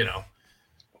you know,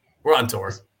 we're on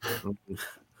tour.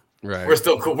 Right. We're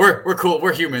still cool. We're cool.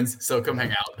 We're humans, so come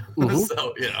hang out. Mhm.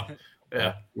 So you know,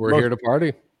 yeah, We're here to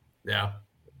party. yeah.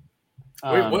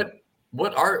 Wait, Um,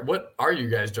 what are you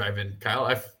guys driving, Kyle?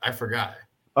 I forgot.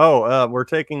 Oh, we're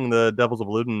taking the Devils of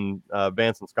Loudon,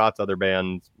 Vance and Scott's other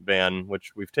band's van,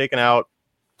 which we've taken out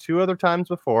 2 other times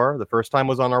before. The first time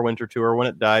was on our winter tour when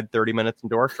it died 30 minutes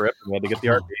into our trip, and we had to get the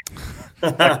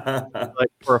RV like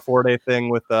for a 4-day thing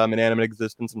with Inanimate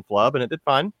Existence and Flub, and it did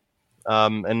fine.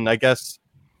 And I guess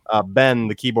Ben,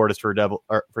 the keyboardist for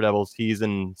Devils, he's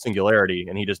in Singularity,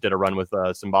 and he just did a run with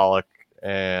Symbolic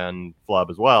and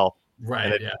Flub as well. Right.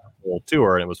 And it- Yeah. Whole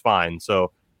tour, and it was fine.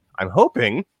 So I'm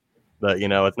hoping that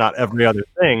it's not every other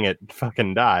thing it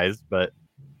fucking dies, but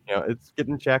it's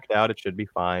getting checked out. It should be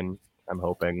fine. I'm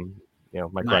hoping.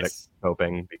 My credit Nice.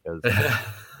 hoping, because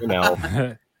if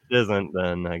it isn't,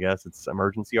 then I guess it's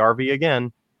emergency RV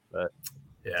again.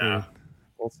 Yeah.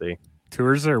 We'll see.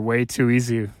 Tours are way too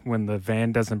easy when the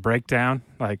van doesn't break down.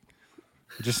 Like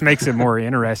It just makes it more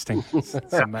interesting.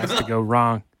 Something has to go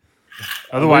wrong.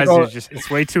 Otherwise, it's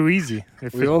way too easy.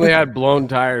 We've only had blown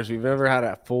tires. We've never had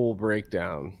a full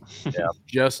breakdown. Yeah.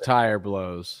 Just tire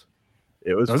blows.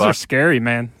 It was Those fun. are scary,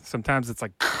 man. Sometimes it's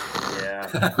like,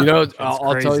 Yeah. You know,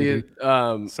 I'll tell crazy, you,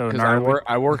 So because gnarly.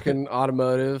 I work in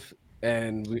automotive,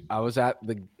 and I was at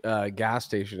the gas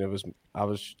station. I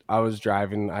was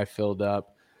driving. I filled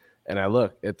up, and I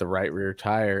looked at the right rear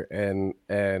tire,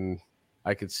 and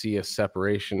I could see a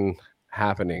separation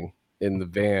happening in the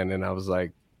van, and I was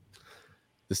like,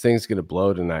 "This thing's gonna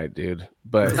blow tonight, dude."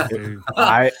 But Dude,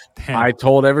 I damn.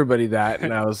 told everybody that,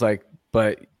 and I was like,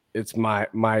 "But it's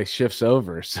my shift's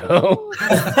over." So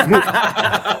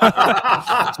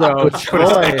so Put a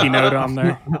sticky Troy, note on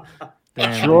there.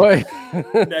 Damn, Troy,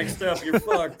 Next up, you're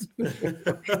fucked.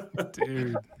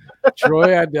 dude.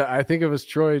 Troy I think it was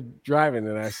Troy driving,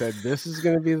 and I said, "This is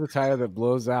going to be the tire that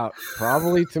blows out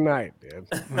probably tonight, dude."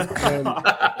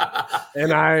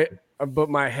 But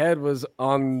my head was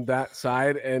on that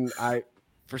side, and I,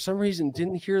 for some reason,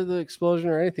 didn't hear the explosion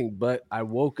or anything. But I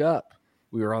woke up.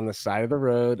 We were on the side of the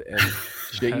road, and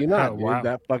shit, you not, Oh, dude, wow.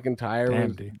 that fucking tire Damn,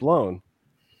 was dude. blown.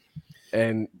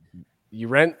 And you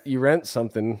rent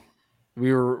something.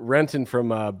 We were renting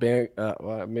from a bank.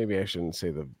 Well, maybe I shouldn't say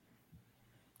the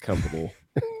company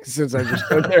since I just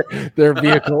said their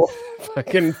vehicle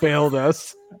fucking failed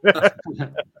us.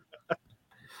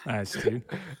 Nice, dude.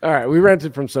 All right, we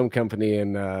rented from some company,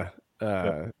 and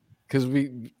because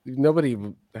nobody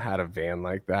had a van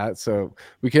like that, so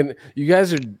you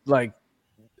guys are like,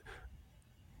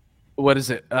 what is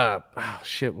it? Oh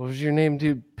shit, what was your name,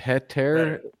 dude?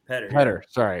 Petter. Petter.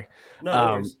 Sorry.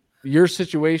 No, worries. Your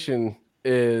situation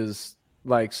is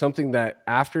like something that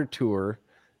after tour,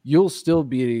 you'll still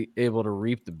be able to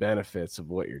reap the benefits of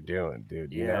what you're doing,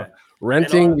 dude. You know,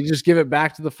 renting, you just give it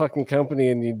back to the fucking company,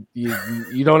 and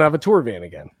you don't have a tour van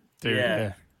again. Dude,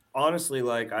 Yeah. Honestly,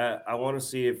 like I want to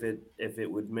see if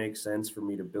it would make sense for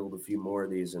me to build a few more of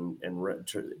these and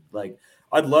like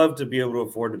I'd love to be able to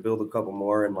afford to build a couple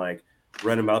more and like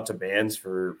rent them out to bands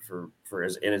for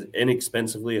as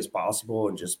inexpensively as possible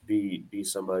and just be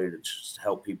somebody to just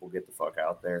help people get the fuck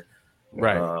out there.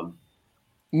 Right.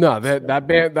 No,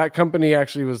 that company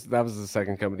actually was the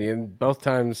second company, and both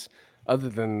times, other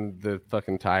than the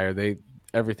fucking tire,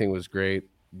 everything was great.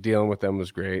 Dealing with them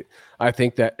was great. I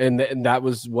think that, and that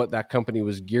was what that company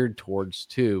was geared towards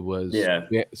too. Was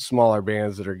smaller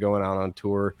bands that are going out on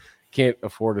tour, can't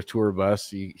afford a tour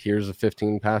bus. Here's a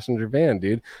 15-passenger van,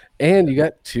 dude, and you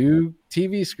got 2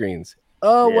 TV screens.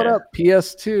 Oh, what up,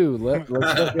 PS2? Let's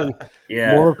fucking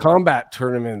Mortal Kombat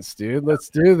tournaments, dude. Let's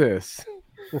do this.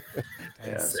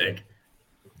 Sick.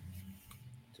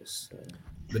 Just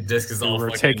the disc is all.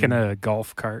 We're fucking... taking a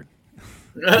golf cart.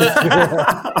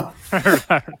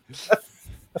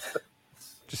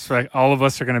 Just like all of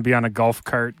us are going to be on a golf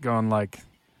cart going like,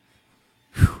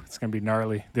 whew, it's going to be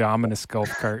gnarly. The ominous golf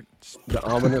cart. The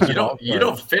ominous. You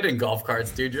don't fit in golf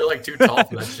carts, dude. You're like too tall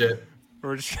for that shit.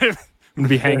 We're just I'm going to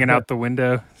be hanging out the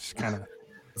window. Just kind of.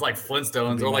 It's like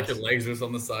Flintstones, or like your legs are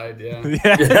on the side.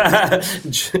 Yeah.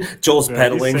 Joel's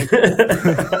pedaling.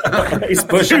 He's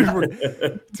pushing.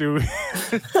 Dude,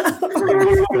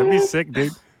 that'd be sick,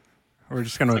 dude. We're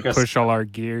just gonna push all our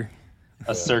gear.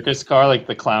 A circus car, like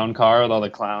the clown car with all the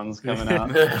clowns coming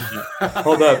out.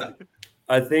 Hold up.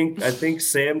 I think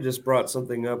Sam just brought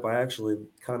something up I actually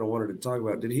kind of wanted to talk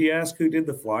about. Did he ask who did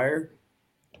the flyer?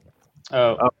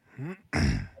 Oh, it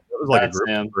was like that's a group.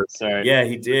 him. Sorry. Yeah,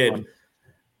 he did.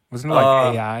 Wasn't it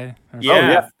like AI?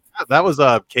 Yeah. That was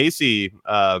Casey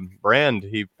Brand.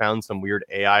 He found some weird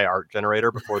AI art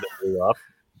generator before they blew up.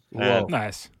 Whoa.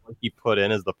 Nice. He put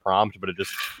in as the prompt, but it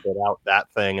just spit out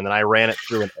that thing, and then I ran it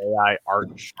through an AI art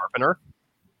sharpener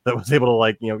that was able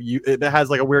to it has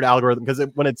like a weird algorithm because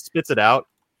when it spits it out,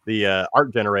 the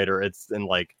art generator, it's in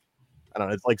like I don't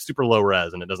know, it's like super low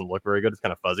res and it doesn't look very good. It's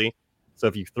kind of fuzzy. So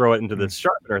if you throw it into this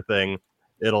sharpener thing,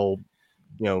 it'll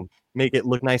make it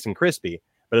look nice and crispy.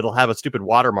 But it'll have a stupid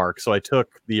watermark. So I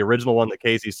took the original one that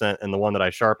Casey sent and the one that I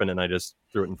sharpened, and I just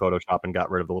threw it in Photoshop and got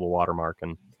rid of the little watermark,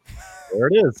 and there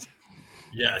it is.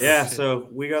 Yes. Yeah. So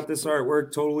we got this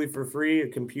artwork totally for free. A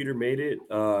computer made it.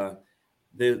 The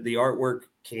artwork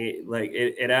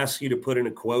it asks you to put in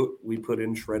a quote. We put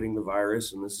in "shredding the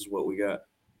virus," and this is what we got.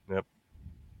 Yep.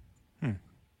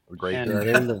 Great.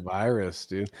 Shredding the virus,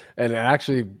 dude. And it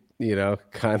actually,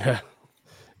 kind of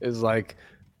is like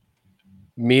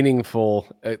meaningful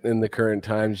in the current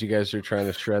times. You guys are trying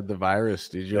to shred the virus,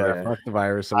 dude. You're like, fuck the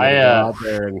virus. I'm gonna go out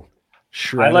there and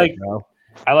shred it, bro.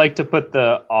 I like to put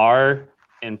the R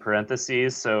in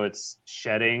parentheses, so it's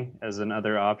shedding as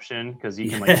another option because you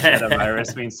can like shed a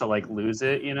virus means to like lose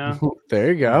it, you know.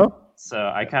 There you go.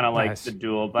 So I kind of like Nice. the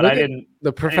dual, but Look I at didn't.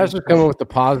 The professor's coming with the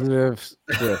positive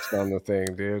twist on the thing,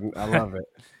 dude. I love it.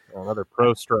 Another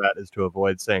pro strat is to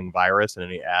avoid saying virus in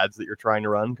any ads that you're trying to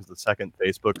run, because the second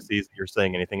Facebook sees that you're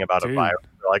saying anything about a Dude. virus,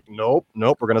 they're like, nope,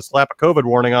 we're going to slap a COVID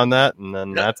warning on that, and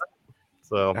then that's it.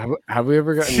 So Have we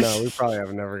ever gotten? No, we probably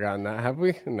have never gotten that. Have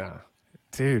we? No.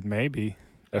 Dude, maybe.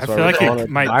 That's I why feel we're like calling it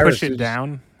might viruses. push it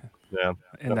down yeah,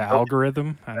 in the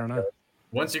algorithm. I don't know.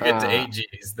 Once you get to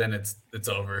 8Gs, then it's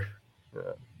over.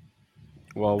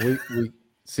 Well, we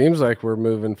seems like we're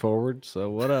moving forward. So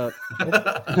what up?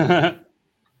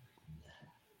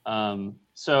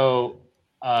 So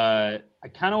I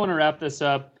kind of want to wrap this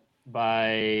up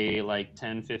by like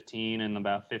 10:15 in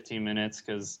about 15 minutes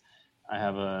because I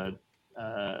have a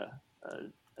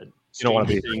You don't wanna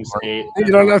be- state. You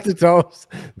don't have to tell us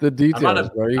the details, I'm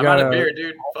out bro. You of gotta. beer,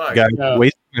 dude. Fuck. guys, No.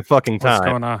 wasting my fucking What's time.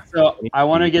 going on? So I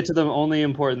want to get to the only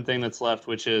important thing that's left,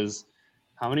 which is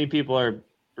how many people are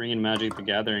bringing Magic the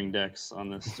Gathering decks on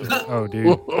this tour? Oh,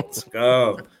 dude. Let's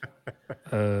go.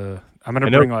 I'm I gonna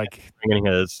know- bring like Bringing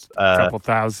his a couple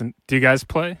thousand. Do you guys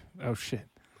play? Oh shit.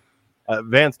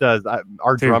 Vance does.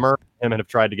 Our Dude. drummer, him, have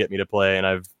tried to get me to play, and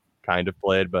I've kind of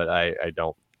played, but I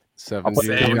don't. 7G's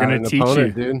We're got gonna an teach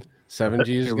opponent, you. dude.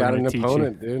 7G's We're got gonna an teach you.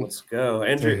 opponent, dude. Let's go.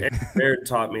 Andrew Baird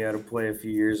taught me how to play a few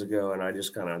years ago, and I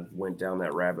just kind of went down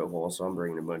that rabbit hole. So I'm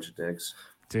bringing a bunch of dicks.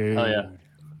 Dude. Oh yeah.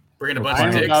 Bringing a bunch I'm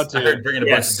of dicks. about to- I heard bringing a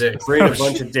bunch of dicks. Bring a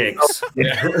bunch of dicks.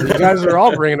 Yeah. You guys are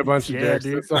all bringing a bunch of Yeah, dicks.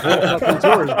 dude. That's the whole fucking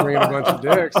tour is bringing a bunch of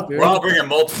dicks, dude. We're all bringing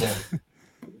multiple.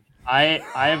 I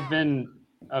have been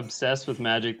obsessed with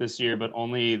Magic this year, but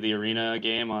only the arena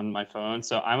game on my phone.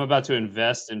 So I'm about to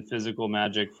invest in physical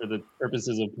Magic for the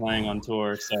purposes of playing on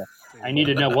tour. So I need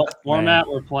to know what format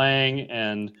we're playing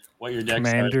and what your decks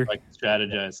Commander. are so I can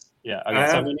strategize. Yeah. I Okay,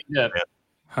 so have- we need to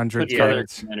 100 put together a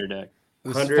cards. Commander deck.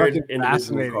 This is 100 fucking individual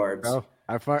fascinating, cards. bro.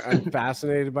 I'm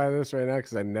fascinated by this right now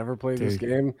because I never played this Dude.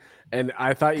 game, and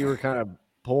I thought you were kind of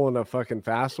pulling a fucking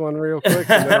fast one real quick,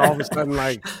 and then all of a sudden,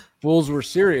 like, fools were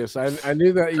serious. I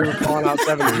knew that you were calling out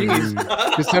 7Gs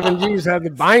because 7Gs had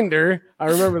the binder. I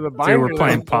remember the binder. Dude, we're that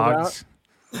playing was pulled out. Pogs.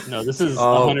 No, this is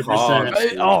Oh, 100%.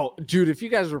 Pogs. Oh, dude, if you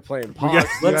guys were playing Pogs, got-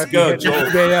 dude, let's I'd be go, hitting Joel.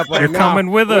 every day up right You're now. coming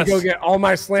with We'll us. go get all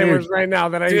my slammers Dude. right now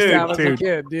that I used to Dude, have as a dude.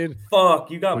 kid, dude. Fuck,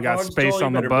 you got We got Pogs, space Joel? You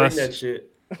on the better bring bus. that shit.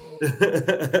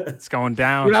 It's going Dude,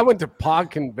 I down. went to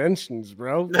Pog conventions,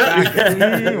 bro.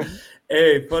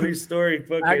 Hey, funny story.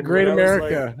 Fucking At Great when I was,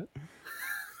 America.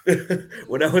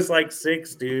 when I was like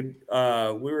 6, dude,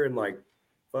 we were in like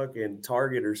fucking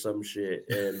Target or some shit,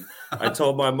 and I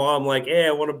told my mom like, "Hey,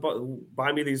 I want to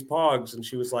buy me these Pogs," and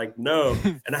she was like, "No,"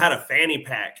 and I had a fanny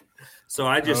pack, so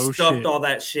I just Oh, stuffed shit. all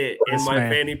that shit in This my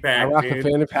man. fanny I pack, rock a dude.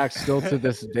 fanny pack still to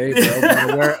this day,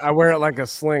 bro. But I wear it like a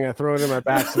sling. I throw it in my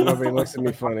back so nobody looks at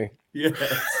me funny. Yes.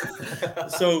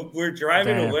 So we're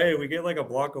driving Damn. away. We get like a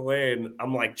block away, and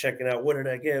I'm like checking out. What did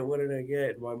I get? What did I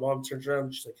get? And my mom turns around.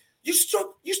 And she's like, "You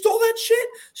stole that shit?"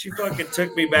 She fucking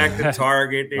took me back to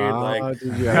Target, dude. Like,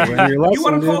 Dude, you gotta learn your you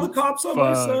want lesson, to call the dude. cops on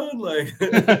my Fuck. son? Like,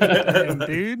 Damn,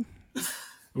 dude.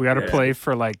 We got to Yeah. play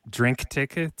for like drink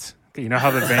tickets. You know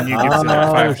how the venue gives you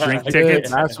like 5 drink shit.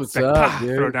 tickets? That's what's Like, up, pah,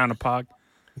 dude. throw down a Pog.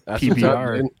 That's what's up,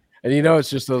 PBR. dude. And you know, it's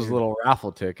just those little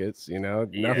raffle tickets. You know,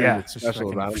 nothing Yeah. that's just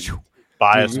special fucking- about it.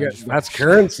 Bias. Dude, that's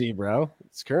currency, bro.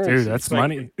 It's currency. Dude, that's like-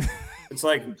 money.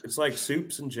 it's like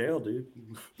soups in jail, dude.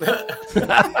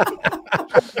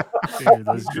 Dude,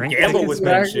 those drink gamble tickets, with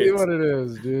that exactly shit. what it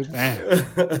is, dude.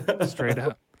 man, straight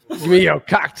up. Give me your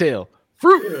cocktail.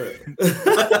 Fruit.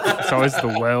 It's always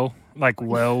the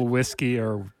well whiskey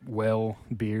or well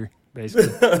beer, basically.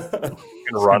 It's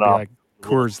Can gonna run be off like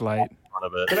Coors Light. in front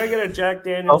of it. Can I get a Jack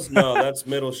Daniels? No, that's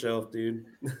middle shelf, dude.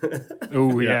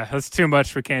 Oh yeah, that's too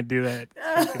much. We can't do that.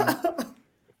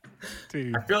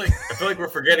 Dude. I feel like we're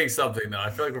forgetting something though. I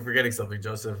feel like we're forgetting something,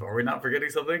 Joseph. Are we not forgetting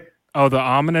something? Oh, the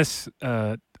ominous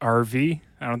RV.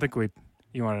 I don't think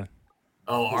you want to.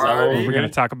 Oh, Is that what RV. We're gonna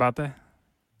talk about that.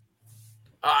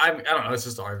 I don't know. It's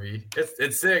just RV.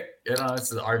 It's sick. You know,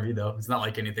 it's an RV though. It's not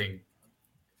like anything.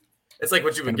 It's like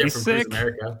what you would Gonna get be from Cruise sick.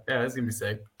 America. Yeah, it's gonna be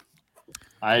sick.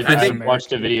 I I just think-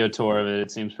 watched a video tour of it.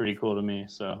 It seems pretty cool to me.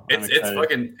 So I'm It's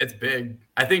excited. it's big.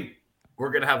 I think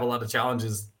we're gonna have a lot of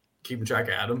challenges keeping track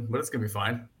of Adam, but it's gonna be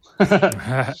fine. Fuck,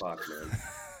 man. It's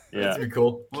yeah. gonna be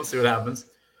cool. We'll see what happens.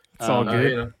 It's all good.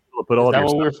 You know. We'll put all Is of that your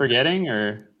what stuff we're forgetting, or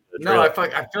in the No,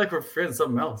 trailer. I feel like we're forgetting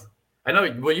something else. I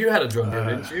know. Well, you had a drum deal,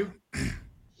 didn't you?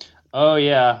 oh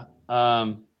yeah? Did Oh,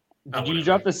 you whatever.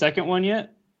 drop the second one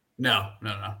yet? No.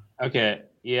 Okay,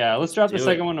 yeah. Let's drop the Do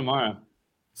second it. one tomorrow.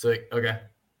 So okay.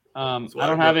 I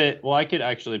don't have it. Well, I could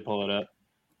actually pull it up.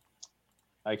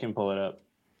 I can pull it up.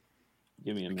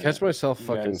 Give me a minute. Catch myself You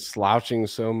fucking guys- slouching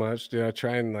so much, dude. I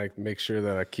try and like make sure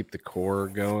that I keep the core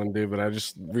going, dude. But I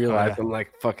just realize I'm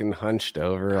like fucking hunched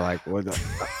over. Like, what the?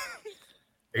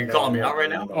 Are you calling me out right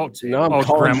now? Oh, No, I'm Oh,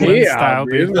 calling Gremlin me style, out,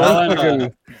 dude.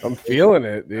 dude. I'm feeling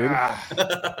it, dude.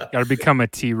 Gotta become a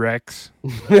T-Rex.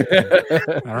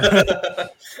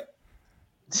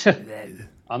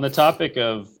 On the topic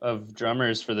of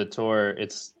drummers for the tour,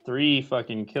 it's 3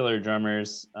 fucking killer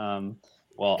drummers.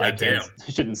 Well, I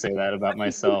shouldn't say that about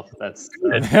myself. That's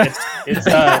it's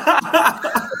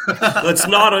That's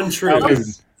not untrue.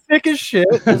 Sick as shit.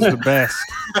 This is the best.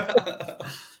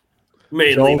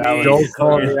 Mainly me. Joel's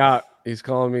calling me out. He's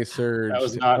calling me Surge. That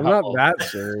was not I'm helpful. not that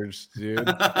Surge, dude.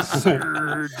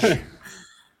 Surge.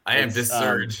 I am It's, this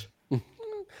surge.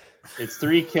 It's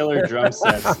 3 killer drum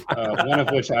sets, one of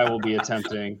which I will be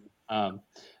attempting.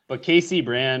 But Casey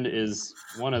Brand is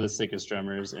one of the sickest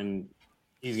drummers, and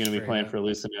he's going to be playing for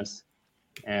Lucinous.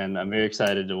 And I'm very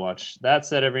excited to watch that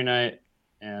set every night.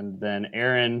 And then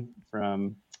Aaron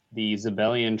from the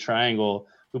Zebellian Triangle,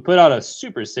 who put out a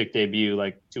super sick debut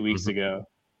like 2 weeks ago.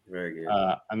 Very good.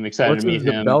 I'm excited What's to a meet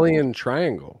him. Zebellian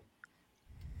Triangle?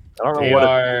 I don't know They what,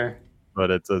 are.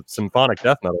 but it's a symphonic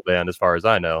death metal band, as far as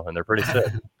I know, and they're pretty sick.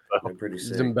 I'm pretty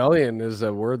sick. Zebellian is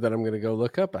a word that I'm going to go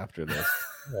look up after this.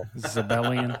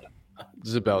 Zebellion.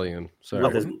 Zebellion. Sorry.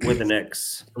 With an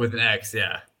X. With an X,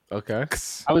 yeah. Okay.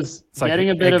 I was It's like getting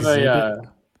a bit of Exhibit.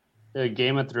 a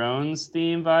Game of Thrones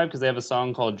theme vibe because they have a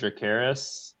song called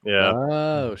Dracarys, Yeah.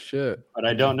 Oh shit. but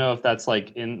I don't know if that's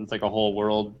like it's like a whole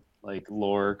world like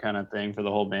lore kind of thing for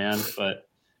the whole band. But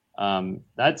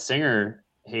that singer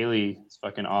Haley is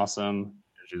fucking awesome.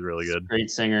 She's really good. Great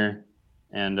singer,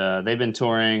 and they've been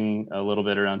touring a little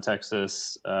bit around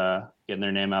Texas, getting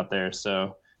their name out there.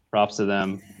 So props to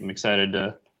them. I'm excited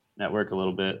to network a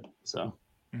little bit. So.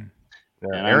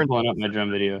 Yeah, And Aaron, I'm pulling up my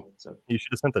drum video. So you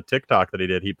should have sent the TikTok that he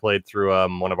did. He played through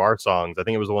one of our songs. I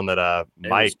think it was the one that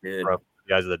Mike good. from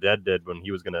Guys of the Dead did when he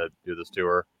was going to do this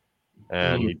tour.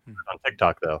 And he did it on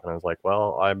TikTok, though. And I was like,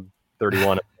 well, I'm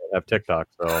 31 and I don't have TikTok.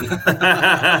 So,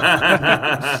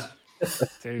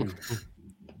 Dude.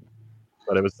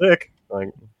 but it was sick. Like,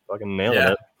 fucking nailing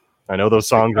Yeah. it. I know those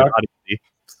songs are not easy.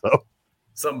 So,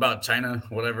 Something about China,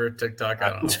 whatever, TikTok. I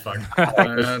don't know. Fuck.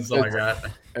 That's all I got.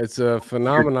 It's a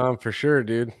phenomenon for sure,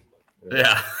 dude.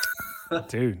 Yeah.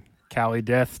 Dude. Cali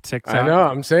Death TikTok. I know.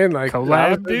 I'm saying like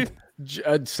Collab, dude.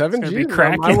 7G be is on my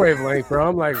cracking. wavelength, bro.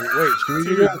 I'm like, wait, should we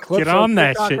do clips Get on that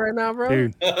TikTok shit, right now, bro?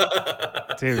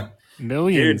 Dude.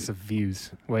 Millions of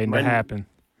views waiting to Mine- happen.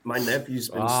 My nephew's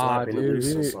been Ah, slapping dude,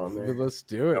 Lucis on there. let's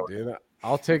do it, dude.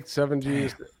 I'll take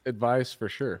 7G's advice for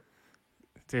sure.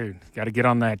 Dude, got to get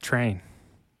on that train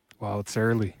while it's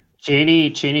early.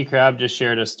 Cheney Crab just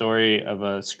shared a story of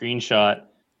a screenshot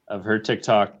of her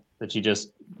TikTok that she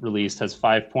just released, has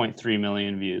 5.3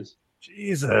 million views.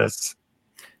 Jesus.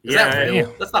 Is that Yeah,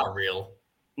 real? That's not real.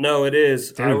 no, it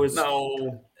is. I Dude. was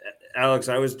No. Alex.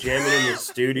 I was jamming in the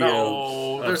studio.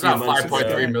 No. a There's few not months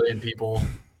 5.3 ago. million people.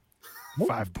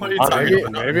 5. What are you talking Maybe,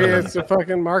 about? maybe it's a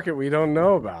fucking market we don't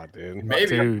know about, dude.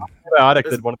 Maybe. Dude. Probiotic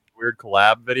did one of the weird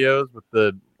collab videos with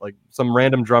the like some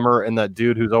random drummer and that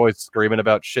dude who's always screaming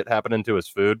about shit happening to his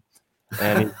food.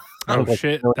 And he Oh, like,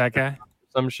 shit. That guy?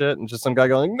 some shit and just some guy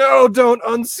going, "No, don't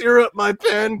unsyrup my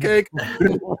pancake."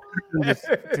 Dude,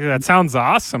 that sounds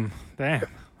awesome. Damn.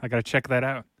 I got to check that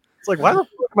out. It's like, why the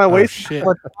fuck am I wasting shit. so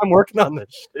much time working on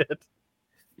this shit?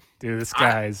 Dude, this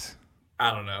guy's.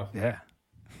 I don't know. Yeah.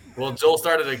 Well, Joel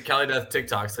started a Cali Death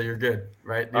TikTok, so you're good,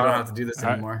 right? You don't have to do this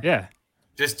anymore. Yeah.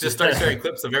 Just start sharing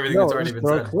clips of everything No, that's already just been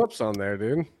throw said. clips on there,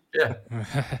 dude. Yeah.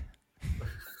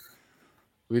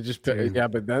 We just Dude. yeah,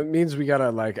 but that means we gotta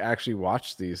like actually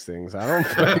watch these things. I don't.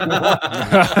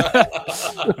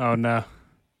 Oh, no.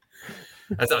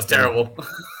 That sounds terrible.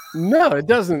 No, it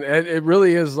doesn't. It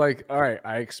really is like, all right,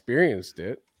 I experienced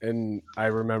it and I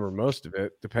remember most of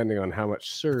it, depending on how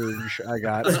much surge I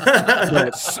got,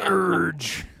 but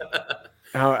Surge.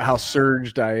 how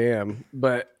surged I am.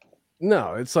 But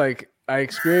no, it's like I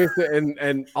experienced it,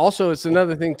 and also it's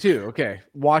another thing too. Okay,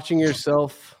 watching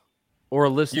yourself or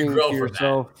listening grow to from that.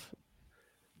 yourself,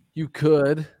 you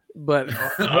could, but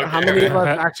how many of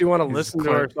us actually want to listen to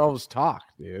quite- ourselves talk,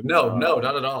 dude? No,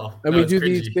 not at all. And No, we it's do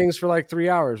these cringy. things for like 3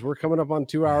 hours. We're coming up on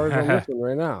 2 hours on this one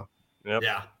right now.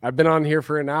 Yeah. I've been on here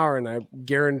for an hour, and I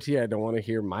guarantee I don't want to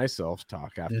hear myself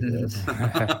talk after this.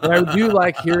 But I do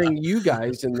like hearing you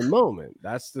guys in the moment.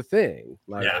 That's the thing.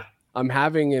 Like, Yeah. I'm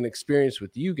having an experience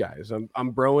with you guys. I'm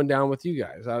broing down with you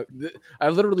guys. I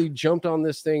literally jumped on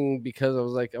this thing because I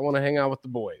was like, I want to hang out with the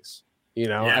boys. You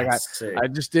know, Yeah, I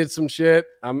just did some shit.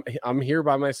 I'm here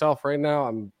by myself right now.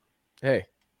 I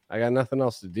got nothing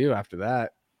else to do after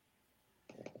that.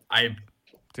 I'm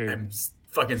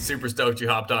fucking super stoked you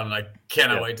hopped on, and I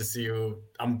cannot wait to see you.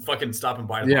 I'm fucking stopping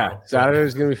by tomorrow. Yeah,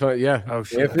 Saturday's gonna be fun. Yeah. Oh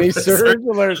shit. Anthony Surge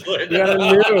alert. We got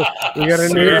a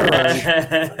new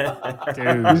one.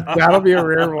 Dude, that'll be a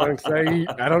rare one because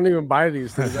I don't even buy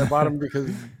these things. I bought them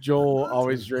because Joel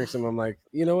always drinks them. I'm like,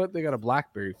 you know what? They got a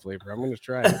blackberry flavor. I'm gonna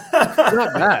try it. It's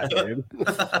not bad, dude.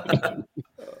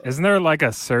 Isn't there like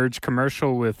a Surge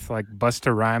commercial with like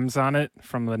Busta Rhymes on it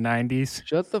from the 90s?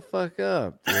 Shut the fuck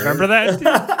up. Dude. Remember that?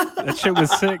 Dude? That shit was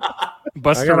sick.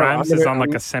 Busta Rhymes is on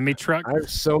like a semi truck. I have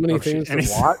so many things to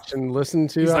watch and listen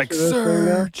to. He's like,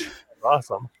 Surge.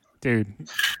 Awesome. Dude.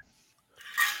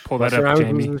 Pull Busta that up, Rhymes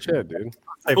Jamie. was the shit, dude.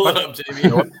 Pull it up,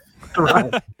 Jamie.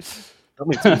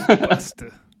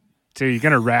 Busta. Dude, you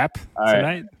gonna rap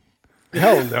tonight?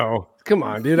 Hell no. Come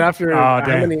on, dude. After Oh, how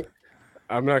damn. many?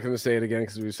 I'm not going to say it again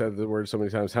because we said the word so many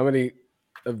times. How many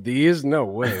of these? No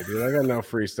way, dude. I got no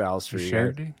freestyles for you.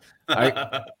 Sure, guys.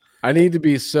 dude. I need to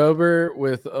be sober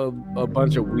with a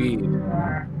bunch of weed.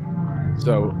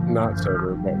 So not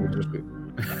sober, but we'll just be.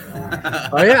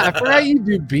 Oh yeah, I forgot you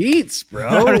do beats,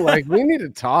 bro. Like we need to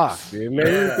talk, dude. Maybe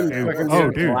we can fucking do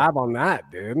a collab on that,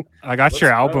 dude. I got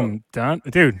your album done,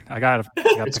 dude. I got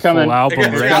It's the coming. full album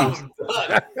ready.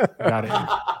 Yeah. Got it.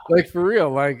 Like for real.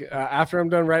 Like after I'm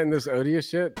done writing this Odia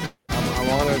shit, I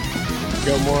want to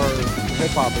go more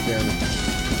hip hop again.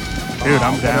 Dude,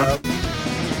 I'm down.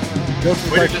 This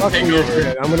is Way to like just fucking take your over.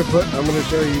 shit. I'm gonna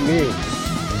show you me.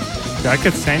 I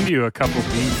could send you a couple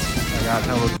beats. I got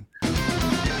hella.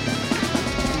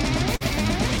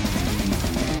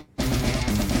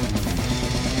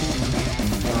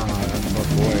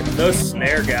 Boy. Those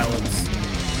snare gallons.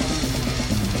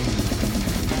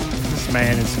 This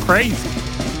man is crazy.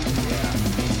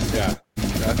 Yeah,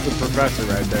 that's the professor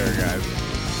right there, guys.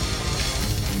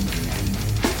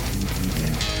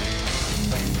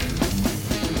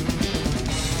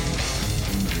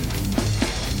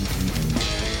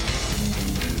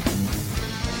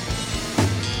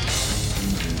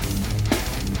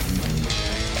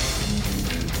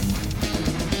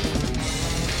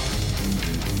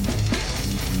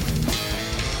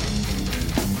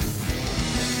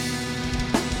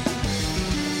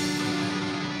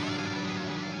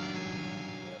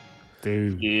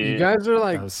 Dude, You guys are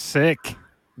like that was sick.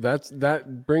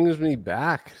 that brings me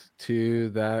back to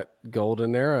that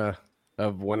golden era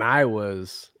of when I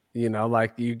was,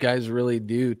 like you guys really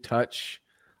do touch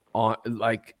on,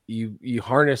 like you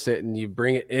harness it and you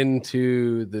bring it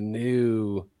into the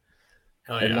new.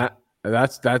 Hell And yeah.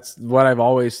 that's what I've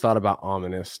always thought about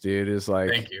Ominous, dude, is like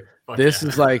Thank you. Fuck this yeah.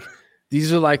 is like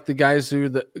these are like the guys who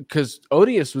are because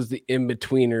Odious was the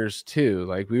in-betweeners too.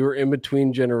 Like we were in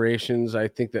between generations. I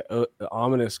think that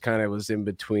Ominous kind of was in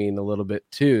between a little bit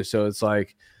too. So it's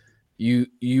like you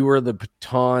were the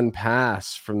baton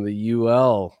pass from the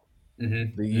UL,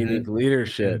 the unique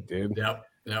leadership, dude.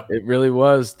 Yep. It really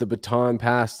was the baton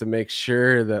pass to make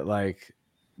sure that like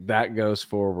that goes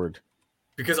forward.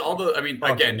 Because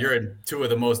again, you're in two of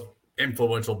the most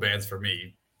influential bands for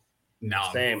me.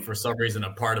 Now, Same. For some reason,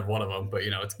 a part of one of them, but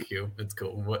it's cute. It's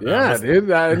cool. Dude.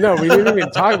 No, we didn't even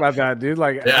talk about that, dude.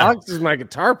 Like, Yeah. Alex is my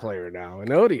guitar player now,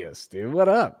 and Odious, dude. What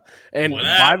up? And What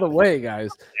by up? the way, guys,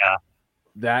 Yeah.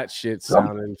 that shit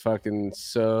sounded fucking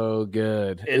so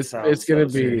good. It's sounds gonna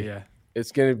so be Yeah.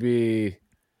 it's gonna be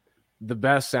the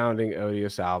best sounding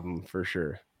Odious album for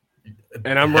sure.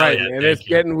 And I'm Hell right, yeah, and thank it's you.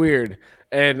 getting weird.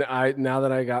 And now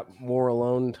that I got more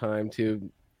alone time too,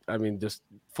 I mean, just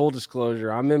full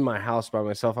disclosure, I'm in my house by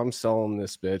myself. I'm selling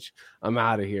this bitch. I'm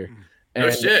out of here. No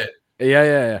And shit.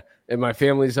 yeah. And my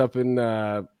family's up in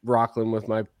Rockland with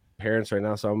my parents right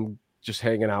now, so I'm just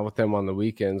hanging out with them on the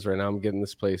weekends right now. I'm getting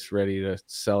this place ready to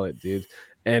sell it, dude.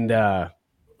 And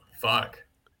Fuck.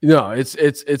 no,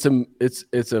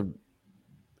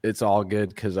 it's all good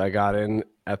because I got in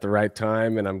at the right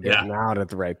time and I'm getting out at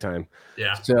the right time.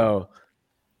 Yeah. So,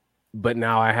 but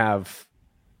now I have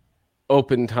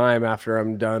open time after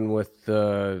I'm done with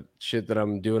the shit that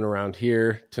I'm doing around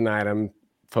here. Tonight I'm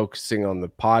focusing on the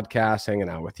podcast, hanging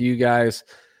out with you guys.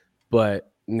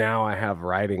 But now I have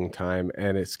writing time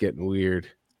and it's getting weird.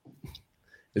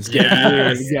 It's getting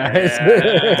weird, guys.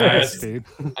 Nice, dude.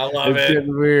 I love It's it.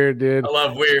 getting weird, dude. I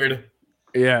love weird.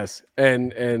 Yes,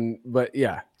 but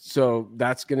yeah, so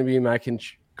that's going to be my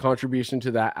contribution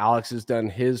to that. Alex has done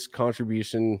his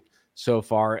contribution so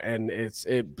far, and it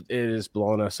is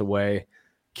blowing us away.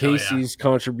 Oh, yeah. Casey's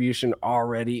contribution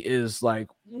already is like,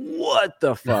 what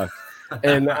the fuck?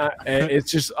 and it's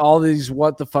just all these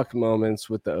what the fuck moments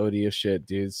with the Odia shit,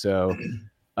 dude. So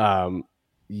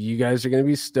You guys are going to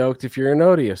be stoked if you're an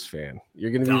Odious fan.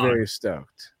 You're going to be Dog. very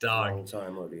stoked. Long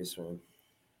time Odious fan.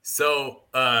 So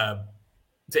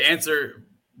to answer,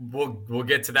 we'll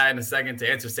get to that in a second. To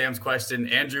answer Sam's question,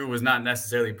 Andrew was not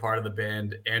necessarily part of the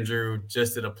band. Andrew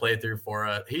just did a playthrough for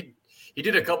us. He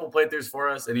did a couple playthroughs for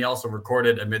us, and he also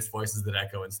recorded Amidst Voices That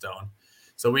Echo in Stone.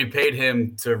 So we paid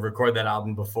him to record that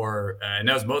album before, and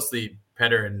that was mostly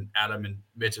Petter and Adam and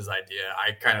Mitch's idea.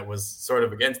 I kind of was sort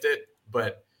of against it,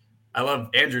 but I love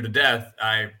Andrew to death.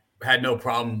 I had no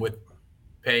problem with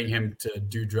paying him to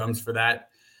do drums for that.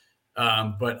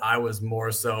 But I was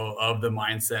more so of the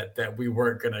mindset that we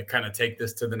weren't going to kind of take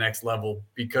this to the next level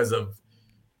because of,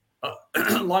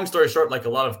 long story short, like a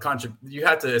lot of you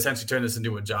have to essentially turn this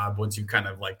into a job once you kind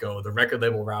of like go the record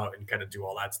label route and kind of do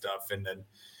all that stuff. And then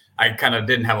I kind of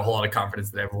didn't have a whole lot of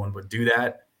confidence that everyone would do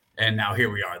that. And now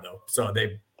here we are, though. So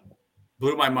they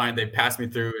blew my mind. They passed me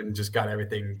through and just got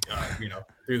everything,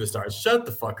 through the stars. Shut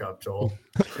the fuck up, Joel.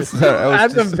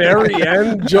 At the very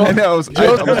end, Joel. I know. I was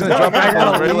going to drop I it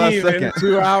gotta right last leave second. in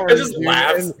 2 hours. It just dude.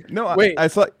 laughs. No, Wait. I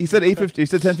saw he said 8:50. He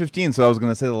said 10:15. So I was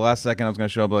going to say the last second I was going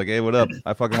to show up like, hey, what up?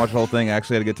 I fucking watched the whole thing. I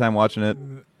actually had a good time watching it.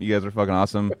 You guys are fucking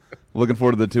awesome. Looking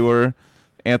forward to the tour.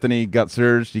 Anthony got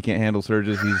surged. He can't handle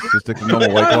surges. He's just a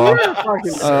normal White Claw.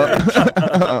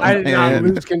 I did not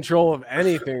lose control of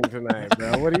anything tonight,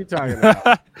 bro. What are you talking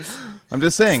about? I'm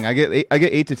just saying, I get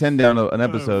 8 to 10 down an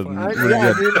episode. And we're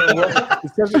good.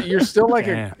 Dude, you're still like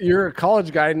Damn. you're a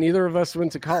college guy. Neither of us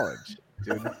went to college,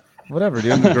 dude. Whatever,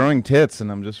 dude. I'm growing tits,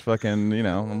 and I'm just fucking,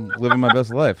 I'm living my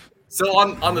best life. So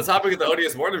on the topic of the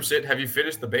Odious Mortem shit, have you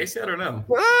finished the bass yet or no?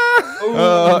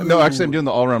 No, actually, I'm doing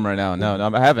the all run right now.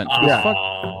 No, I haven't.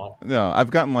 Oh. No,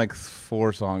 I've gotten like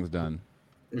 4 songs done.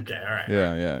 Okay, all right.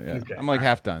 Yeah. Okay. I'm like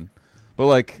half done, but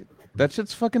like that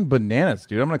shit's fucking bananas,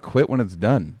 dude. I'm gonna quit when it's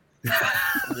done.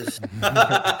 I'm just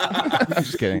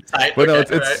kidding. But no,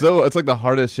 it's like the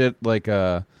hardest shit. Like,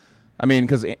 I mean,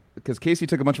 because Casey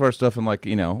took a bunch of our stuff and like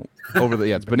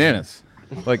it's bananas.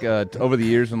 Like over the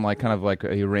years and like kind of like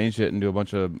he arranged it into a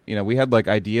bunch of we had like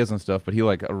ideas and stuff, but he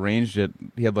like arranged it.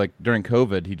 He had like during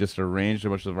COVID, he just arranged a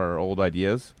bunch of our old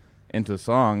ideas into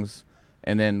songs,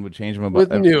 and then would change them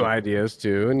With new ideas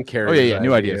too, and Carrie. Oh yeah,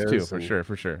 new ideas too,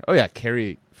 for sure. Oh yeah,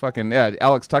 Carrie, fucking yeah.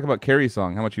 Alex, talk about Carrie's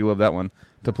song. How much you love that one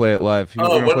to play it live. We're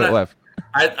gonna play it live.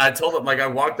 I told him, like, I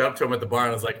walked up to him at the bar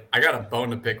and I was like, I got a bone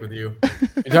to pick with you.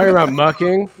 You're talking about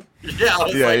mucking? Yeah,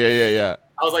 Yeah.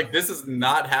 I was like, this is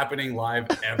not happening live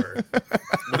ever.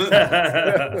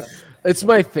 It's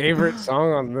my favorite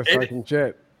song on the fucking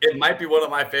shit. It might be one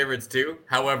of my favorites too.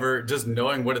 However, just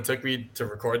knowing what it took me to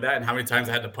record that and how many times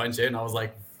I had to punch in, I was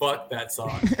like, fuck that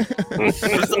song. This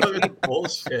is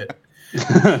bullshit.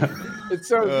 It's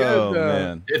so good, though.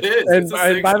 Man. It is. And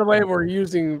by the way, we're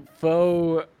using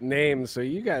faux names, so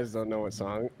you guys don't know what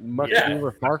song. Much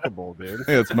remarkable, dude.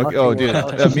 Yeah, it's Monkey. Oh,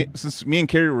 dude. Since me and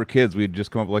Carrie were kids, we'd just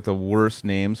come up with like the worst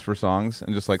names for songs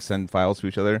and just like send files to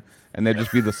each other, and they'd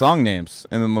just be the song names.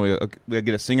 And then we'd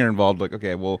get a singer involved. Like,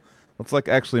 okay, well, let's like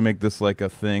actually make this like a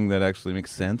thing that actually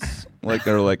makes sense, like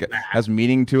or like has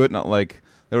meaning to it. Not like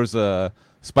there was a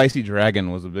Spicy Dragon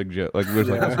was a big joke. Like we were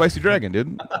like, Spicy Dragon,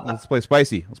 dude. Let's play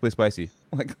Spicy.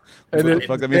 Like, and what the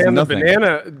fuck? That means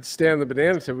nothing. Stan the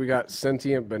Banana said we got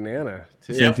Sentient Banana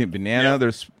too. Sentient Banana. Yep.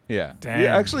 There's Damn.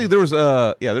 yeah. Actually, there was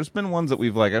there's been ones that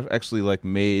we've like actually like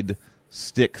made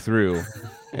stick through,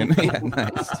 and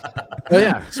nice. Oh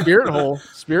yeah, Spirit Hole.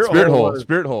 Spirit Hole.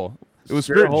 It was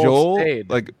Spirit Joel. Stayed.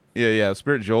 Like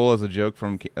Spirit Joel as a joke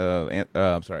from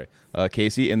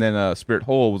Casey, and then Spirit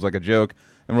Hole was like a joke,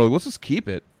 and we're like, let's just keep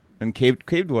it. And Cave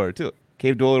Dweller too.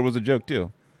 Cave Dweller was a joke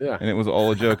too. Yeah, and it was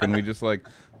all a joke, and we just like,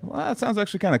 well, that sounds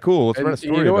actually kind of cool. Let's write a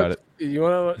story about it. You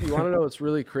want to know what's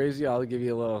really crazy? I'll give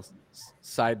you a little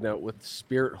side note with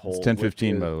Spirit Hole. It's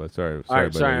 10:15, by the way. Sorry. All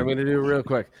right, sorry. I'm going to do it real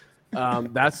quick.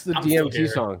 That's the DMT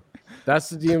song. That's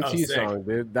the DMT song,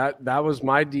 dude. That was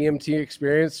my DMT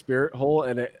experience, Spirit Hole,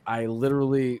 and I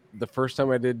literally the first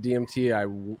time I did DMT,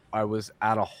 I was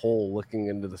at a hole looking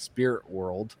into the spirit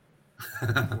world,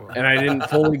 and I didn't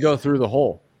fully go through the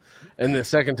hole. And the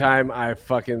second time, I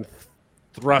fucking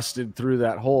thrusted through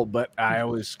that hole, but I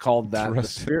always called that the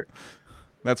spirit.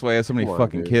 That's why I have so many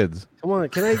fucking kids. Come on,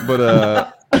 can I? But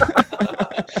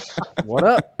what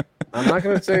up? I'm not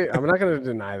gonna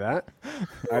deny that.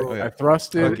 I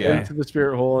thrusted into the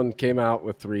spirit hole and came out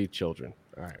with 3 children.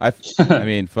 All right. I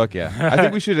mean, fuck yeah. I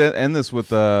think we should end this with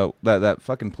that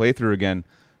fucking playthrough again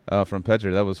from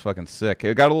Petra. That was fucking sick.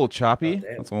 It got a little choppy.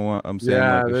 That's what I'm saying.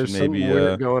 Yeah, like, there's some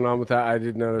weird going on with that. I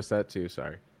did notice that too.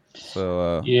 Sorry.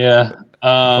 So if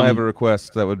I have a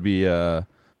request, that would be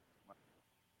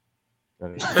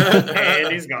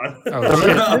And he's gone. Oh,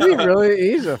 shit. Did he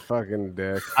really? He's a fucking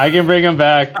dick. I can bring him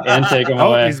back and take him Oh,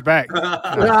 away. he's back.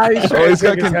 Nah, he's Oh, trying he's to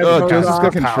got take his Joseph's headphones got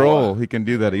off. control. He can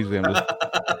do that easily. I'm just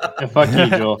Yeah, fuck you,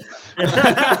 Joel.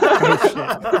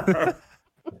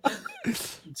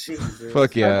 Jesus.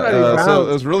 fuck yeah. I thought he So bounced.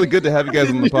 it was really good to have you guys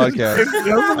on the podcast.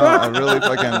 I really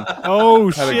fucking Oh,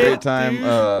 had shit. a great time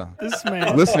This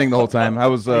man. listening the whole time. I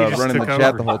was just running the took chat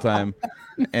over. the whole time,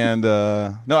 and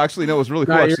no, actually, no, it was really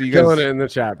cool. Nah, Actually, you're you killing guys, it in the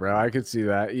chat, bro. I could see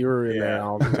that. You were in there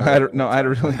all the time. I had a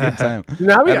really good time.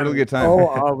 Now we I had got a really good time.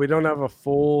 Oh, we don't have a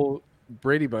full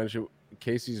Brady Bunch.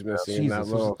 Casey's missing in that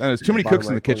Jesus, little. there's too many bottom cooks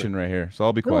in the right corner. kitchen right here, so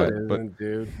I'll be No, it quiet. But isn't,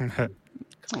 dude.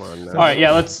 Come on. Now. All right,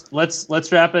 yeah,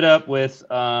 let's wrap it up with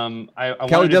I Cali wanted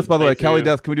to Death, by the play way, Cali through-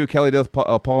 Death. Can we do a Cali Death?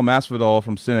 Paul Masvidal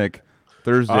from Cynic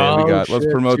Thursday. Oh, we got. Let's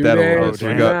shit, promote 2 that a days little bit. So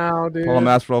we from got now, dude. Paul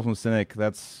Masvidal from Cynic.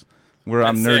 That's where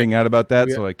I'm That's nerding sick. out about that,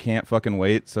 We- so I can't fucking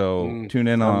wait. So tune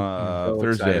in I'm on so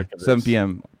Thursday, excited for this. 7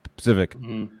 p.m. Pacific.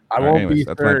 Mhm. I All right, won't anyways, be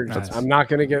that's my- surged. Nice. I'm not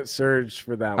gonna get surged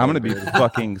for that. I'm one, gonna be dude.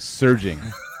 fucking surging.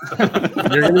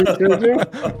 You're gonna be surging. I'm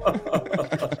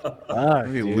Fuck, gonna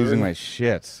be dude. losing my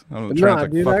shit. I'm Nah, trying to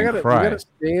dude, fucking you cry. gotta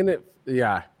stay in it.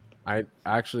 Yeah, I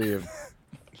actually have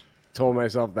told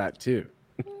myself that too.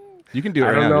 You can do it I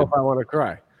right don't now. know dude. if I want to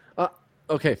cry.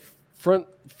 Okay, front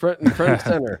and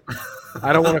center.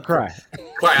 I don't want to cry.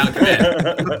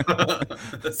 Quiet,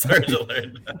 come in. Surge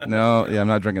alert. No, yeah, I'm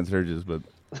not drinking surges, but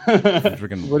I'm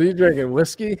drinking. What are you drinking?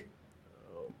 Whiskey?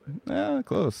 Yeah,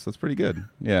 close. That's pretty good.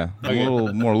 Yeah, I'm Okay. a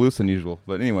little more loose than usual.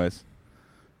 But anyways,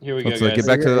 Here we go, let's guys. get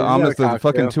back to Yeah, the you ominous, got a the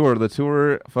fucking cocktail. tour. The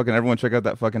tour, fucking everyone, check out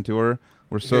that fucking tour.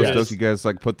 We're so Yes. stoked you guys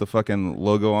like put the fucking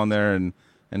logo on there and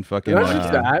fucking. Not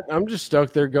just that. I'm just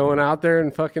stoked they're going out there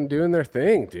and fucking doing their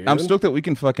thing, dude. I'm stoked that we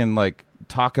can fucking like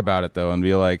talk about it though and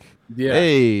be like, Yeah.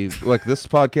 hey, like this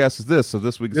podcast is this, so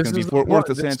this week it's This gonna be is the Fort Worth plug.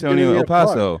 to San This is gonna Antonio, be El a plug.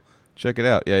 Paso. Check it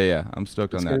out. Yeah. I'm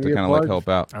stoked It's on gonna that to be a kind of like plug. help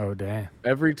out. Oh, damn.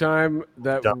 Every time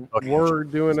that Don't fucking we're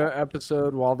doing an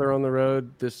episode while they're on the road,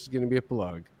 this is going to be a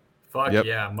plug. Fuck Yep.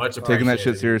 yeah, much Taking that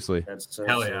shit appreciated. seriously. That's so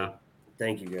Hell sweet. yeah.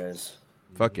 Thank you guys.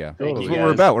 Fuck yeah. Thank That's you, what we're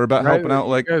guys. about. We're about Right, helping out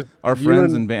you like guys- our you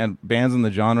friends and- and bands in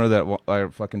the genre that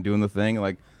are fucking doing the thing.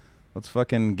 Like, let's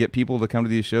fucking get people to come to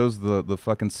these shows. The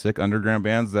fucking sick underground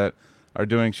bands that are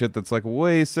doing shit that's like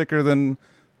way sicker than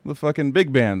the fucking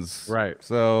big bands. Right.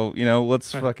 So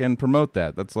let's fucking promote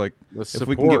that. That's like Let's if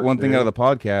we can get support, one thing dude. out of the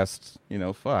podcast,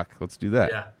 fuck, let's do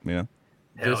that. Yeah.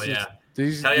 Hell This is- yeah.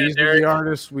 These Hell yeah, are Derek. the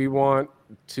artists we want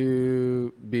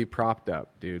to be propped up,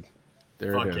 dude.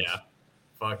 There Fuck it is. yeah.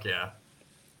 Fuck yeah.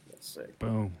 That's sick.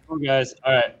 Boom. Cool, guys.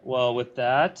 All right. Well, with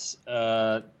that,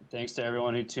 thanks to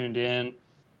everyone who tuned in.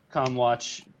 Come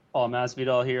watch Paul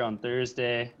Masvidal here on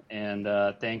Thursday, and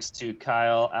thanks to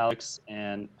Kyle, Alex,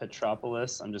 and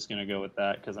Petropolis. I'm just gonna go with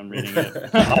that because I'm reading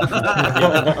it.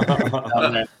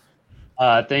 Down there.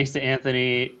 Thanks to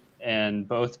Anthony and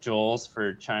both Joels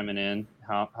for chiming in,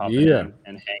 hopping Yeah. in,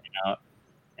 and hanging out,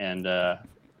 and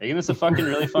making this a fucking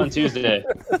really fun Tuesday.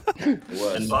 It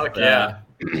was. Fuck yeah.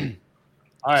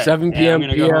 All right. 7 and p.m. I'm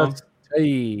gonna go home.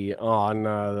 PST on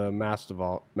the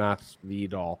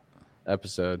Masvidal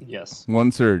episode. Yes.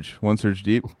 One surge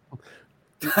deep.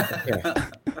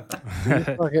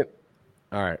 Fucking-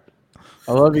 all right.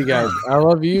 I love you guys. I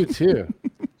love you too.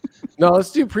 No,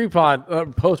 let's do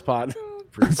pre-pod, post-pod.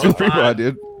 Let's do pre-pod,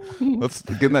 dude. Let's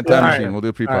get in that time All right. machine. We'll do a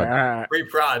All pre-pod. right, all right. Free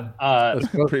prod. Let's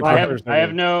post-pod I for a have I have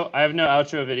second. no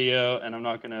outro video, and I'm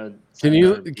not gonna. Can send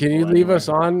you other can you people leave anywhere. us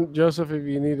on, Joseph, if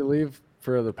you need to leave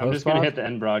for the I'm just gonna post-pod? hit the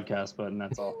end broadcast button.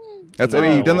 That's all. That's No.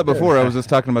 you've done that before. I was just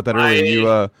talking about that earlier.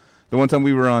 I- You the one time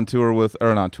we were on tour with,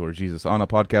 or not tour, Jesus, on a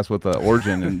podcast with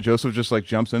Origin, and Joseph just like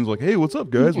jumps in, and is like, "Hey, what's up,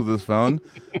 guys?" with his phone,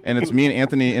 and it's me and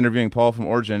Anthony interviewing Paul from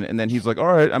Origin, and then he's like,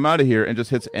 "All right, I'm out of here," and just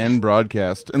hits end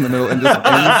broadcast in the middle, and just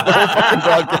ends the whole fucking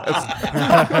broadcast.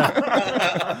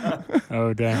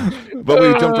 Oh, damn. But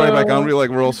we jumped right back on. We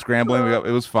we're all scrambling. It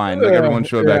was fine. Like everyone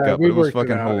showed back Yeah, up. we It was worked it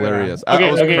fucking out, yeah. hilarious. Okay,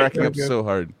 I was okay. cracking up Okay. so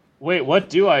hard. Wait, what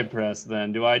do I press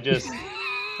then? Do I just?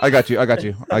 I got you. I got.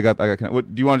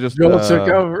 What do you want to just? Joel took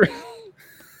over.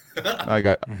 I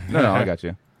got. No, I got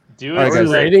you. Do All right, it. guys.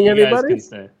 so Rating you guys anybody? can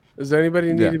stay. Does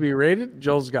anybody need Yeah. to be rated?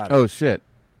 Joel's got it. Oh shit.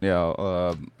 Yeah.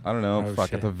 I don't know. Oh, Fuck.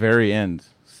 shit. At the very end.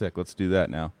 Sick. Let's do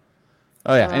that now.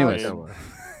 Oh yeah. Anyways. yeah.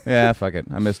 Yeah. Fuck it.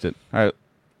 I missed it. All right.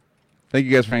 Thank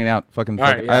you guys for hanging out. Fucking. All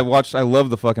right, yeah. I love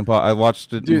the fucking pod. I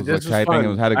watched it. Dude, It was this was like typing.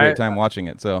 fun. Had a great I- time watching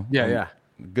it. So Yeah, yeah.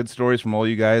 Good stories from all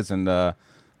you guys, and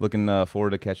looking forward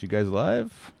to catch you guys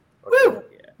live. Yeah. All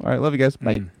right. Love you guys.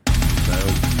 Bye. Mm.